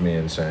drives me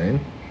insane.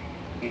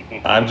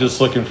 I'm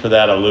just looking for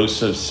that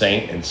elusive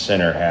Saint and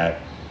Sinner hat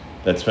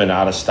that's been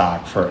out of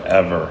stock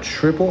forever.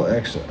 Triple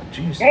XL.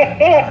 Jeez,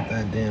 not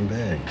that damn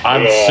big.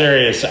 I'm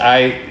serious.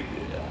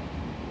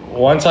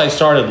 Once I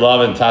started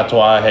loving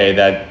Tatuaje,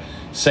 that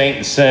Saint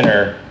and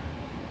Sinner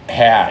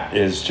hat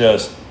is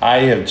just, I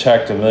have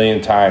checked a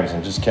million times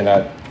and just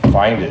cannot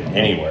find it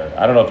anywhere.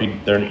 I don't know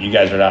if you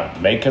guys are not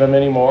making them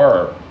anymore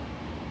or...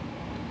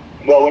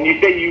 Well, when you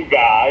say you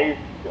guys,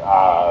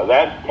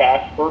 that's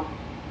Casper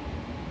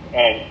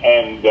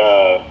and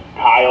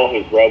Kyle,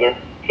 his brother.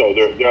 So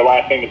their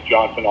last name is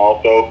Johnson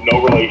also,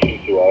 no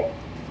relation to us.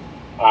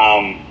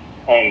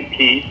 And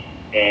Pete,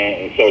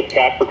 and so it's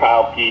Casper,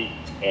 Kyle, Pete,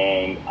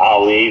 and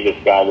Ali,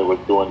 this guy that was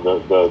doing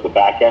the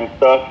back end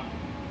stuff.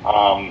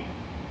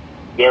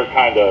 They're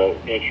kind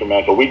of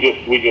instrumental. We just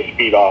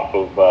feed off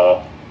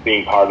of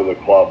being part of the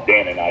club.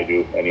 Dan and I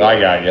do. Anyway. I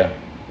got you.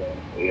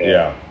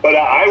 Yeah. But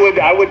I would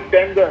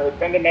send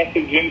a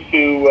message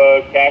into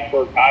Casper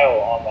or Kyle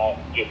on that,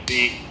 just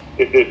see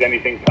if there's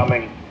anything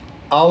coming.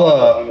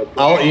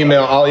 I'll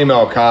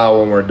email Kyle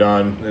when we're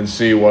done and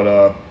see what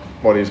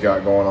he's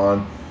got going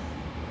on.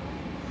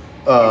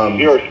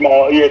 You're a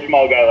small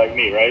guy like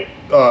me, right?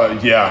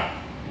 Yeah.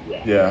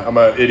 I'm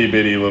a itty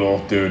bitty little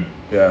dude.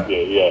 Yeah.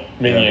 Yeah.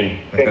 Minion.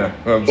 Yeah.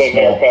 I'm Same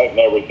small. haircut and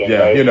everything.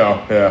 Yeah, right?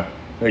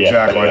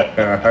 exactly.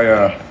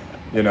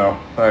 Yeah.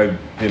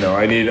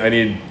 I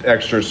need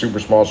extra super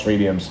small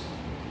mediums.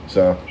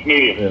 So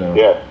Medium.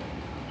 Yeah.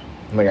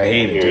 I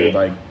hate it, Hear dude. you.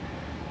 Like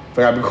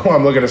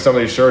I'm looking at some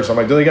of these shirts. I'm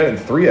like, do they got it in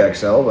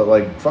 3XL? But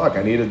like, fuck,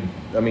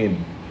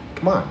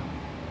 come on.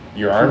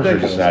 Your arms are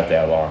just not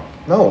that long.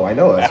 No, I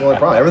know that's the only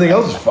problem. Everything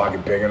else is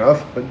fucking big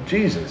enough. But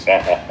Jesus.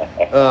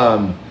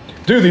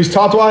 Dude, these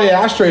Tatuaje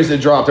ashtrays that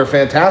dropped are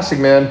fantastic,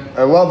 man.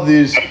 I love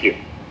these. Thank you.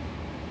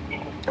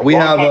 We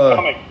Long time have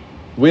coming.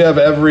 we have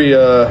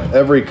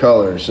every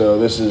color. So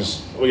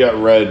we got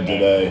red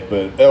today,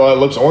 but it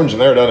looks orange in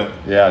there, doesn't it?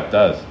 Yeah, it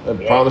does. I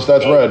promise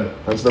that's red.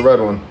 That's the red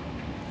one.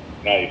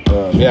 Nice.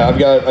 Yeah, I've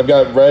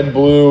got red,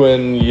 blue,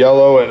 and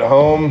yellow at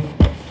home,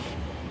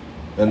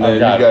 and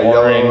then I've got you got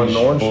orange, yellow and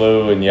orange,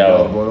 blue, and Yellow,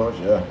 yellow. blue, and orange.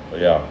 Yeah.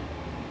 Yeah.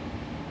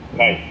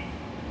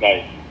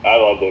 Nice. I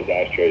love those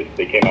ashtrays.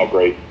 They came out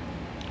great.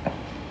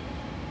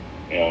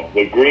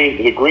 The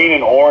green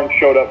and orange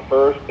showed up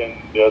first, and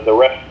the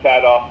rest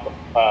sat off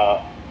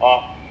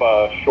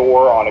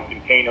shore on a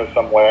container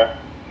somewhere.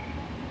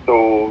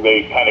 So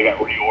they kind of got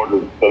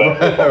reordered. So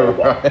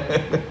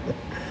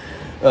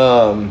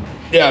that's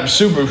Yeah, I'm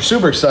super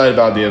excited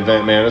about the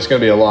event, man. It's gonna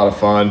be a lot of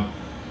fun.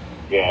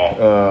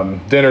 yeah.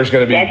 Dinner's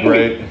gonna be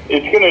Actually, great.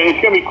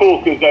 It's gonna be cool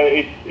because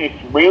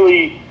it's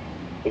really,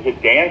 is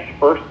it Dan's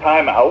first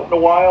time out in a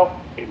while?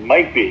 It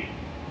might be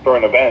for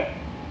an event.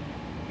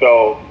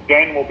 So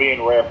Dan will be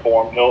in rare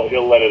form.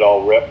 He'll let it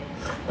all rip.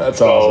 That's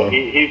So awesome.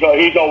 he's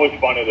always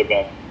fun at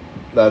events.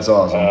 That's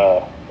awesome.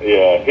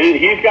 Yeah,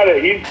 he's got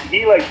he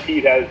like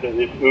Pete has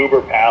this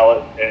Uber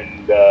palette,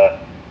 and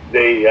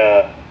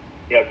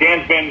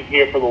Dan's been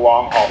here for the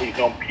long haul. He's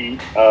known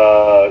Pete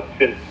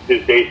since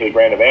his days in the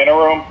Grand Havana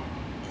Room.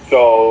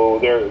 So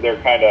they're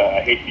kind of,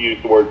 I hate to use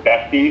the word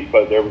besties,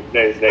 but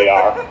they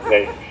are.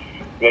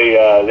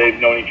 They've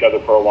known each other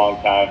for a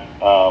long time.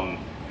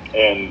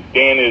 And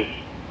Dan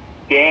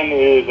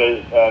is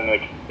an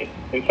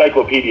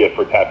encyclopedia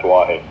for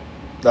Tatuaje.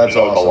 That's He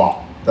knows awesome. a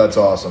lot. That's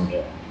awesome.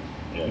 Yeah.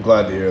 I'm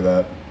glad to hear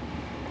that.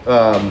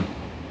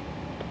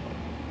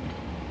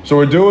 So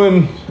we're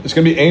doing, it's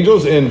going to be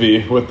Angel's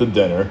Envy with the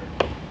dinner.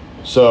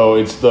 So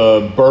it's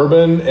the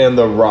bourbon and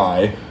the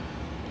rye.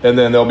 And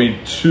then there'll be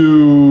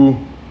two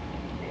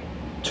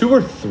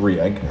or three,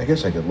 I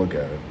guess I could look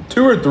at it.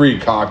 2 or 3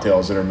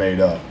 cocktails that are made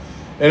up.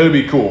 And it'll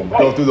be cool.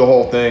 Go through the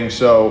whole thing.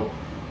 So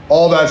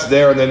all that's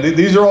there. And then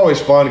these are always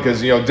fun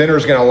because,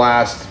 dinner's going to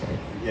last,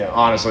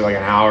 honestly, like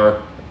an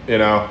hour,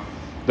 They're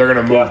going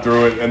to move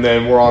through it. And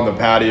then we're on the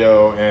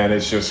patio and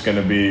it's just going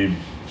to be,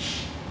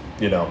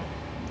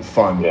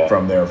 fun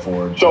from there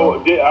forward. So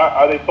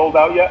are they sold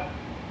out yet?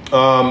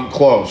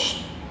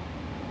 Close.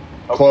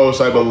 Okay.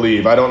 Close, I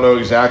believe. I don't know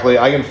exactly.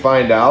 I can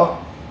find out.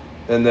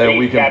 And then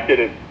we can. Capped it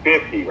at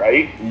 50,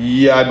 right?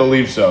 Yeah, I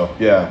believe so.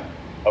 Yeah.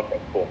 Okay,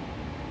 cool.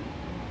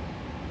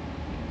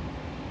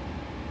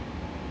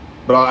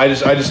 But I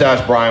just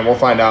asked Brian. We'll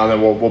find out,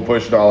 and then we'll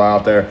push it all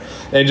out there.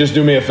 And just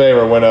do me a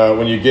favor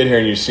when you get here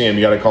and you see him,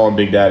 you got to call him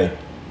Big Daddy.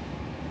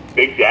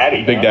 Big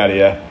Daddy. Big Daddy,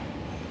 yeah.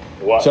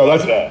 So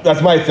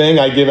that's my thing.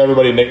 I give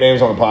everybody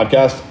nicknames on the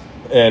podcast,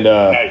 and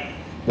nice.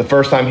 The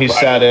first time he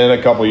sat in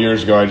a couple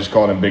years ago, I just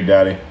called him Big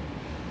Daddy.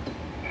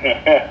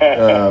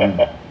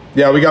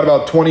 Yeah, we got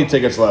about 20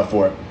 tickets left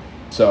for it.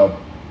 So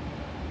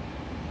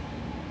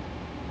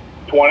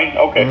 20?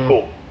 Okay,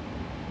 cool.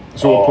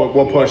 So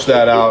we'll push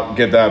that out,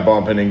 get that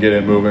bumping, and get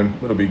it moving.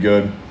 It'll be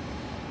good.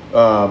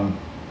 So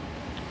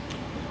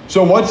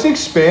what's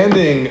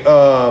expanding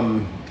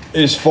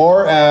as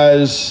far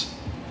as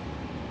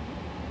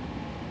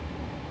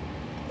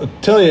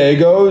Atelier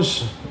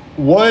goes?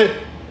 What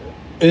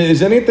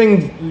is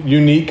anything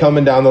unique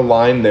coming down the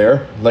line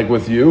there, like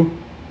with you?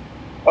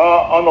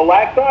 On the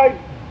lac side,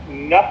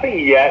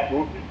 nothing yet.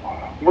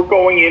 We're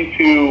going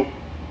into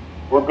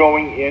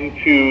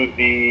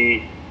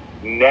the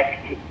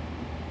next.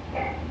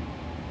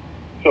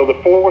 So the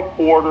fourth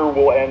quarter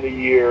will end the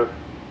year.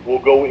 We'll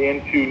go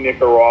into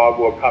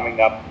Nicaragua coming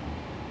up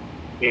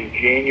in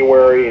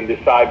January and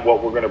decide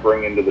what we're going to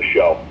bring into the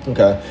show.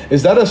 Okay.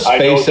 Is that a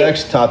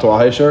SpaceX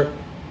Tatuaje shirt?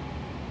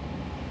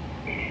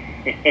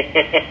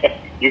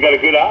 You got a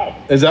good eye.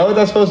 Is that what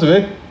that's supposed to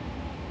be?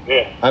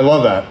 Yeah. I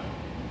love that.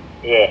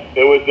 Yeah.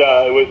 It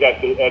was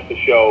at the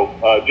show.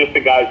 Just the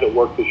guys that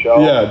work the show.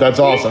 Yeah, that's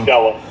awesome.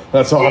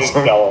 That's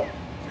awesome.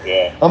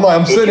 Yeah.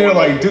 I'm sitting here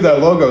like, dude, that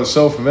logo is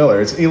so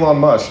familiar. It's Elon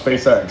Musk,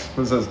 SpaceX.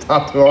 It says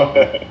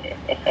Tatuaje.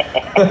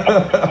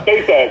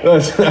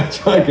 SpaceX. That's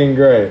fucking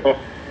great.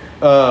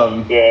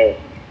 Yeah.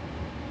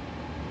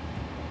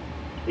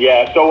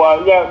 Yeah.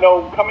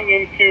 So coming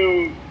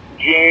into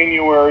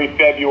January,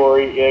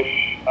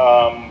 February-ish,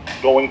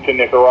 going to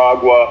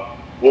Nicaragua,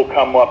 we'll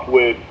come up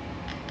with,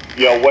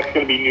 what's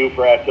going to be new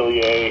for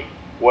Atelier,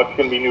 what's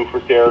going to be new for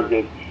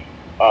Surrogates,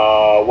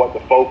 what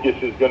the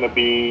focus is going to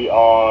be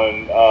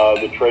on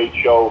the trade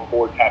show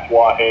for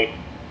Tatuaje.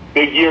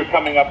 Big year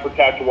coming up for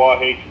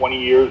Tatuaje, 20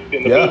 years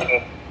in the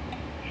business.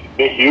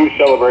 Big, huge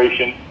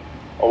celebration.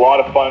 A lot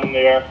of fun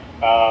there.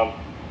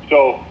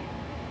 So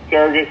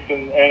Surrogates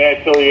and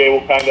Atelier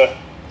will kind of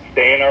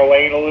stay in our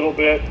lane a little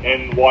bit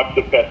and watch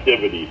the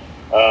festivities,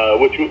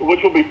 which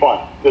will be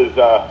fun because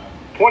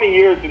 20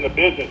 years in the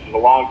business is a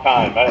long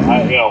time.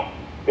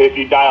 If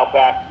you dial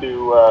back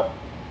to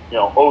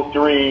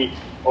 03,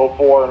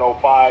 04,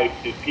 and 05,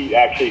 did Pete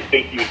actually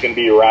think he was going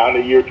to be around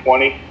a year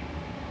 20?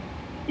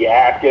 You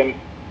ask him,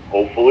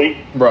 hopefully.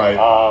 Right.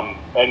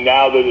 And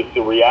now that it's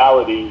a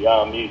reality,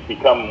 he's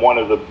become one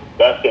of the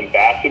best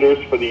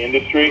ambassadors for the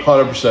industry.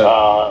 100%.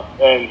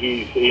 And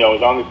he's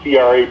on the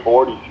CRA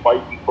board. He's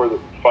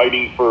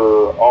fighting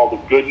for all the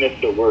goodness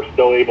that we're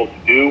still able to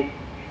do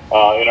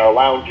in our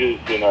lounges,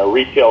 in our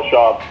retail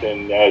shops,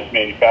 and as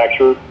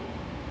manufacturers.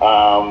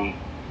 As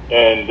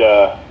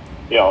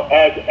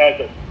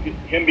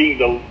him being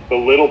the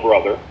little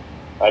brother,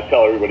 I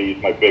tell everybody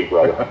he's my big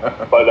brother.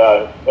 But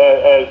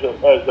as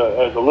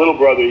a little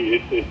brother,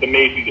 it's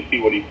amazing to see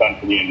what he's done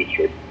for the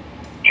industry.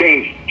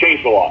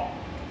 Changed a lot.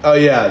 Oh,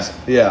 he has.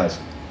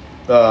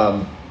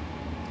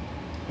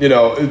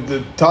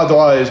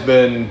 Tatuaje has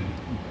been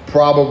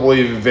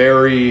probably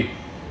very,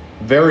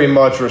 very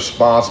much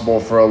responsible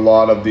for a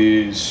lot of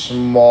the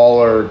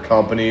smaller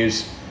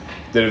companies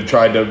that have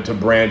tried to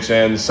branch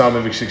in. Some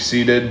have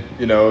succeeded,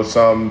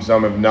 some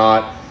have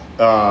not.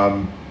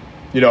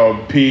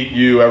 Pete,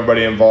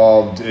 everybody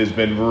involved has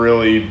been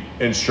really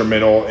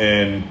instrumental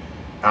in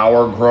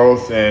our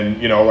growth.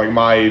 And,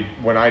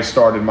 when I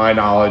started my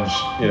knowledge,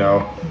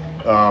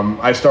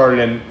 I started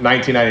in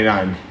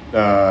 1999,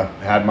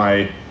 had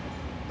my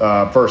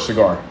first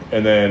cigar.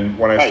 And then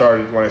when I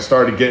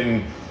started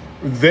getting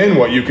then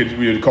what we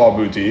would call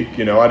boutique,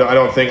 I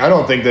don't think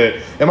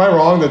that, am I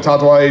wrong that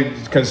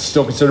Tatuaje can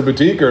still consider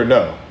boutique or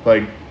no?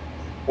 Like,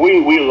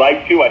 we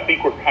like to. I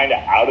think we're kind of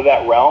out of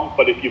that realm.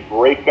 But if you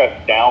break us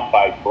down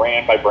by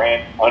brand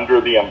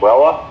under the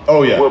umbrella,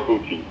 we're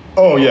boutique.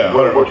 Oh yeah,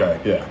 we're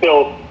yeah.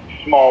 Still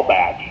small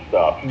batch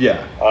stuff.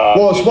 Yeah.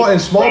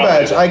 Small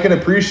batch, I can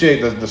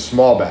appreciate the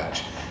small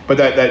batch, but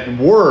that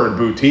word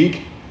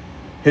boutique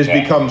has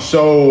become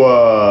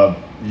so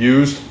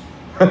used.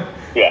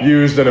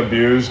 used and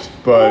abused.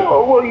 But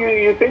well,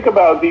 you think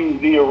about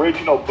the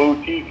original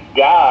boutique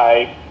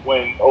guy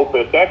when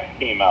Opus X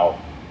came out.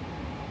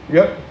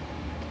 Yep.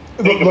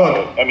 Think about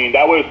it. I mean,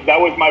 that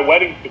was my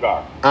wedding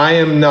cigar. I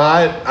am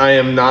not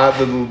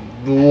the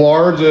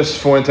largest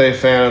Fuente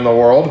fan in the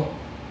world.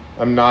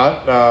 I'm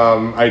not.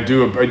 I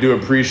do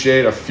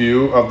appreciate a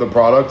few of the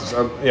products.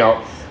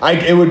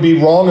 It would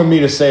be wrong of me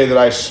to say that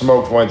I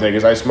smoke Fuente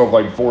because I smoke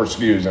like 4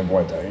 SKUs in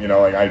Fuente.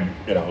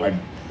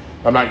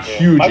 I'm not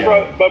huge.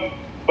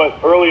 But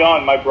early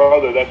on, my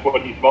brother, that's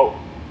what he smoked.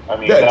 I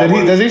mean,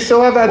 does he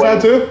still have that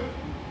tattoo?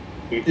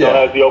 He still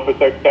has the Opus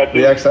X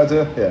tattoo. The X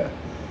tattoo, yeah.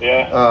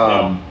 Yeah.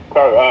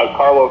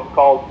 Carlos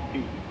called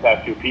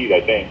Tattoo Pete,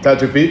 I think.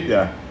 Tattoo Pete,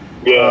 yeah.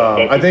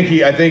 Yeah. I think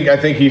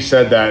he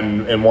said that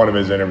in one of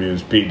his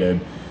interviews. Pete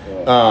did.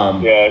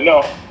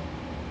 No.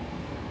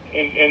 And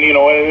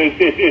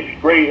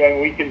it's great,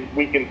 and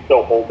we can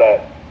still hold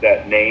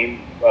that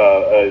name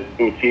as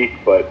boutique,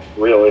 but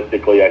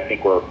realistically, I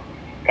think we're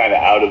kind of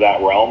out of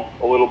that realm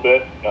a little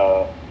bit.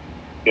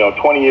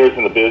 20 years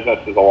in the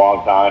business is a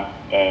long time,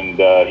 and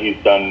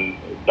he's done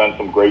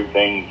some great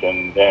things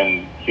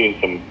and seen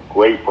some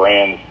great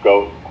brands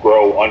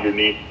grow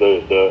underneath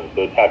the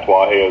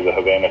Tatuaje or the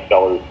Havana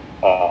Cellars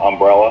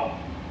umbrella.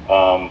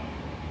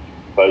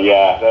 But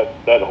yeah,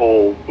 that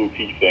whole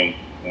boutique thing,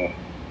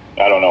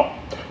 I don't know.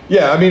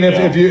 Yeah, I mean,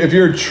 if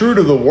you're true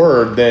to the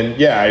word, then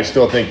yeah, I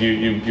still think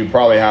you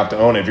probably have to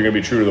own it if you're gonna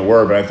be true to the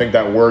word. But I think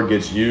that word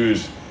gets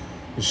used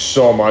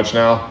so much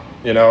now.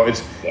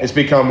 It's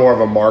become more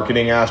of a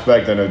marketing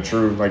aspect than a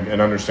true an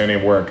understanding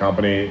of where a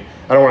company,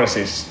 I don't want to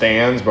say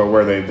stands, but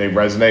where they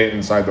resonate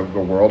inside the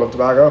world of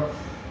tobacco.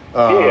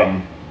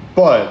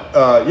 But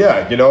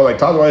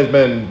Tatuaje has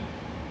been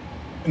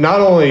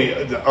not only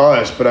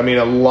us, but I mean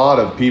a lot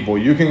of people.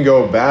 You can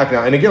go back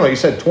now, and again, like you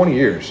said, 20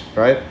 years,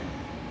 right?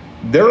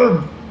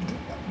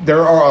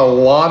 There are a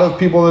lot of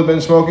people that have been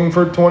smoking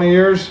for 20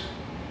 years,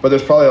 but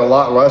there's probably a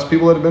lot less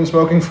people that have been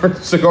smoking for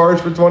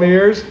cigars for 20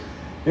 years.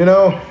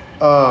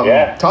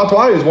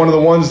 Tatuaje is one of the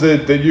ones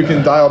that you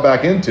can dial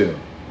back into.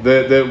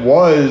 It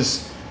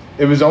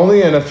was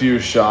only in a few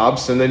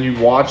shops, and then you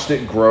watched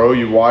it grow,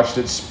 you watched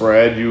it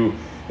spread.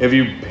 If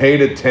you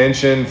paid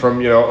attention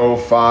from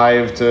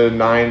 05 to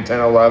 9, 10,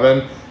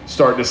 11,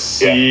 start to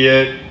see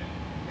it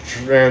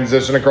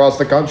transition across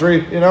the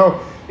country.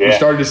 You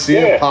started to see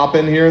it pop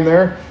in here and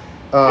there.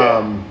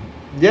 And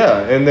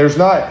there's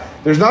not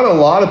a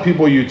lot of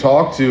people you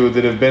talk to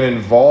that have been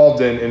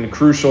involved in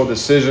crucial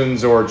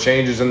decisions or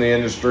changes in the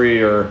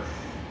industry or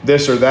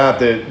this or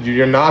that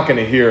you're not going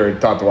to hear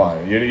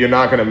Tatuaje. You're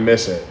not going to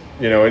miss it.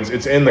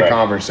 It's in the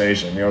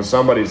conversation.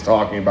 Somebody's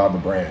talking about the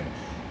brand.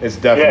 It's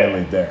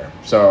definitely there.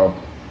 So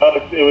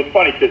it was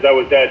funny because I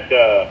was at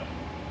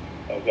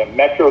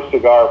Metro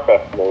Cigar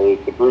Festival. It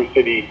was the Brew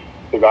City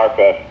Cigar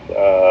Fest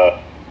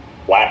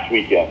last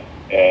weekend,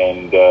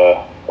 and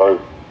or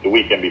the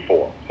weekend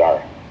before.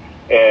 Sorry.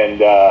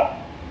 And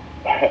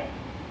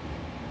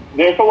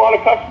there's a lot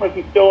of customers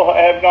that still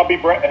have not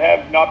been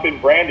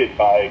branded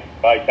by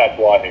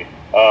Tatuaje.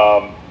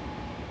 A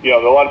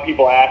lot of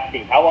people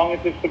asking, how long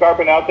has this cigar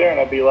been out there? And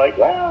I'd be like,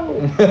 well,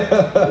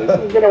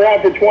 it's been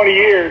around for 20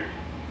 years.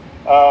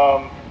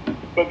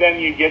 But then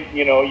you get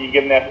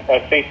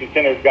a Saints and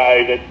Sinners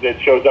guy that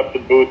shows up to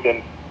the booth,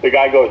 and the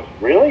guy goes,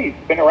 really?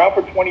 It's been around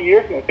for 20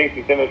 years? And the Saints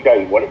and Sinners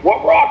guy,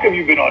 what rock have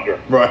you been under?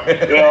 Right.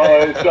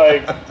 It's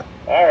like,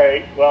 all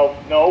right, well,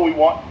 no, we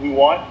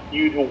want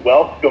you to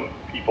welcome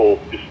people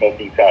to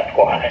smoking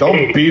Tatuaje.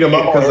 Don't beat them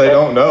up because they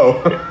don't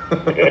know.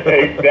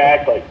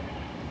 Exactly.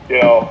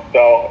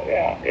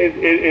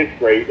 It's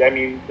great. I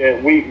mean,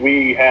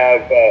 we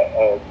have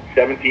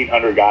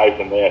 1,700 guys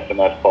in the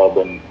SNS club,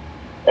 and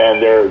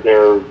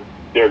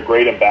they're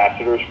great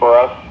ambassadors for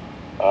us.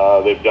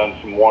 They've done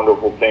some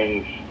wonderful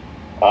things,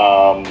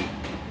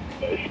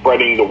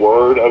 spreading the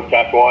word of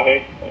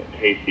Tatuaje. I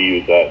hate to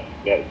use that.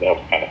 That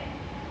was kind of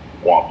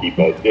wonky,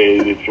 but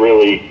it's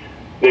really,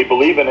 they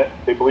believe in it.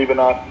 They believe in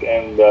us,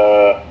 and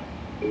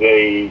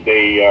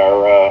they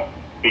are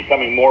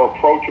becoming more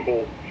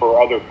approachable for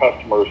other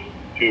customers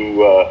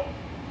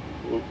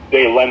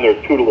they lend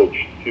their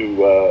tutelage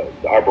to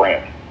our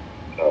brand.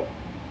 So.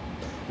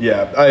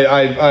 Yeah,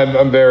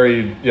 I'm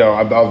very,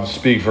 I'll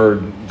speak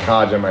for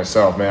Hodge and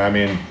myself, man. I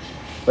mean,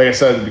 like I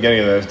said at the beginning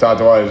of this,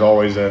 Tatuaje is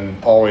always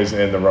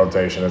in the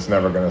rotation. It's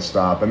never going to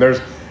stop. And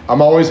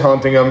I'm always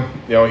hunting him.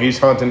 He's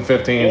hunting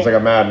 15s like a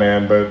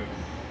madman, but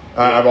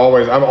I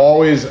always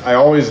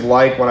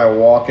like when I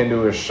walk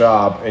into a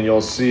shop and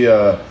you'll see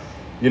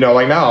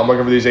like now I'm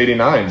looking for these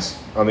 89s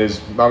on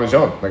these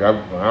Magnum. Like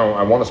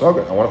I want to smoke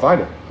it. I want to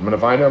find it. I'm going to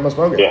find it. I'm going to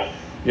smoke it. Yeah.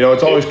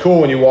 It's always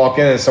cool when you walk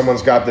in and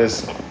someone's got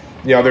this,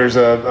 there's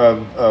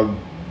a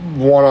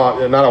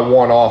one-off, not a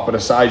one-off, but a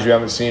size you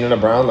haven't seen in a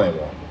brown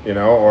label,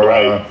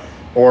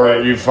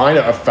 or you find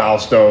a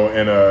Fausto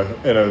in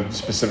a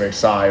specific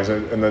size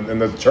in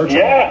the church.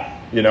 Yeah.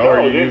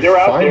 Or they're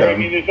out there. them. I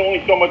mean, there's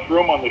only so much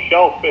room on the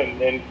shelf,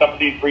 and some of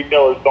these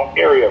retailers don't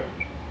carry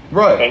everything.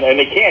 Right. And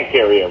they can't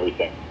carry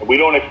everything. We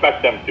don't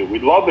expect them to.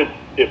 We'd love it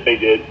if they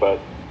did, but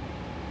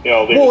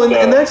Well,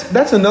 and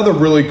that's another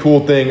really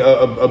cool thing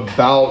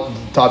about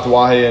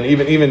Tatuaje, and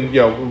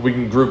even we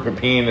can group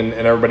Pepin and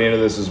everybody into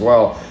this as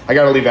well. I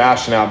got to leave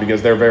Ashton out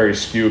because they're very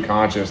skew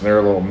conscious and they're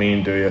a little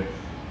mean to you.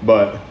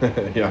 But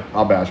yeah,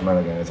 I'll bash them out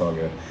again. It's all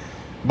good.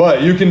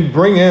 But you can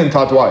bring in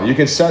Tatuaje. You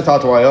can set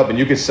Tatuaje up, and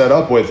you can set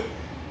up with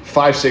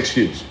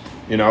 5-6 SKUs.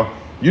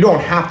 You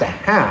don't have to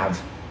have,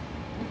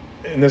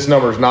 and this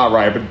number is not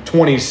right, but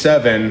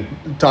 27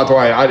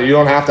 Tatuaje. You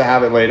don't have to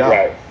have it laid out.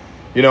 Right.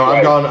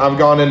 Right. I've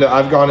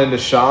gone into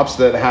shops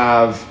that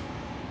have,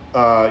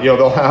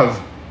 they'll have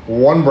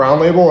one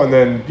brown label and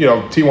then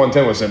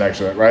T110 was sitting next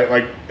to it, right?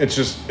 Like it's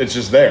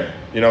just there.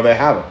 They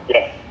have it.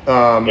 Yeah.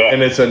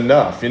 And it's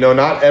enough.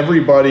 Not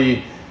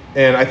everybody,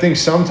 and I think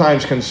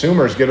sometimes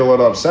consumers get a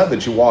little upset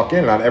that you walk in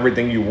and not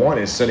everything you want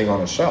is sitting on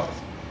a shelf.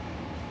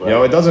 Right.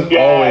 It doesn't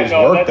always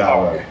work that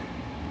way.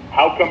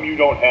 How come you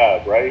don't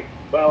have, right?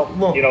 Well,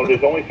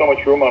 there's only so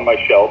much room on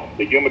my shelf.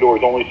 The humidor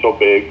is only so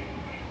big.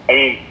 I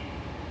mean,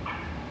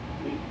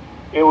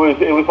 it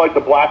was like the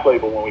Black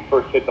Label when we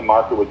first hit the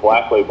market with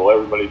Black Label.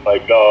 Everybody's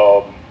like,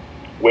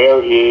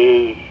 where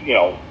is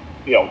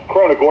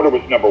Corona Gorda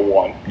was number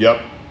one.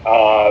 Yep.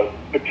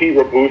 Petit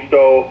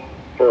Robusto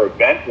for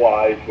event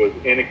wise was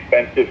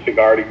inexpensive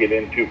cigar to get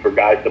into for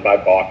guys to buy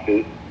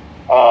boxes.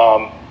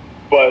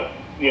 But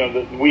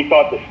we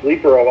thought the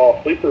sleeper of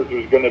all sleepers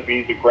was going to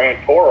be the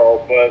Grand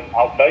Toro, but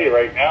I'll tell you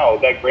right now,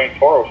 that Grand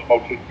Toro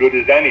smokes as good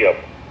as any of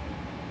them.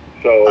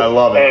 So I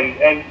love it,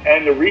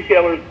 and the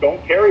retailers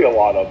don't carry a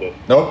lot of it.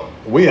 Nope,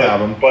 we have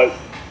them, but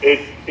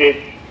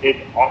it's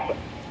awesome.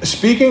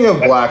 Speaking of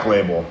Black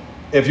Label,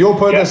 if you'll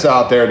put this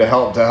out there to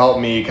help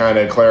me kind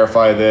of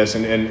clarify this,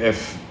 and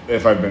if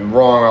I've been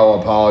wrong, I'll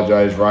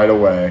apologize right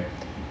away.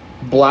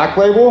 Black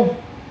Label,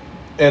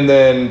 and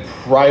then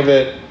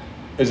private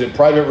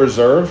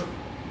reserve?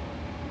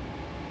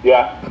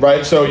 Yeah.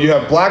 Right. So you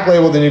have Black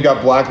Label, then you've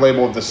got Black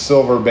Label with the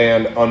silver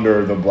band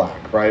under the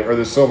black, right, or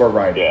the silver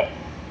writing. Yeah.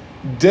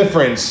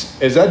 Difference,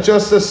 is that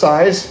just the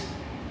size?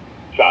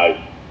 Size.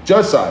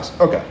 Just size.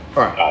 Okay.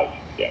 All right. Size.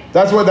 Yeah.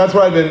 That's what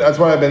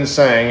I've been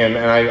saying, and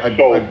I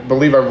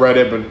believe I read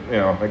it, but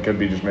I could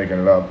be just making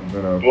it up.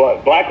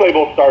 Black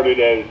Label started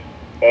as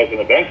an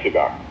event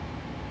cigar.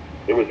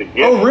 It was a gift.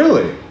 Oh,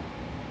 really?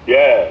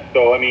 Yeah.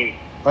 So I mean,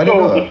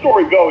 the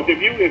story goes,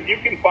 if you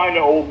can find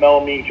an old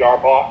melamine jar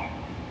box,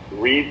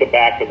 read the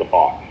back of the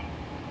box.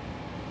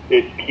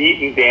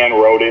 Pete and Dan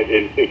wrote it.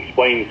 It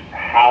explains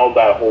how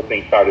that whole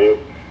thing started.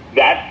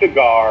 That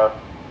cigar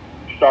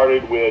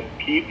started with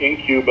Pete in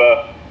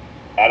Cuba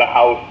at a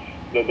house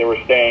that they were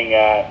staying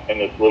at, and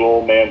this little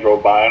old man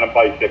drove by on a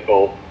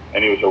bicycle,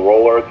 and he was a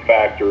roller at the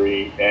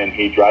factory, and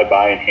he'd drive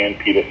by and hand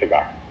Pete a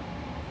cigar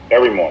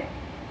every morning.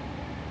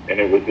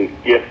 And it was his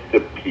gift to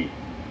Pete.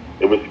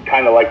 It was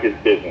kind of like his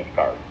business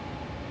card.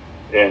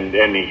 And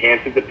he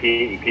hands it to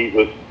Pete, and Pete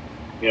was,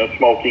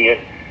 smoking it.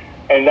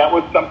 And that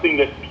was something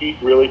that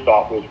Pete really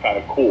thought was kind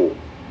of cool.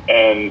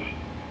 And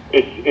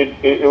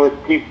it was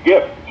Pete's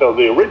gift. So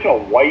the original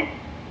white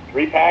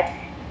 3-packs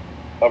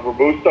of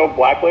Robusto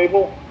Black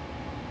Label,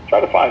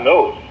 try to find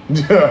those.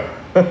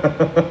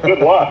 Good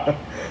luck.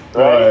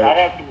 Right? I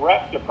have some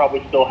reps that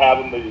probably still have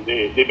them.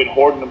 They've been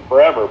hoarding them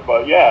forever.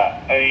 But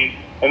yeah, I mean,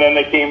 and then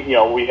they came,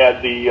 we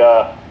had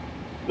the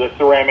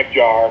ceramic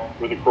jar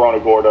with the Corona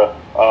Gorda.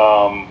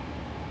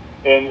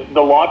 And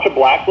the launch of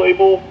Black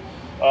Label,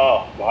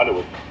 it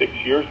was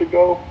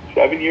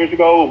 7 years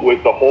ago,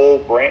 with the whole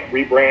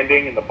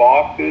rebranding and the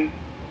boxes.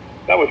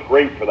 That was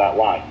great for that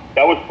line.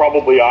 That was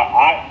probably,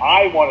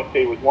 I want to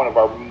say, it was one of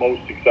our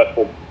most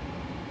successful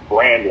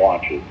brand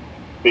launches,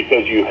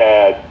 because you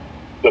had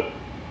the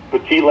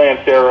Petit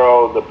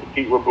Lancero, the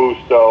Petit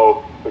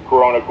Robusto, the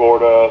Corona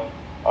Gorda,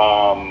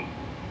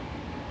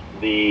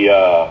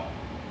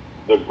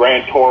 the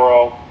Grand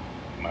Toro.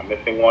 Am I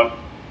missing one?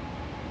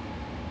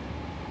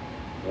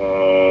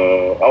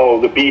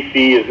 The BC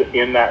is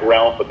in that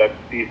realm, but that's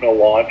a seasonal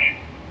launch.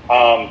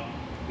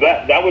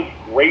 That was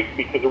great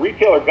because the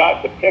retailer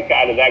got to pick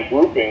out of that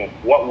grouping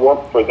what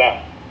worked for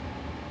them.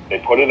 They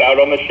put it out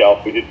on the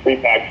shelf. We did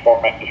 3-packs for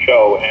them at the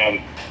show, and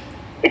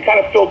it kind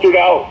of filtered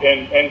out.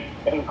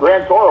 And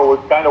Grand Toro was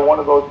kind of one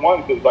of those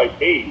ones that's like,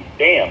 hey,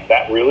 damn,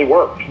 that really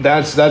worked.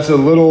 That's a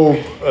little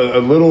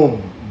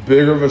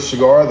bigger of a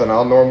cigar than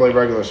I'll normally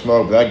regular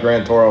smoke. But that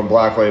Grand Toro and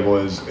Black Label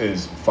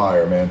is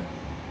fire, man.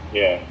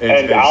 Yeah,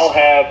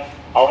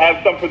 I'll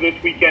have some for this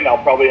weekend.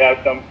 I'll probably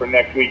have some for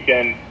next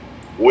weekend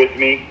with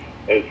me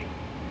as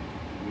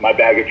my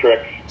bag of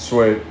tricks.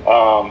 Sweet.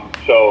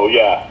 So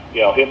yeah,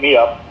 hit me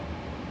up.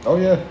 Oh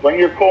yeah. Bring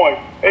your coin.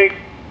 Hey,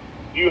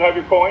 do you have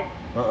your coin?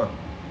 Are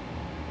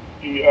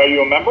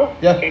you a member?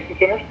 Yeah. Saints and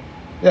Sinners?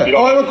 Yeah.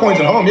 I have a coins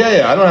at home.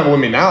 Yeah. I don't have it with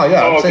me now.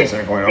 Yeah. I'm saying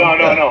Saints coin.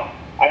 No.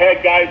 I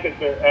had guys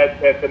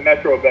at the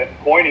Metro event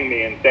coining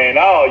me and saying,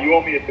 "Oh, you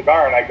owe me a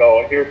cigar," and I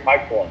go, "Here's my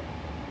coin."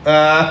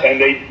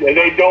 And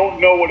they don't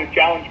know what a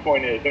challenge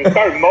coin is. And it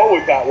started, Mo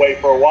was that way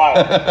for a while.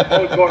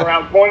 Mo was going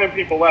around coining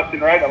people left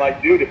and right. I'm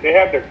like, dude, if they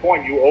have their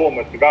coin, you owe them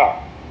a cigar.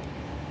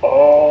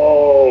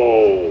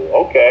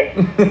 Oh, okay.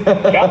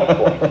 Challenge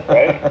coin,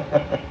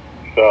 right?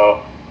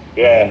 So,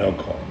 Yeah. No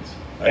coins.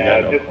 I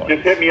got no coins.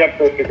 Just hit me up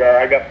for a cigar.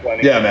 I got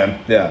plenty. Yeah, man.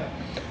 Yeah.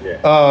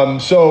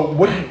 So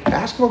what?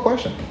 Ask him a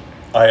question.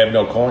 I have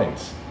no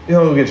coins.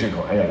 He'll get you a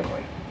coin. I got a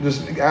coin.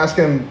 Just ask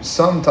him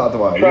some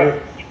Tatawa.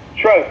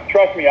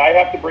 Trust me. I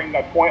have to bring my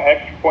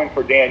extra point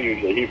for Dan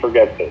usually. He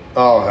forgets it.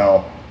 Oh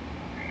hell.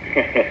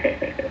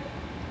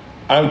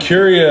 I'm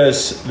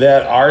curious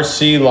that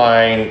RC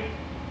line.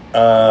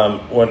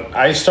 When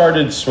I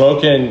started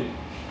smoking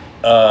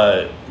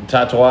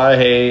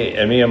Tatuaje,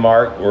 and me and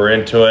Mark were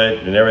into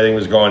it, and everything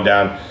was going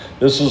down.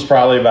 This was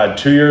probably about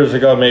 2 years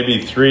ago,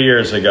 maybe 3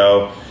 years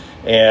ago,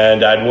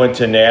 and I went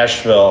to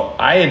Nashville.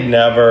 I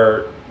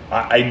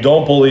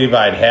don't believe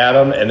I'd had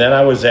them, and then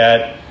I was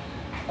at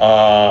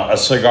a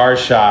cigar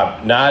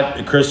shop,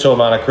 not Cristo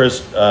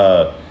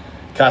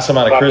Casa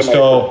Monte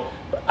Cristo.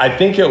 I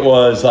think it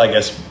was like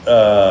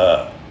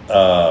a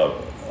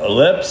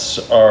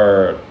Ellipse,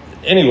 or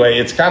anyway,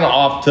 it's kind of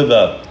off to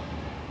the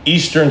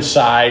eastern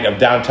side of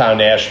downtown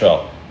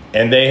Nashville,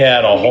 and they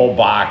had a whole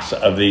box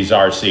of these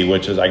RC,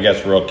 which is, I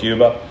guess, Real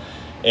Cuba,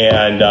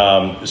 and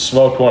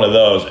smoked one of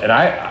those. And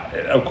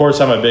of course,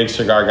 I'm a big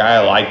cigar guy. I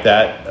like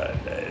that.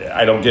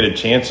 I don't get a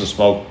chance to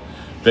smoke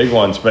big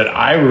ones, but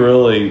I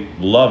really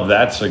love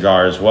that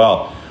cigar as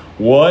well.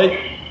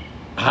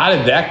 How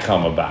did that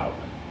come about?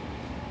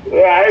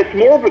 Yeah, it's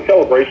more of a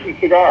celebration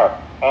cigar.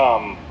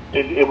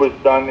 It was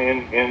done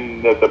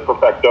in the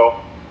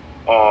Perfecto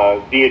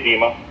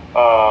Diadema.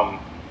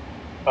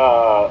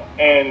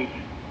 And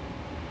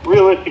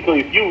realistically,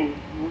 if you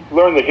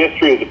learn the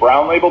history of the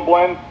brown label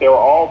blends, they were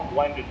all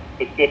blended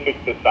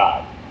specific to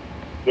size.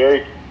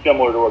 Very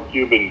similar to what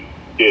Cuban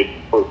did.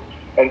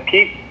 And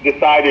Pete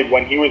decided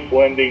when he was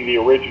blending the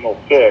original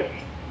 6,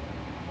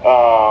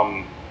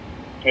 the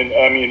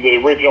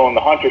original in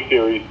the Hunter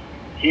series,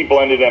 he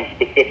blended them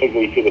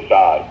specifically to the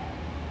size.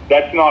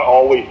 That's not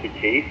always the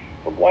case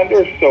for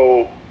blenders.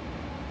 So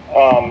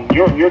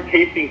you're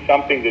tasting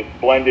something that's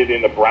blended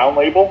in the brown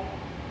label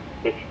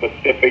that's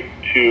specific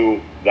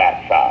to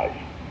that size.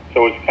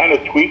 So it's kind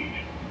of tweaked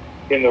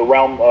in the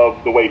realm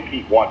of the way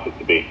Pete wants it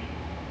to be.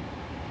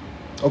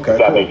 Okay, if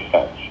that makes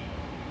sense.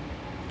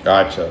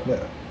 Gotcha.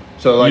 Yeah.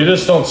 So you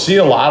just don't see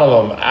a lot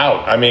of them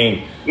out. I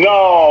mean,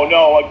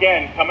 no.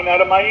 Again, coming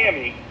out of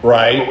Miami,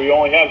 right? We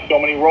only have so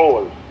many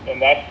rollers,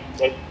 and that's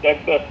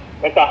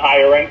a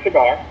higher end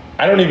cigar.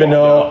 I don't even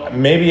know.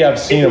 Maybe I've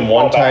seen him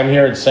one time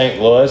here in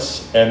St.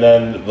 Louis, and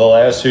then the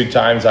last 2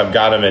 times I've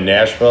got him in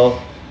Nashville.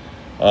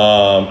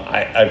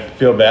 I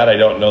feel bad. I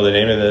don't know the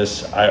name of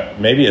this.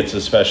 Maybe it's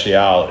a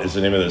Special is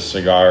the name of this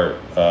cigar.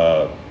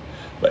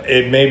 But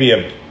it maybe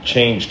have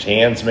changed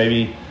hands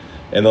maybe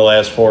in the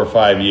last 4 or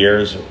 5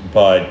 years.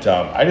 But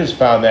I just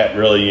found that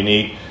really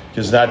unique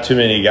because not too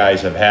many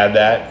guys have had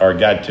that or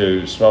got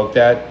to smoke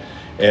that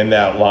in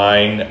that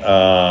line.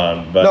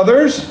 But now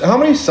how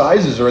many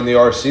sizes are in the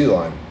RC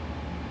line?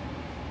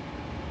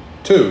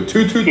 2,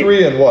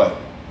 3, and what?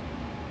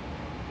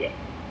 Yeah.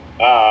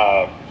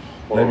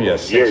 Maybe a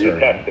 6 you're or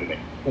testing me.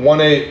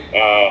 1.8.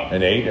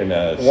 An 8 and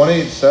a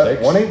 1.87.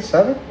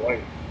 1.87.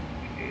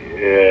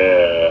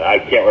 Yeah, I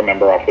can't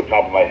remember off the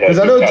top of my head. Because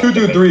I know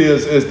 223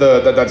 is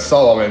that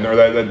Solomon or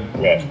that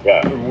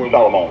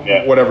Solomon,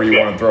 yeah, whatever you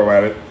want to throw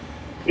at it.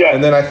 Yeah,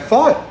 and then I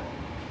thought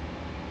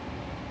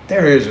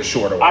there is a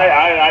shorter one.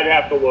 I'd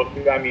have to look.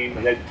 I mean,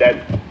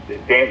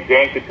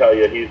 Dan could tell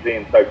you, he's the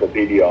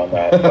encyclopedia on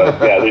that.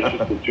 But yeah, there's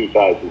just the 2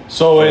 sizes.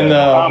 So in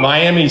the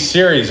Miami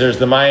series, there's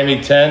the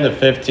Miami 10, the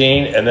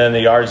 15, and then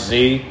the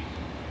RC.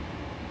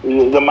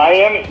 The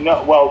Miami,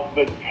 no, well,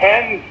 the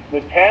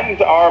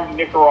 10s are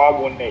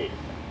Nicaraguan made.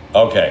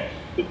 Okay.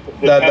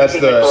 That's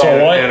the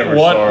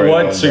so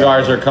what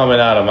cigars are coming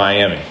out of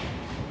Miami?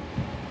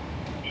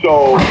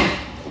 So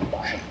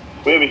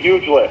we have a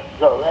huge list.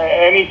 So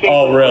anything.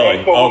 Oh, really?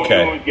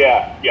 Okay. New,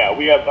 yeah.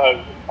 We have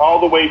all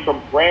the way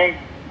from Gran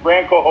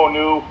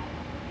Cohonu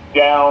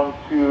down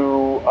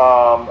to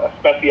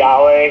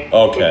Especiale,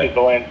 which is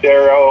the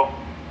Lancero.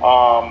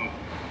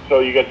 So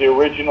you got the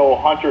original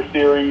Hunter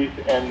series,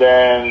 and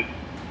then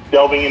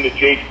delving into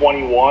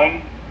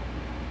J21,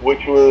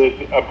 which was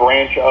a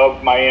branch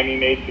of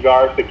Miami-made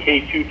cigars. The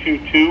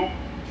K222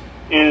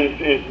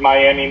 is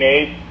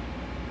Miami-made.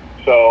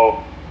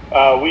 So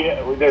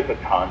there's a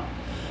ton.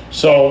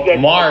 So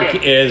Mark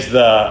is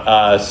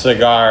the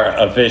cigar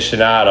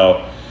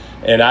aficionado,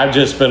 and I've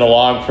just been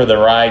along for the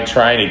ride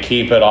trying to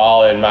keep it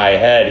all in my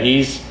head.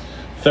 He's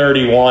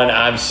 31,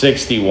 I'm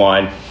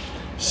 61.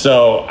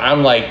 So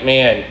I'm like,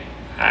 man,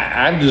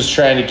 I'm just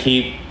trying to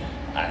keep,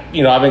 I've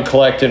been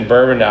collecting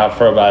bourbon now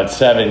for about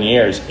 7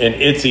 years, and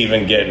it's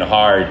even getting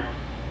hard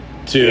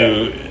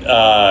to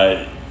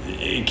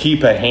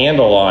keep a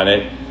handle on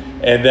it.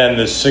 And then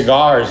the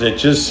cigars, it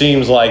just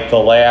seems like the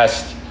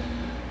last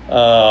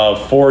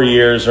 4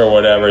 years or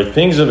whatever,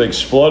 things have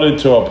exploded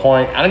to a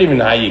point, I don't even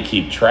know how you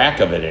keep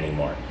track of it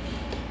anymore.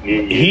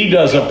 He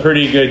does a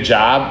pretty good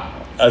job,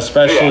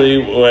 especially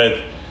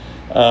with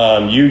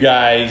you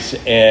guys,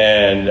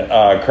 and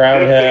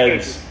Crown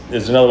Heads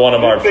is another one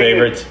of our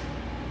favorites.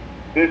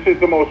 This is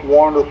the most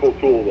wonderful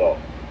tool, though.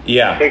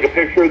 Yeah. Take a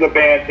picture of the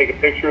band, take a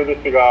picture of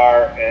the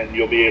cigar, and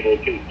you'll be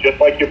able to, just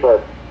like your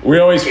bourbon. We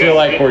always feel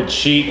like we're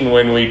cheating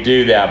when we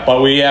do that,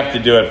 but we have to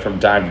do it from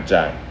time to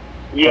time.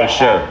 You For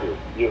sure. have to.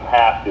 You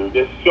have to.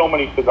 There's so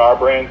many cigar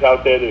brands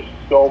out there. There's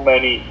so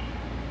many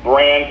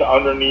brands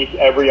underneath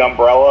every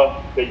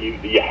umbrella that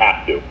you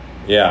have to.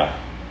 Yeah.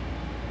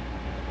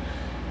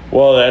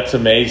 Well, that's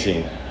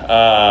amazing.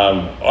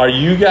 Are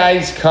you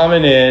guys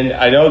coming in?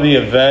 I know the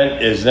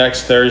event is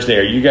next Thursday.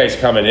 Are you guys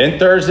coming in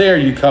Thursday? Or are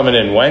you coming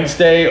in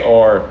Wednesday?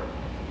 Or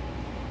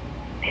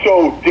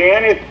So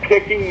Dan is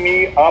picking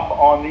me up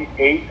on the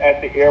 8th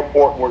at the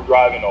airport, and we're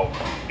driving over.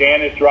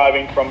 Dan is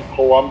driving from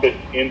Columbus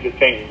into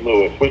St.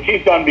 Louis, which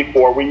he's done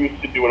before. We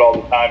used to do it all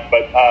the time,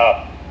 but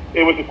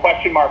it was a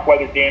question mark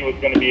whether Dan was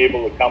going to be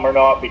able to come or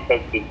not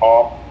because of his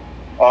mom.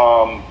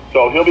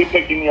 So he'll be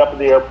picking me up at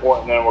the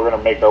airport, and then we're going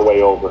to make our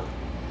way over.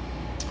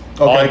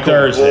 on cool.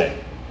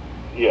 Thursday?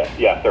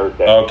 Yeah,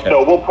 Thursday. Okay.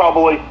 So we'll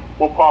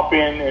pop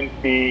in and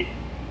see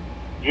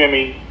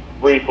Jimmy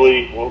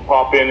briefly. We'll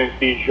pop in and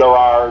see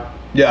Gerard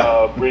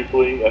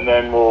briefly, and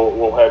then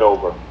we'll head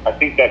over. I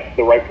think that's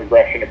the right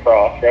progression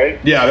across, right?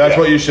 Yeah, that's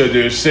what you should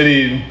do.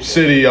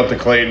 City up to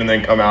Clayton and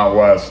then come out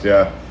west.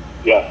 Yeah.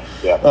 Yeah.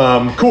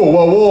 Cool.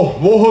 Well,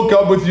 we'll hook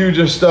up with you.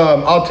 Just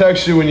I'll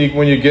text you when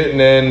you're getting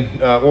in.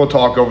 We'll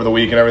talk over the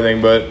week and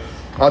everything, but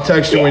I'll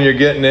text you when you're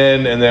getting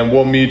in, and then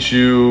we'll meet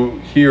you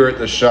here at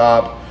the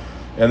shop,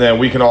 and then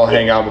we can all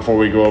hang out before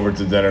we go over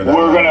to dinner.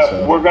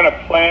 We're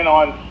gonna plan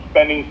on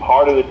spending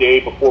part of the day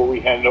before we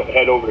head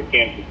over to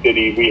Kansas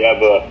City. We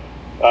have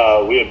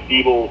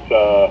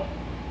Diebel's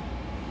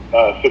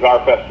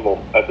Cigar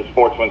Festival at the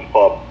Sportsman's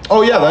Club.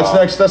 Oh yeah,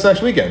 that's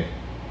next weekend.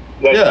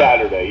 That's Yeah.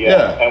 Saturday,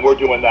 yeah, and we're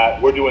doing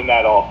that. We're doing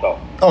that also.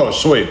 Oh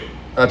sweet,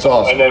 that's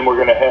awesome. And then we're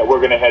gonna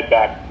head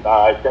back.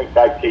 I think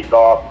I take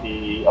off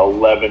the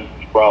 11th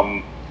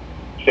from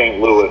St.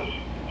 Louis.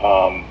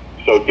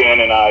 So Dan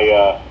and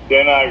I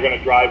are gonna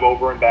drive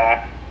over and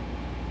back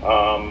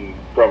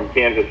from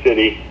Kansas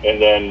City,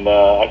 and then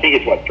I think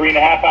it's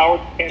 3.5 hours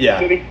to Kansas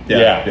City.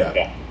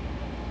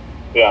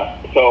 Yeah.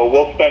 So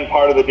we'll spend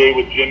part of the day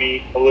with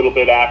Jimmy a little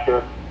bit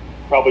after.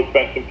 Probably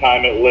spend some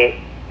time at Lit,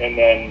 and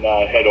then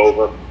head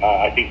over.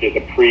 I think there's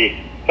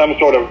some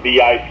sort of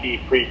VIP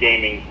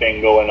pre-gaming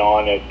thing going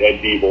on at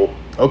Diebel's.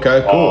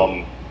 Okay,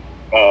 cool.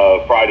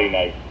 Friday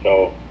night.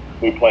 So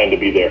we plan to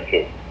be there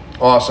too.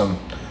 Awesome.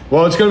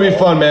 Well, it's going to be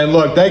fun, man.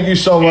 Look, thank you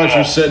so much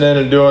for sitting in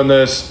and doing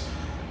this.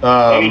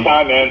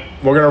 Anytime, man.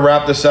 We're going to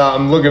wrap this out.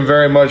 I'm looking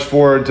very much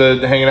forward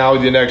to hanging out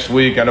with you next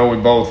week. I know we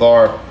both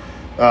are.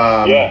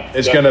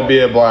 It's going to be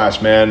a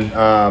blast, man.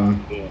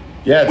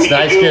 Yeah, it's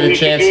nice to get a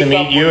chance to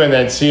meet you and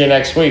then see you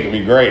next week. It'll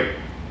be great.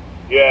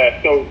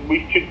 Yeah, so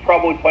we should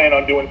probably plan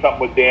on doing something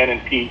with Dan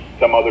and Pete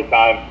some other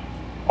time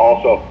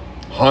also.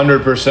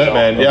 100%,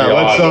 man. Yeah,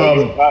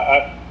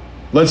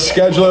 let's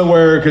schedule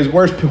it because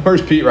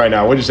where's Pete right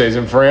now? What'd you say? He's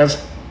in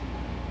France?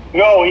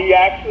 No,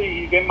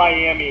 he's in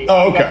Miami.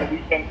 Oh, okay. I got the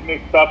weekends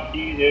mixed up.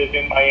 He is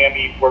in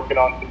Miami working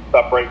on some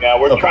stuff right now.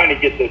 We're trying to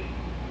get this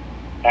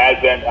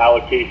Advent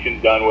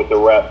allocation done with the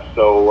reps,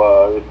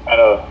 so it's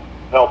kind of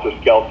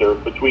helter-skelter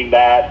between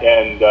that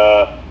and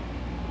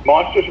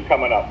Monsters are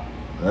coming up.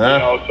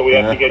 So we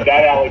have to get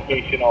that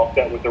allocation all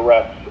set with the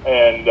reps,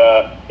 and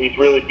he's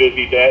really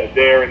busy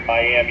there in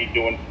Miami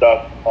doing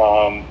stuff.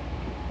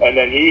 And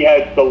then he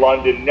heads to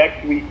London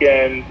next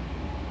weekend,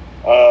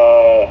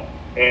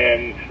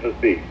 and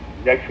let's see,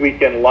 next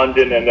weekend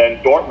London, and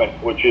then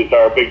Dortmund, which is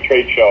our big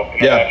trade show,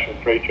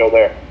 international trade show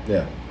there.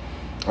 Yeah.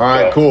 All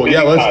right, cool.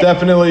 Yeah, let's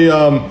definitely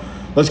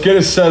let's get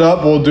it set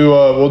up. We'll do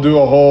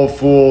a whole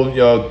full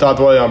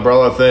Tatuaje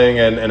umbrella thing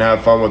and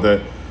have fun with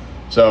it.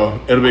 So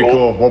it'll be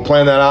cool. We'll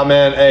plan that out,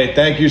 man. Hey,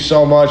 thank you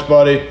so much,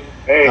 buddy.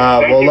 Hey,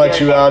 we'll let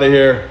you out of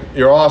here.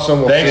 You're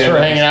awesome. Thanks for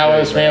hanging out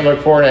with us, man.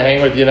 Look forward to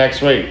hanging with you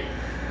next week.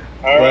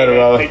 All right, Later,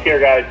 brother. Take care,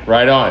 guys.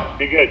 Right on.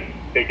 Be good.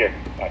 Take care.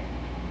 Bye.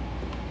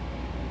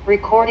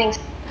 Recording.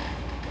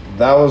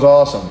 That was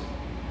awesome.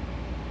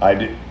 I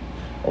did.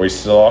 Are we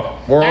still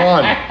on? We're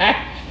on.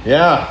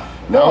 Yeah.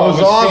 That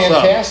was awesome.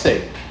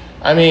 Fantastic.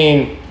 I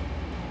mean,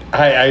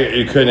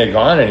 it couldn't have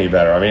gone any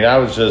better. I mean, I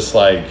was just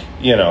like,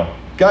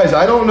 Guys,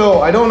 I don't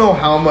know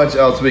how much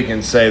else we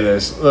can say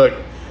this. Look,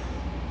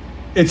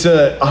 it's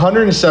a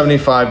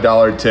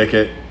 $175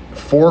 ticket,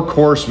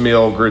 4-course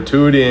meal,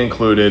 gratuity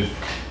included.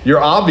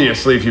 You're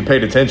obviously, if you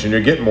paid attention, you're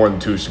getting more than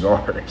 2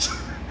 cigars.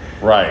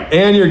 Right.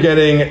 And you're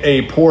getting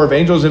a pour of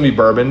Angel's Envy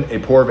bourbon, a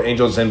pour of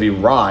Angel's Envy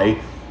rye,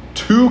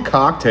 2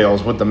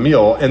 cocktails with the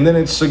meal, and then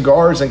it's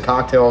cigars and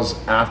cocktails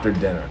after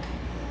dinner.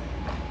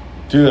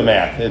 Do the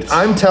math.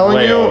 I'm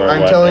telling you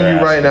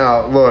right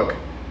now, look,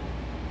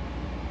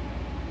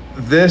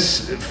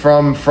 this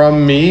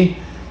from me,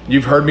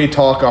 you've heard me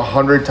talk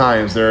 100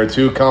 times. There are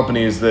 2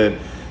 companies that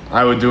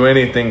I would do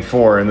anything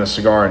for in the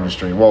cigar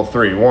industry. Well,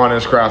 3. One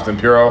is Craft and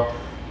Puro.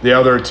 The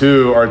other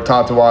 2 are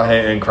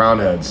Tatuaje and Crown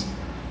Heads.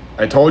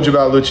 I told you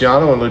about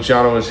Luciano when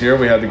Luciano was here.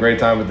 We had the great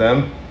time with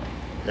them.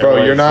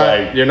 Bro, you're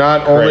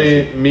not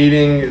only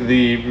meeting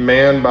the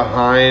man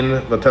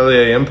behind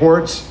L'Atelier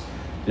Imports,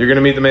 you're going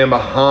to meet the man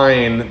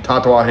behind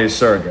Tatuaje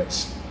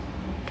Surrogates.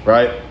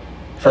 right?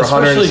 For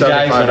Especially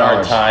guys in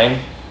our $175. time.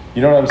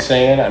 You know what I'm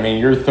saying? I mean,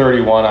 you're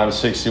 31, I'm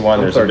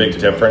 61. There's a big 32,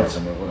 difference.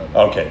 whatever.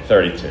 Okay,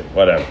 32,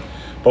 whatever.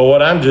 But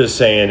what I'm just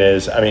saying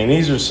is, I mean,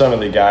 these are some of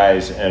the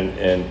guys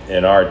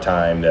in our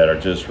time that are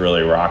just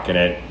really rocking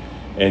it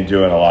and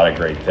doing a lot of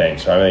great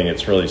things. So I think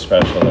it's really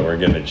special that we're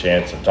getting a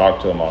chance to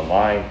talk to them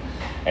online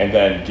and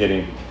then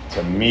getting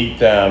to meet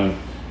them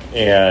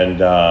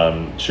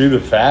and chew the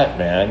fat,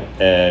 man,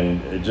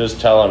 and just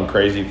tell them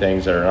crazy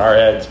things that are in our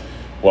heads,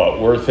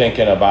 what we're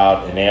thinking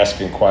about and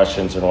asking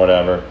questions and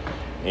whatever.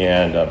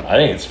 And I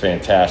think it's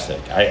fantastic.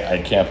 I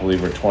can't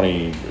believe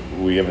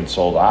we haven't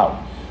sold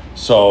out.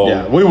 So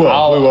Yeah, we will.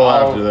 I'll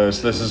after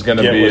this. This is going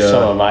to get be with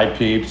some of my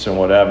peeps and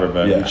whatever,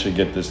 but Yeah. we should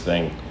get this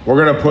thing.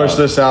 We're going to push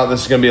this out.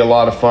 This is going to be a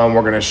lot of fun.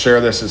 We're going to share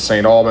this at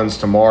St. Albans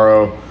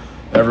tomorrow.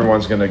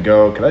 Everyone's going to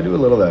go. Can I do a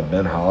little of that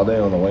Ben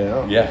Holiday on the way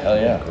out? Yeah, hell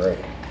yeah. Great.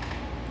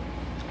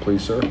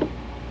 Please, sir.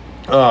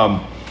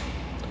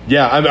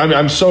 Yeah,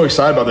 I'm so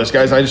excited about this,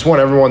 guys. I just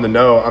want everyone to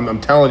know.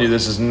 I'm telling you,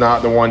 this is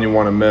not the one you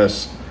want to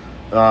miss.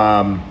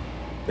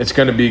 It's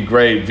going to be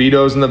great.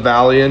 Vito's in the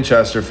Valley in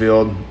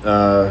Chesterfield,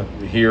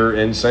 here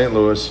in St.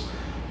 Louis.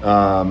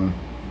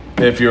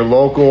 If you're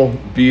local,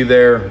 be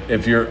there.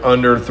 If you're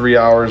under 3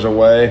 hours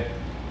away,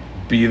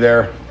 be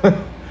there.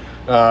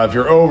 If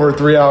you're over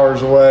 3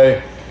 hours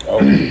away,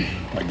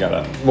 I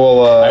gotta.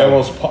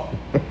 well,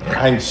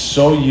 I'm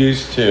so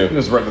used to.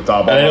 just right at the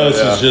top. I know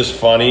this Yeah. is just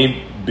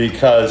funny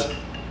because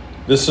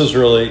this is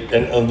really.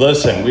 And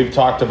listen, we've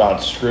talked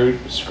about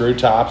screw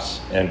tops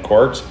and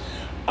corks.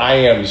 I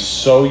am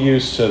so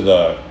used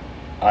to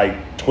I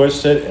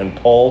twisted and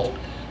pulled.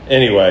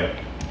 Anyway,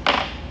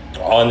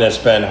 on this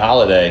Ben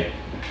Holiday,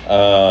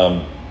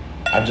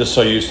 I'm just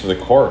so used to the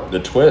cork. The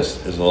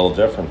twist is a little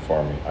different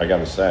for me, I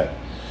gotta say.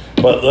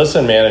 But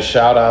listen, man, a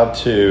shout out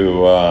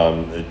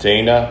to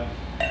Dana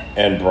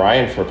and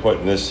Brian for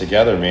putting this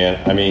together,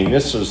 man. I mean,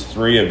 this was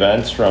 3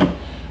 events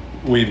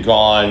we've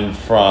gone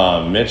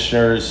from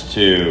Michener's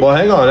to. Well,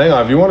 hang on.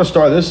 If you want to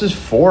start, this is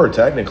 4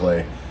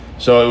 technically.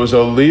 So it was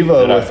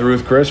Oliva with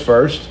Ruth Chris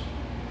first,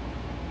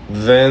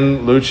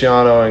 then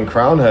Luciano and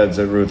Crown Heads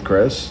at Ruth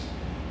Chris,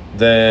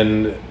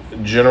 then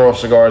General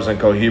Cigars and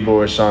Cohiba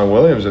with Sean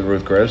Williams at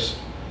Ruth Chris,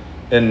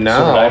 and now.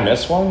 So did I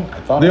miss one? I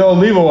thought The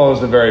Oliva one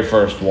was the very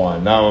first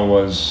one. That one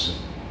was.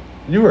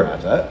 You were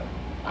at that.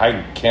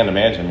 I can't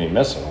imagine me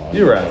missing one.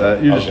 You were at that.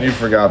 Okay. You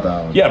forgot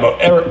that one. Yeah,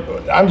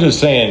 but I'm just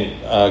saying,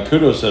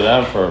 kudos to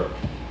them for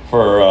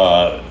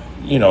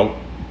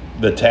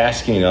the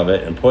tasking of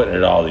it and putting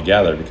it all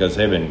together, because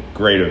they've been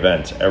great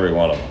events, every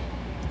one of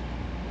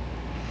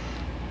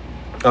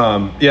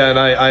them. Yeah, and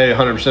I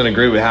 100%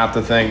 agree. We have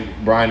to thank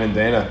Brian and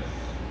Dana.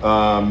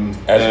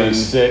 As we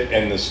sit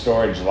in the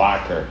storage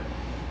locker,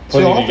 the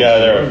putting office,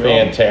 together a yeah.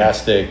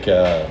 fantastic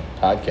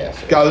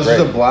podcast. God, this Great.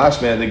 is a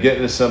blast, man. To get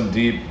into some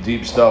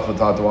deep stuff with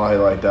Tatawahi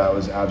like that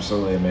was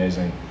absolutely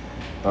amazing.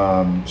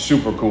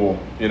 Super cool.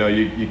 You know,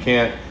 you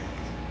can't.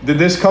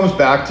 This comes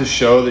back to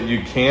show that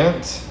you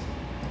can't.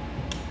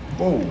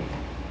 Whoa.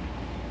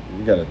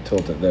 You got to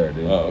tilt it there,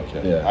 dude. Oh,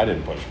 okay. Yeah. I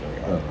didn't push very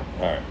hard.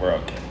 All right, we're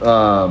okay.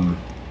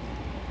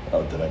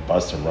 Oh, did I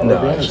bust some rubber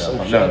No, bands? I just Oh,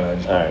 no, shit. no, I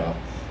just All popped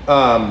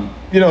right. out.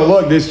 You know,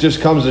 look, this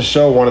just comes to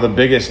show one of the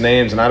biggest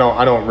names, and I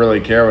don't really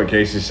care what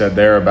Casey said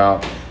there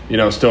about,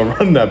 still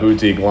running that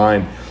boutique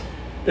line.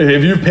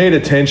 If you've paid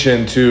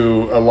attention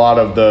to a lot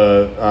of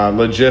the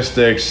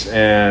logistics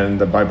and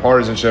the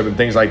bipartisanship and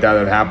things like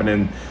that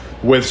happening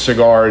with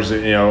cigars,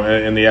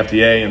 and the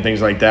FDA and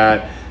things like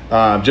that,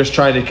 just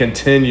trying to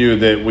continue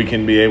that we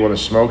can be able to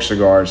smoke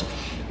cigars.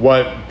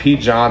 What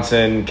Pete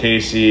Johnson,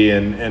 Casey,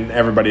 and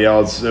everybody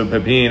else,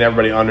 Pepin,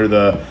 everybody under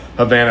the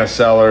Havana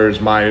Cellars,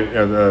 SA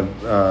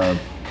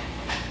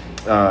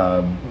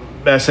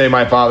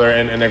My Father,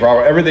 and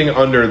Nicaragua, everything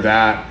under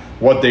that,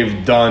 what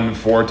they've done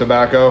for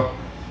tobacco,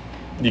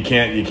 you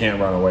can't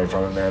run away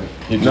from it, man.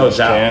 You No just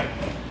doubt. can't.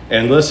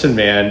 And listen,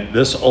 man,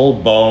 this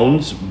Old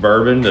Bones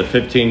bourbon, the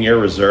 15-year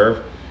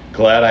reserve,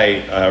 glad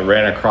I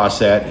ran across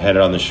that and had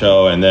it on the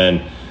show. And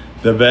then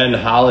the Ben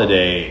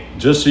Holiday,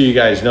 just so you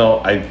guys know,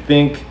 I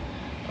think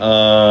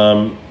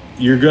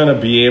you're going to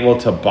be able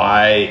to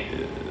buy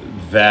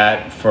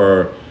that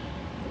for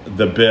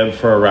the bib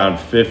for around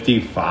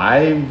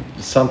 $55,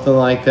 something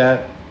like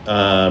that.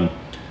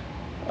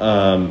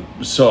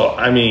 So,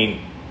 I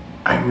mean,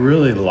 I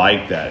really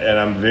like that. And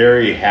I'm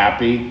very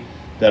happy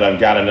that I've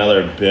got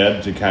another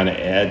bib to kind of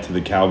add to the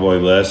cowboy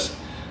list.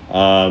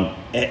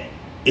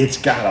 It's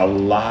got a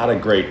lot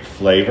of great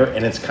flavor,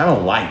 and it's kind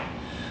of light.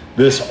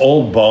 This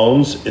Old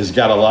Bones has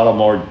got a lot of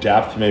more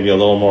depth, maybe a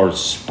little more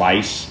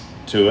spice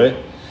to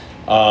it.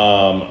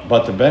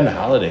 But the Ben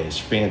Holiday is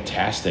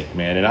fantastic,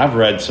 man. And I've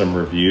read some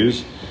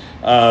reviews.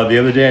 The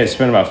other day I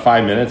spent about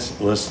 5 minutes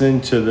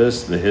listening to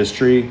this, the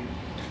history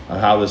of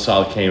how this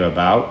all came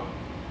about.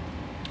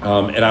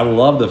 And I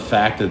love the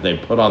fact that they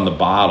put on the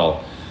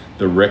bottle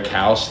the rick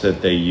house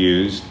that they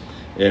used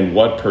and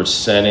what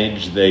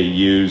percentage they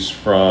use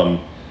from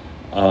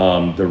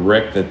the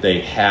rick that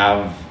they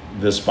have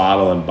this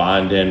bottle and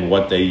bond in,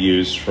 what they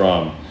use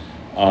from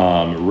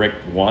rick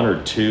 1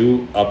 or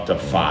 2 up to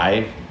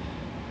 5.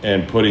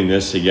 and putting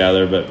this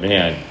together. But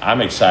man,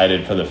 I'm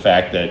excited for the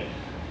fact that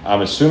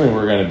I'm assuming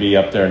we're going to be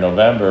up there in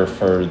November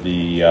for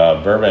the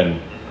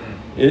bourbon.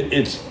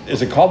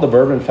 Is it called the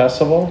Bourbon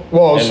Festival?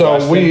 Well, in so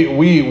Weston?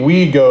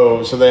 we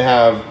go. So they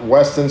have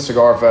Weston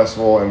Cigar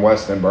Festival and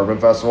Weston Bourbon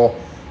Festival.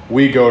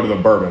 We go to the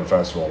Bourbon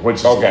Festival, which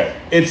is Okay.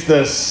 It's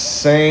the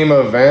same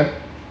event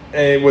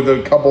with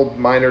a couple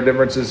minor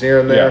differences here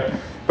and there, Yeah.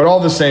 but all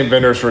the same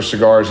vendors for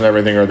cigars and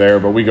everything are there.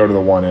 But we go to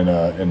the one in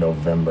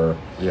November.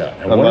 Yeah.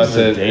 And what is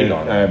the date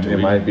on it? It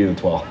might be the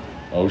 12th.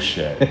 Oh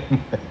shit.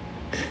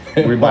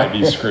 We might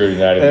be screwed and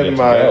not even It get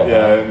might, to go.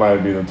 yeah, huh? it might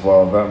be the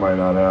 12th. That might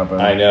not happen.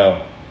 I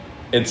know.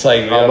 It's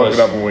like I'll look it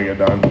up when we get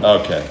done.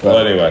 Okay. Well,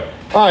 anyway.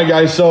 All right,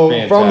 guys. So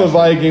from the Fantastic.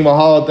 Viking,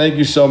 Mahalo, thank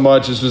you so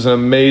much. This was an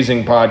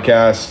amazing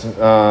podcast.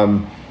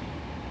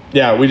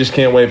 Yeah, we just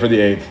can't wait for the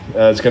 8th.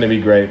 It's going to be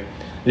great.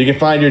 You can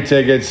find your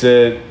tickets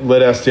at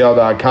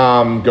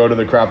litstl.com. Go to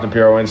the Craft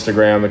Imperial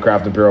Instagram, the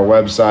Craft Imperial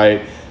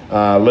website,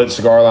 Lit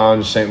Cigar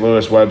Lounge, St.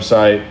 Louis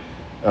website.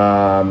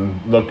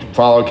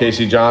 Follow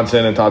Casey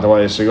Johnson and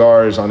Tatuaje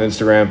Cigars on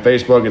Instagram,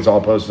 Facebook. It's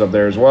all posted up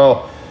there as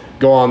well.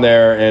 Go on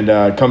there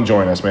and come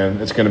join us,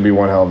 man. It's going to be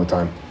one hell of a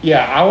time.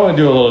 Yeah, I want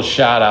to do a little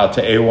shout out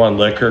to A1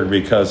 Liquor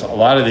because a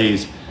lot of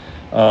these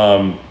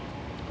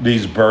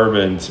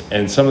bourbons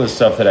and some of the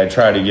stuff that I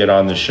try to get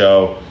on the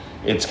show,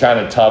 it's kind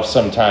of tough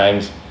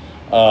sometimes.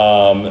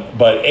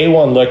 But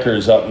A1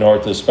 Liquors up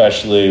north,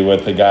 especially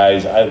with the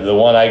guys, the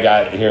one I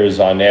got here is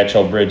on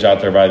Natural Bridge out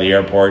there by the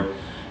airport.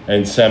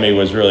 And Semi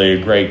was really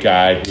a great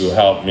guy who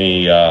helped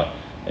me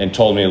and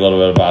told me a little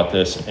bit about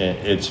this. And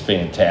it's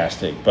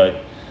fantastic.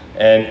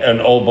 And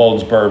Old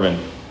Bolden's bourbon.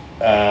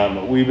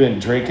 We've been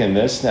drinking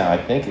this now, I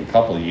think, a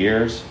couple of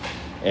years,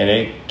 and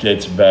it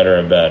gets better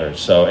and better.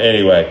 So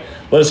anyway,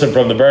 listen,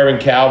 from the Bourbon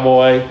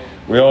Cowboy,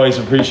 we always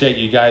appreciate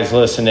you guys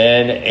listening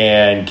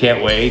and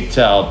can't wait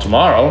till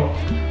tomorrow,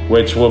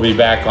 which we'll be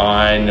back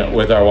on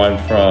with our one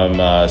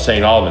from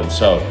St. Albans.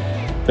 So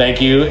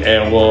thank you,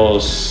 and we'll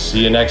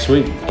see you next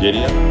week.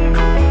 Giddy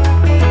up.